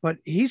 but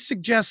he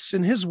suggests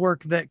in his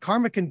work that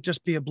karma can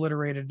just be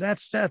obliterated.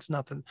 That's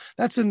nothing.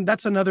 That's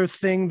another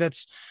thing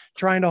that's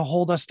trying to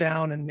hold us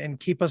down and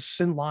keep us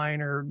in line,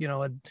 or,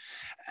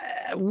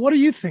 what do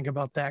you think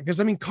about that?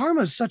 Because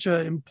karma is such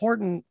an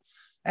important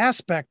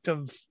aspect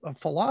of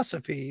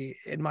philosophy,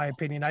 in my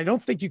opinion. I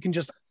don't think you can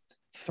just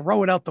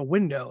throw it out the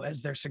window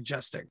as they're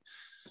suggesting.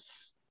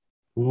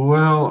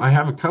 Well, I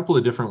have a couple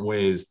of different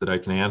ways that I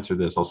can answer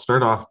this. I'll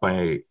start off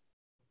by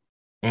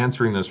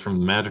answering this from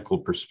the magical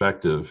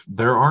perspective.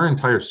 There are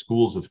entire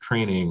schools of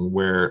training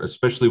where,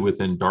 especially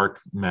within dark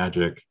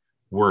magic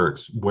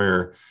works,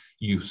 where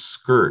you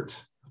skirt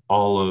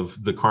all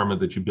of the karma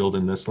that you build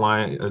in this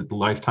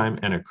lifetime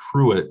and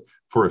accrue it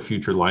for a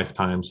future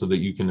lifetime so that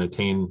you can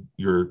attain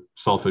your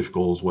selfish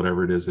goals,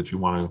 whatever it is that you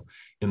want to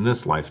in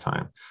this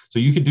lifetime. So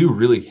you could do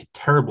really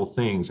terrible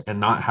things and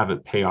not have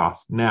it pay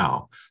off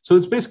now. So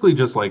it's basically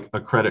just like a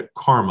credit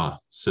karma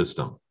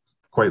system,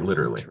 quite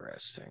literally.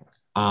 Interesting.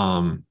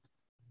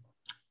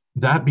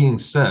 That being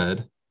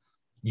said,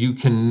 you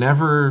can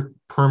never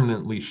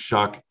permanently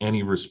shuck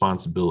any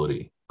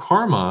responsibility.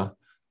 Karma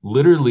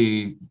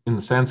literally in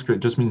the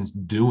Sanskrit just means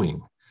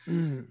doing.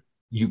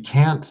 You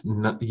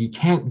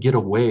can't get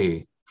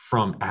away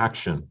from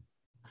action.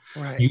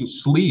 Right. You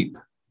sleep,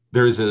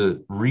 there's a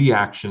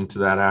reaction to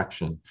that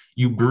action.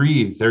 You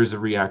breathe, there's a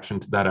reaction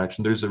to that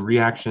action. There's a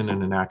reaction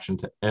and an action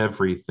to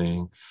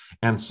everything.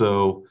 And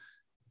so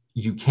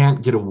you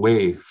can't get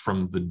away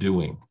from the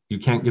doing. You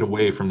can't get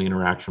away from the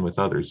interaction with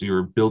others.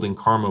 You're building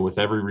karma with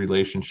every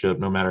relationship,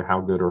 no matter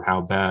how good or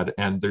how bad.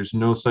 And there's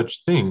no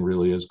such thing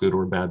really as good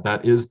or bad.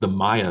 That is the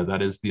Maya.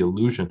 That is the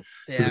illusion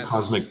to the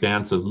cosmic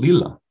dance of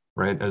Lila,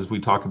 right? As we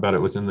talk about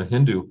it within the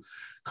Hindu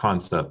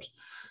concept.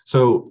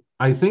 So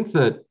I think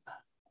that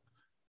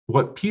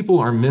what people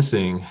are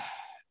missing,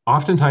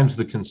 oftentimes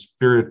the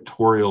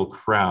conspiratorial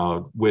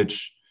crowd,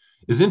 which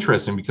is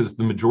interesting because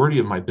the majority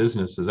of my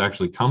business has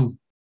actually come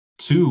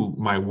to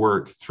my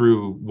work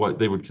through what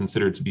they would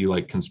consider to be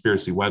like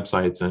conspiracy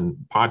websites and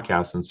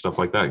podcasts and stuff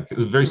like that.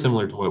 It's very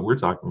similar to what we're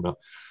talking about.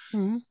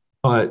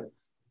 But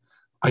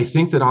I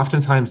think that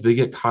oftentimes they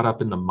get caught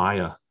up in the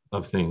Maya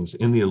of things,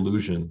 in the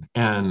illusion,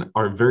 and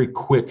are very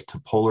quick to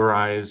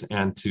polarize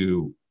and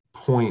to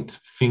point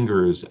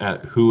fingers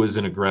at who is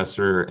an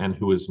aggressor and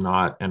who is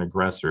not an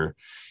aggressor.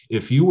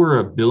 If you were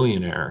a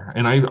billionaire,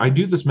 and I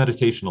do this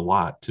meditation a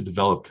lot to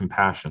develop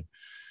compassion.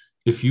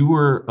 If you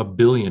were a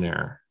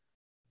billionaire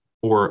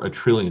or a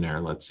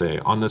trillionaire, let's say,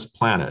 on this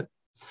planet,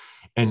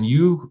 and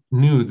you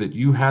knew that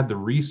you had the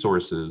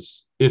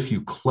resources, if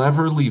you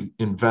cleverly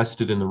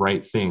invested in the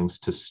right things,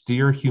 to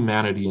steer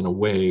humanity in a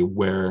way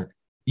where,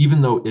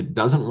 even though it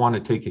doesn't want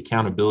to take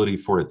accountability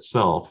for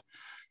itself,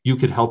 you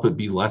could help it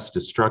be less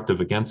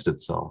destructive against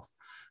itself.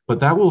 But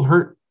that will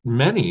hurt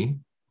many,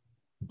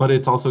 but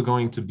it's also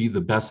going to be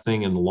the best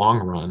thing in the long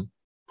run.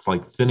 It's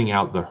like thinning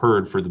out the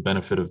herd for the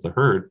benefit of the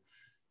herd.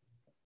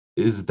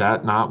 Is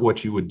that not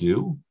what you would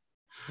do?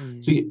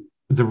 See,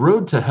 the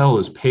road to hell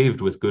is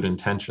paved with good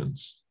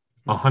intentions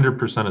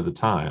 100% of the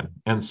time.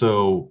 And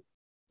so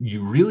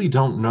you really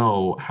don't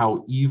know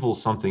how evil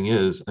something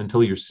is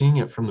until you're seeing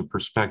it from the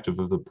perspective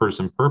of the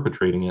person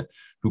perpetrating it,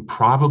 who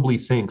probably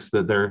thinks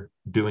that they're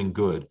doing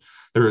good.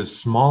 There is a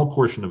small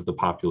portion of the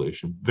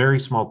population, very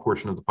small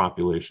portion of the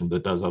population,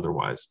 that does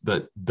otherwise,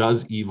 that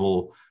does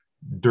evil,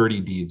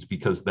 dirty deeds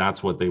because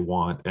that's what they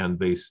want. And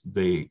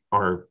they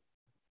are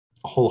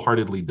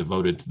wholeheartedly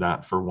devoted to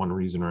that for one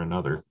reason or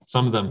another.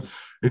 Some of them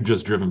are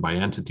just driven by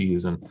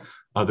entities, and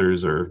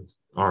others are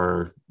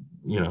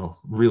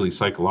really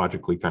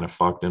psychologically kind of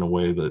fucked in a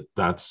way that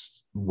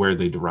that's where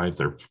they derive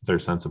their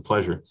sense of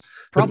pleasure.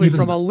 Probably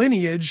from a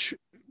lineage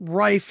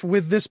rife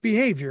with this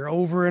behavior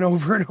over and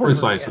over and over.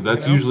 Precisely.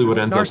 That's usually what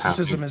ends up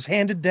happening. Narcissism is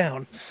handed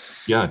down.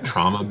 Yeah,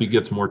 trauma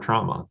begets more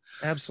trauma.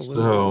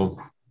 Absolutely. So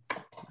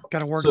got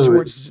to work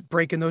towards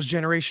breaking those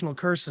generational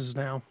curses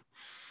now.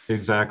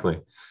 Exactly.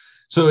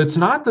 So it's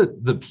not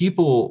that the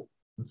people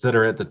that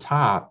are at the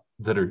top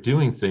that are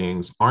doing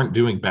things aren't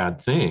doing bad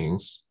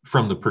things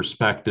from the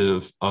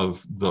perspective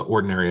of the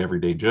ordinary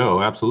everyday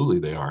Joe. Absolutely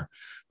they are.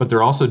 But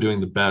they're also doing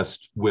the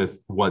best with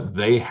what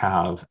they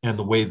have and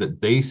the way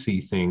that they see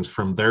things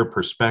from their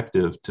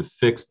perspective to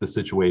fix the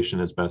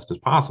situation as best as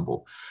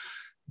possible.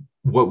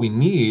 What we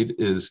need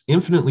is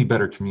infinitely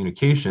better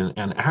communication.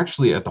 And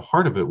actually, at the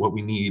heart of it, what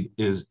we need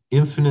is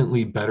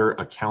infinitely better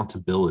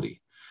accountability.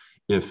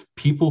 If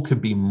people could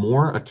be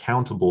more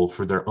accountable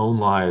for their own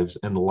lives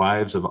and the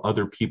lives of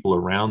other people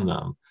around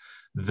them,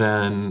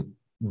 then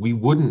we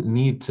wouldn't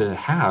need to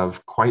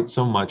have quite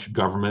so much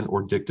government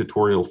or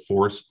dictatorial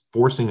force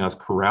forcing us,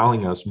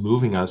 corralling us,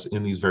 moving us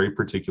in these very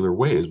particular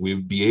ways. We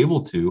would be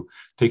able to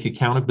take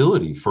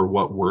accountability for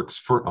what works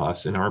for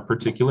us in our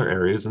particular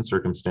areas and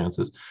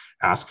circumstances,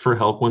 ask for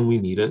help when we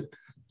need it,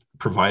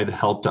 provide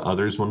help to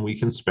others when we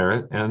can spare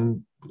it.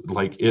 And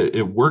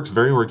it works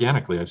very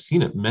organically. I've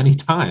seen it many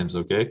times.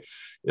 Okay.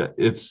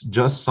 It's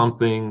just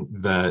something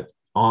that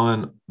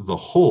on the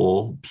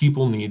whole,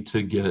 people need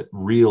to get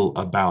real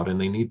about,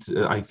 and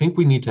I think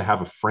we need to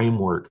have a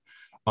framework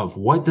of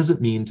what does it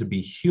mean to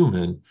be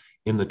human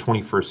in the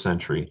 21st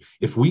century.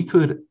 If we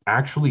could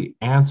actually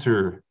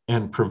answer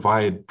and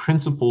provide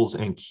principles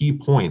and key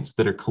points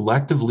that are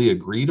collectively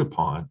agreed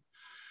upon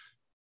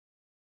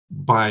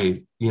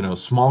by,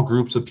 small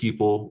groups of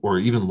people or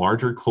even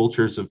larger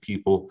cultures of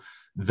people,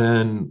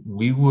 then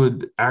we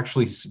would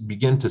actually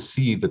begin to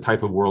see the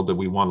type of world that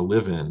we want to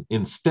live in.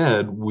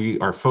 Instead, we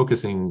are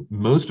focusing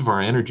most of our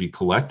energy,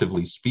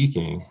 collectively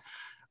speaking,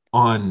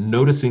 on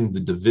noticing the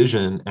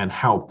division and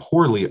how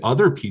poorly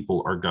other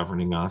people are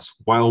governing us,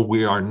 while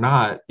we are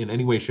not in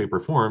any way, shape, or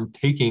form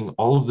taking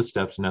all of the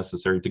steps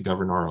necessary to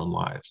govern our own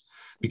lives.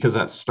 Because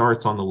that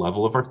starts on the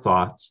level of our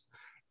thoughts,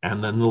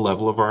 and then the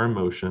level of our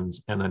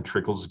emotions, and then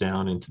trickles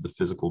down into the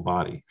physical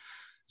body.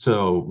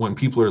 So when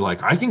people are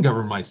like, I can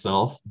govern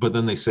myself, but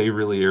then they say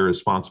really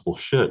irresponsible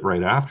shit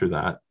right after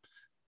that,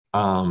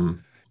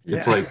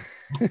 it's like,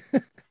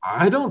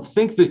 I don't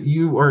think that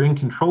you are in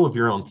control of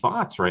your own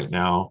thoughts right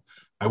now.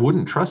 I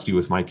wouldn't trust you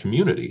with my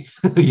community,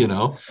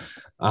 That's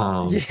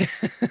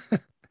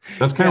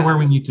kind of where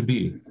we need to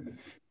be.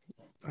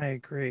 I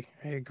agree.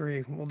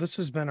 Well, this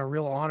has been a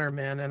real honor,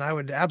 man. And I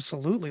would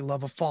absolutely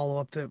love a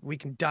follow-up that we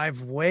can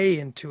dive way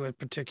into a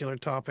particular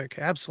topic.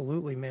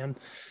 Absolutely, man.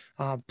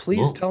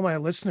 Please tell my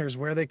listeners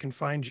where they can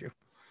find you.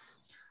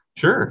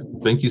 Sure.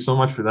 Thank you so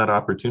much for that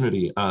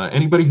opportunity.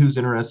 Anybody who's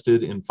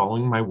interested in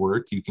following my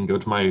work, you can go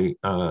to my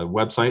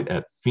website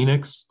at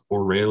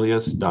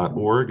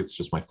phoenixaurelius.org. It's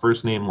just my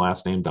first name,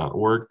 last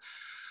name.org.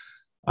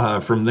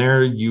 From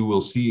there, you will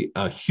see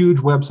a huge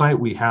website.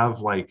 We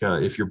have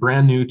if you're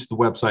brand new to the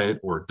website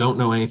or don't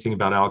know anything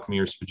about alchemy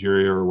or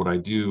spagyria or what I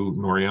do,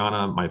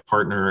 Noriana, my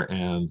partner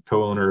and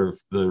co-owner of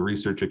the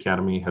Research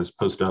Academy, has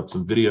posted up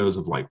some videos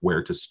of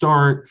where to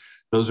start.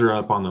 Those are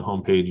up on the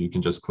homepage. You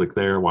can just click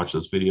there, watch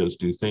those videos,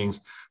 do things.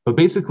 But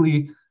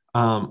basically,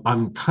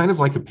 I'm kind of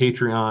like a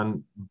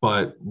Patreon,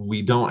 but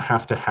we don't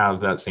have to have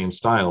that same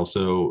style.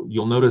 So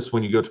you'll notice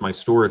when you go to my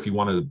store, if you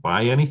want to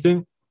buy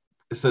anything,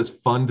 it says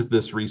fund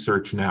this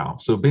research now.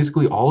 So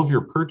basically all of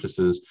your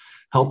purchases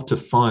help to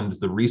fund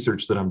the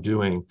research that I'm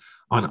doing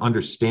on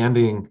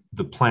understanding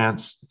the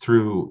plants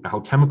through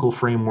alchemical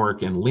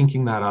framework and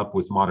linking that up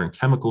with modern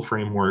chemical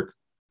framework,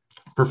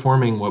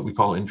 performing what we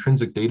call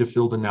intrinsic data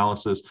field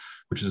analysis,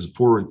 which is a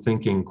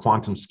forward-thinking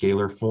quantum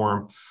scalar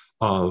form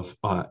of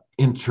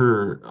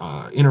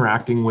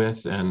interacting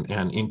with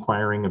and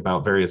inquiring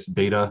about various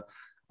data,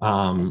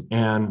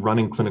 and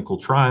running clinical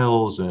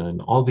trials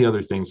and all the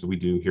other things that we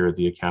do here at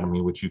the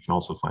Academy, which you can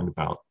also find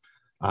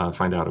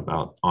out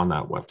about on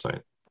that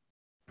website.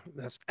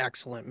 That's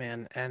excellent,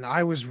 man. And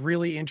I was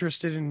really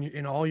interested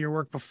in all your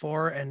work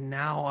before, and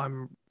now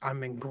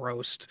I'm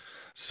engrossed.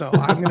 So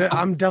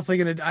I'm definitely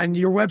gonna. And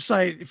your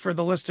website, for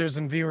the listeners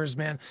and viewers,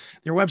 man,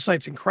 your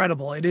website's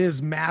incredible. It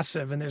is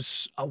massive, and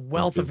there's a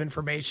wealth of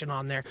information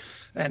on there.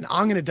 And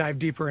I'm gonna dive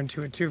deeper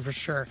into it too, for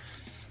sure.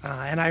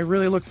 And I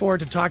really look forward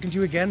to talking to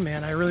you again,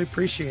 man. I really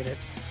appreciate it.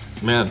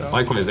 Man,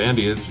 likewise,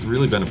 Andy. It's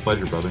really been a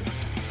pleasure, brother.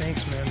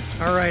 Thanks, man.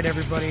 All right,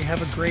 everybody,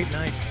 have a great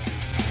night.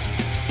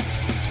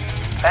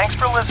 Thanks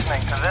for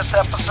listening to this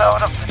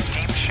episode of the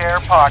Deep Share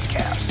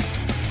Podcast.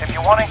 If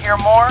you want to hear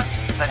more,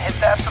 then hit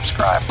that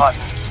subscribe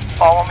button.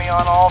 Follow me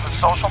on all the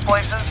social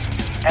places.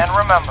 And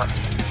remember,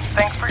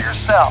 think for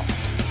yourself,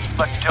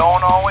 but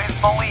don't always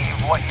believe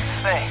what you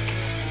think.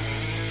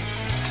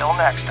 Till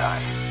next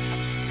time.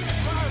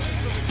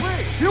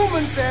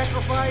 Human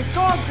sacrifice,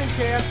 dogs and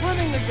cats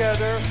living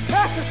together,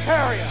 that's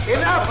hysteria.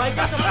 Enough, I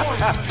get the point.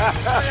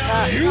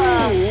 You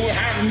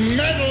have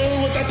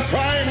meddled with the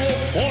primal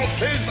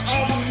forces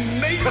of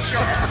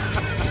nature.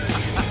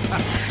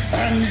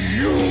 And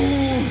you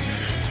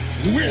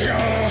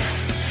will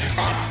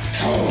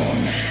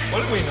atone.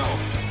 What do we know?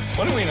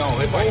 What do we know?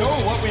 If I know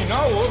what we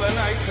know, then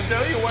I can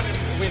tell you what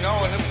we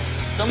know, and if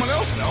someone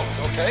else knows,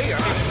 okay? I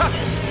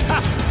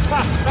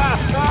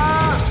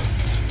mean...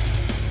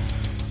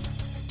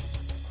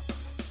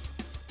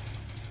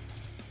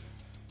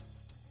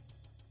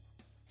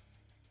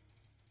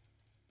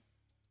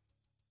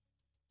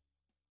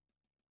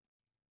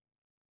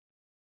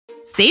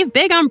 Save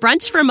big on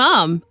brunch for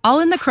mom,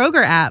 all in the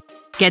Kroger app.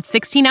 Get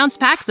 16-ounce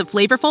packs of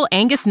flavorful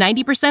Angus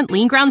 90%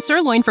 lean ground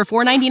sirloin for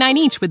 $4.99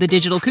 each with a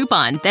digital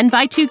coupon. Then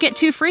buy 2, get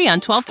 2 free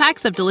on 12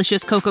 packs of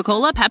delicious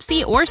Coca-Cola,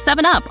 Pepsi, or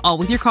 7-Up, all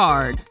with your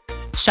card.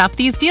 Shop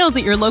these deals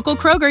at your local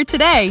Kroger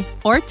today,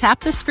 or tap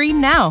the screen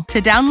now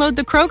to download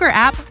the Kroger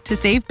app to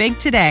save big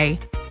today.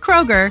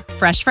 Kroger,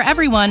 fresh for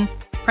everyone.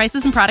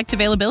 Prices and product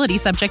availability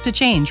subject to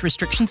change.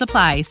 Restrictions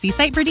apply. See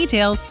site for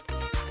details.